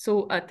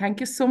 So thank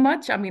you so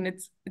much.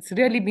 It's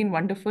really been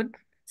wonderful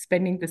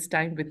spending this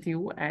time with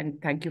you,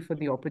 and thank you for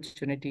the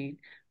opportunity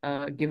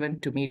given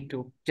to me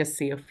to just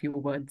say a few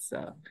words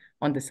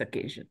on this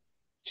occasion.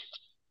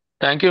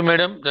 Thank you,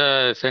 madam.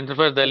 The Center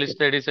for Dalit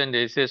Studies and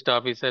ACS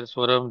Officers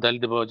Forum,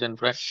 Dalit Bhajan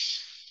Front,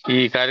 ఈ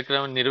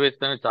కార్యక్రమం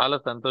నిర్వహిస్తాను చాలా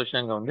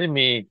సంతోషంగా ఉంది.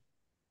 మీ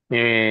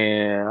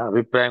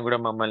అభిప్రాయం కూడా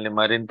మమ్మల్ని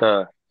మరింత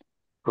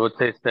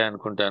ప్రోత్సహిస్తాయి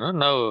అనుకుంటాను.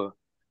 Now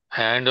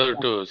hand over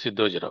to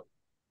సిద్ధోజీ Rao.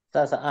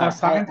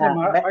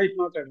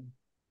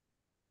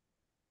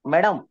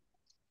 Madam,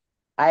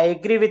 I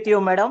agree with you,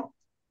 madam.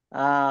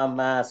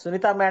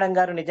 Sunitha Madam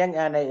Garu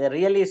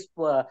really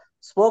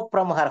spoke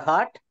from her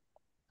heart,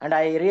 and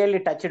I really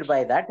touched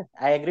by that.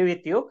 I agree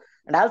with you.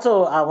 And also,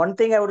 one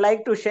thing I would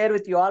like to share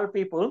with you all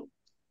people,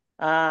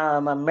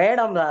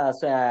 madam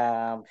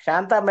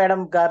Shanta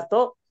madam గారితో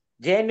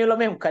జేఎన్యూలో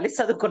మేము కలిసి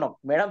చదువుకున్నాం.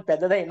 Madam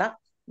పెద్దదైనా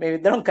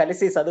మేమిద్దరం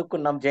కలిసి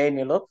చదువుకున్నాం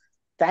జేఎన్యూలో.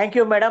 Thank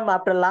you madam.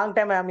 After long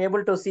time I'm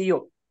able to see you.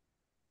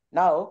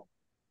 Now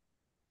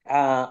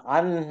I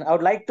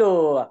would like to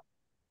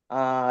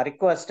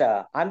request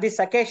on this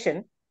occasion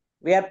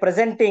we are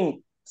presenting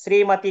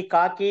Srimati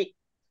Kaki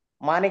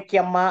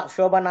Manikyamma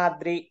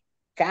Shobhanadri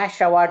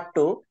Cash Award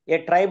to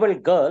a tribal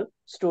girl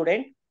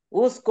student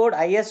who scored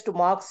highest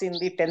marks in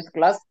the 10th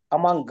class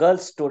among girl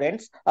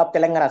students of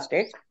Telangana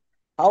state.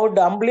 I would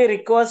humbly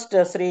request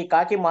Sri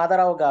Kaki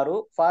Madharao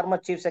Garu, former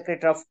Chief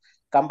Secretary of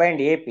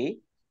Combined AP,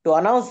 to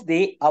announce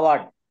the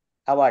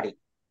awardee.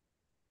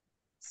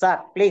 Sir,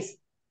 please.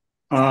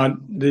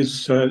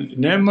 This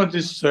name of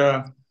this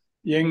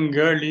young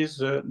girl is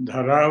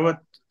Dharavat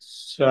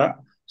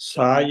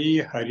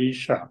Sai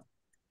Harisha.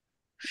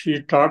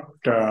 She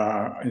topped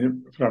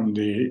from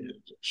the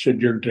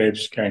scheduled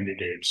tribes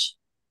candidates.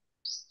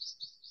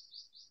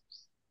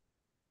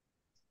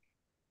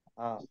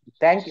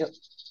 Thank you.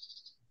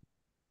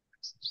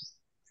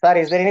 Sir,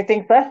 is there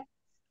anything, sir?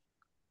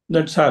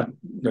 That's all.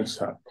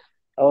 That's all.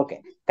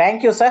 Okay.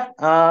 Thank you, sir.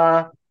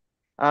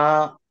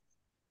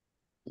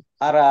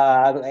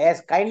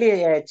 Yes,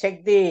 kindly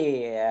check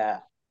the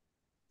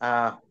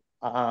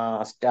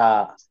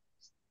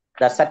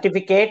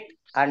certificate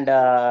and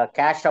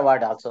cash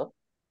award also.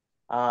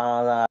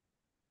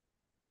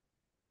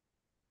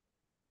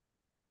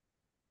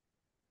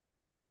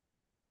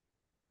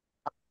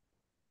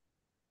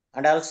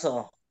 And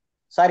also,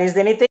 sir, is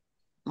there anything?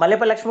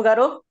 Mallepalli Laxmaiah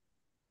Garu?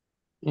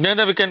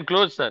 No, we can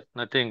close, sir.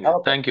 Nothing.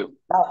 Okay. Thank you.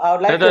 Now, I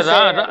would like to say...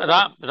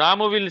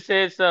 Ramu will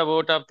say a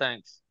vote of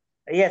thanks.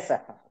 Yes,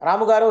 sir.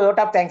 Ramu Garu, vote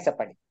of thanks, sir.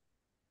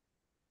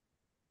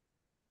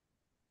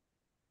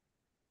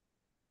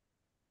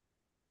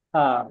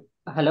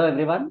 Hello,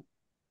 everyone.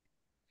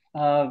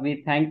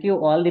 We thank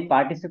you all the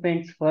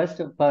participants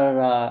first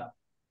for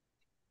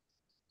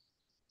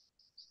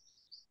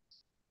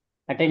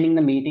attending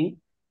the meeting.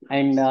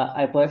 And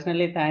I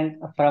personally thank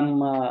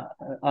from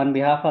on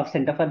behalf of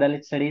Center for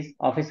Dalit Studies,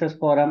 Officers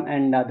Forum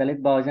and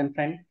Dalit Bahujan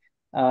Front,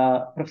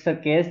 Professor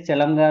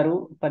K.S.Chalam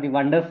Garu for the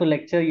wonderful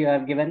lecture you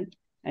have given.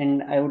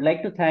 And I would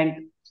like to thank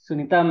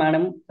Sunitha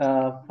Madam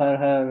for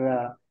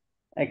her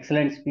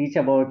excellent speech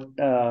about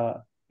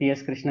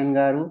P.S. Krishnan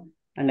Garu.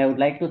 And I would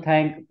like to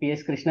thank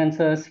P.S. Krishnan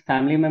sir's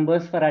family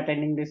members for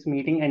attending this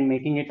meeting and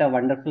making it a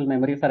wonderful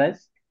memory for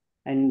us.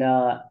 And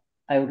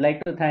I would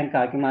like to thank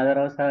Kaki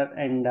Madharao sir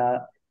and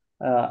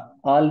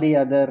all the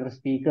other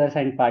speakers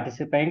and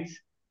participants.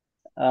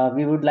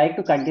 We would like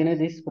to continue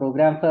this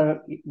program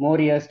for more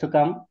years to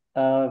come.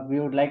 We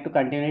would like to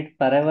continue it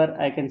forever,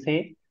 I can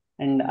say.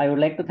 And I would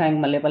like to thank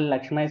Mallepalli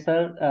Laxmaiah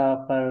sir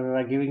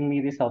for giving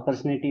me this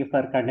opportunity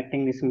for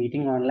conducting this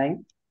meeting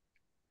online.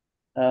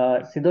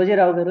 Siddoji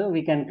Rao Garu,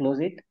 we can close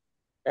it.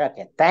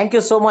 Okay. Thank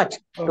you so much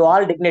to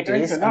all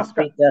dignitaries and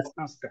speakers.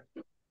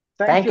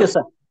 Thank you,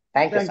 sir.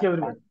 Thank you, sir.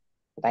 Everyone.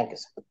 Thank you,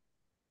 sir.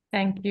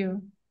 Thank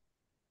you.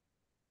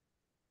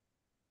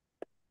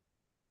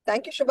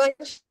 Thank you,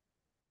 Shubhansh.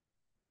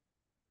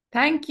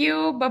 Thank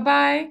you.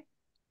 Bye-bye.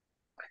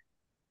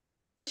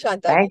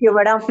 Thank you,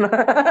 madam.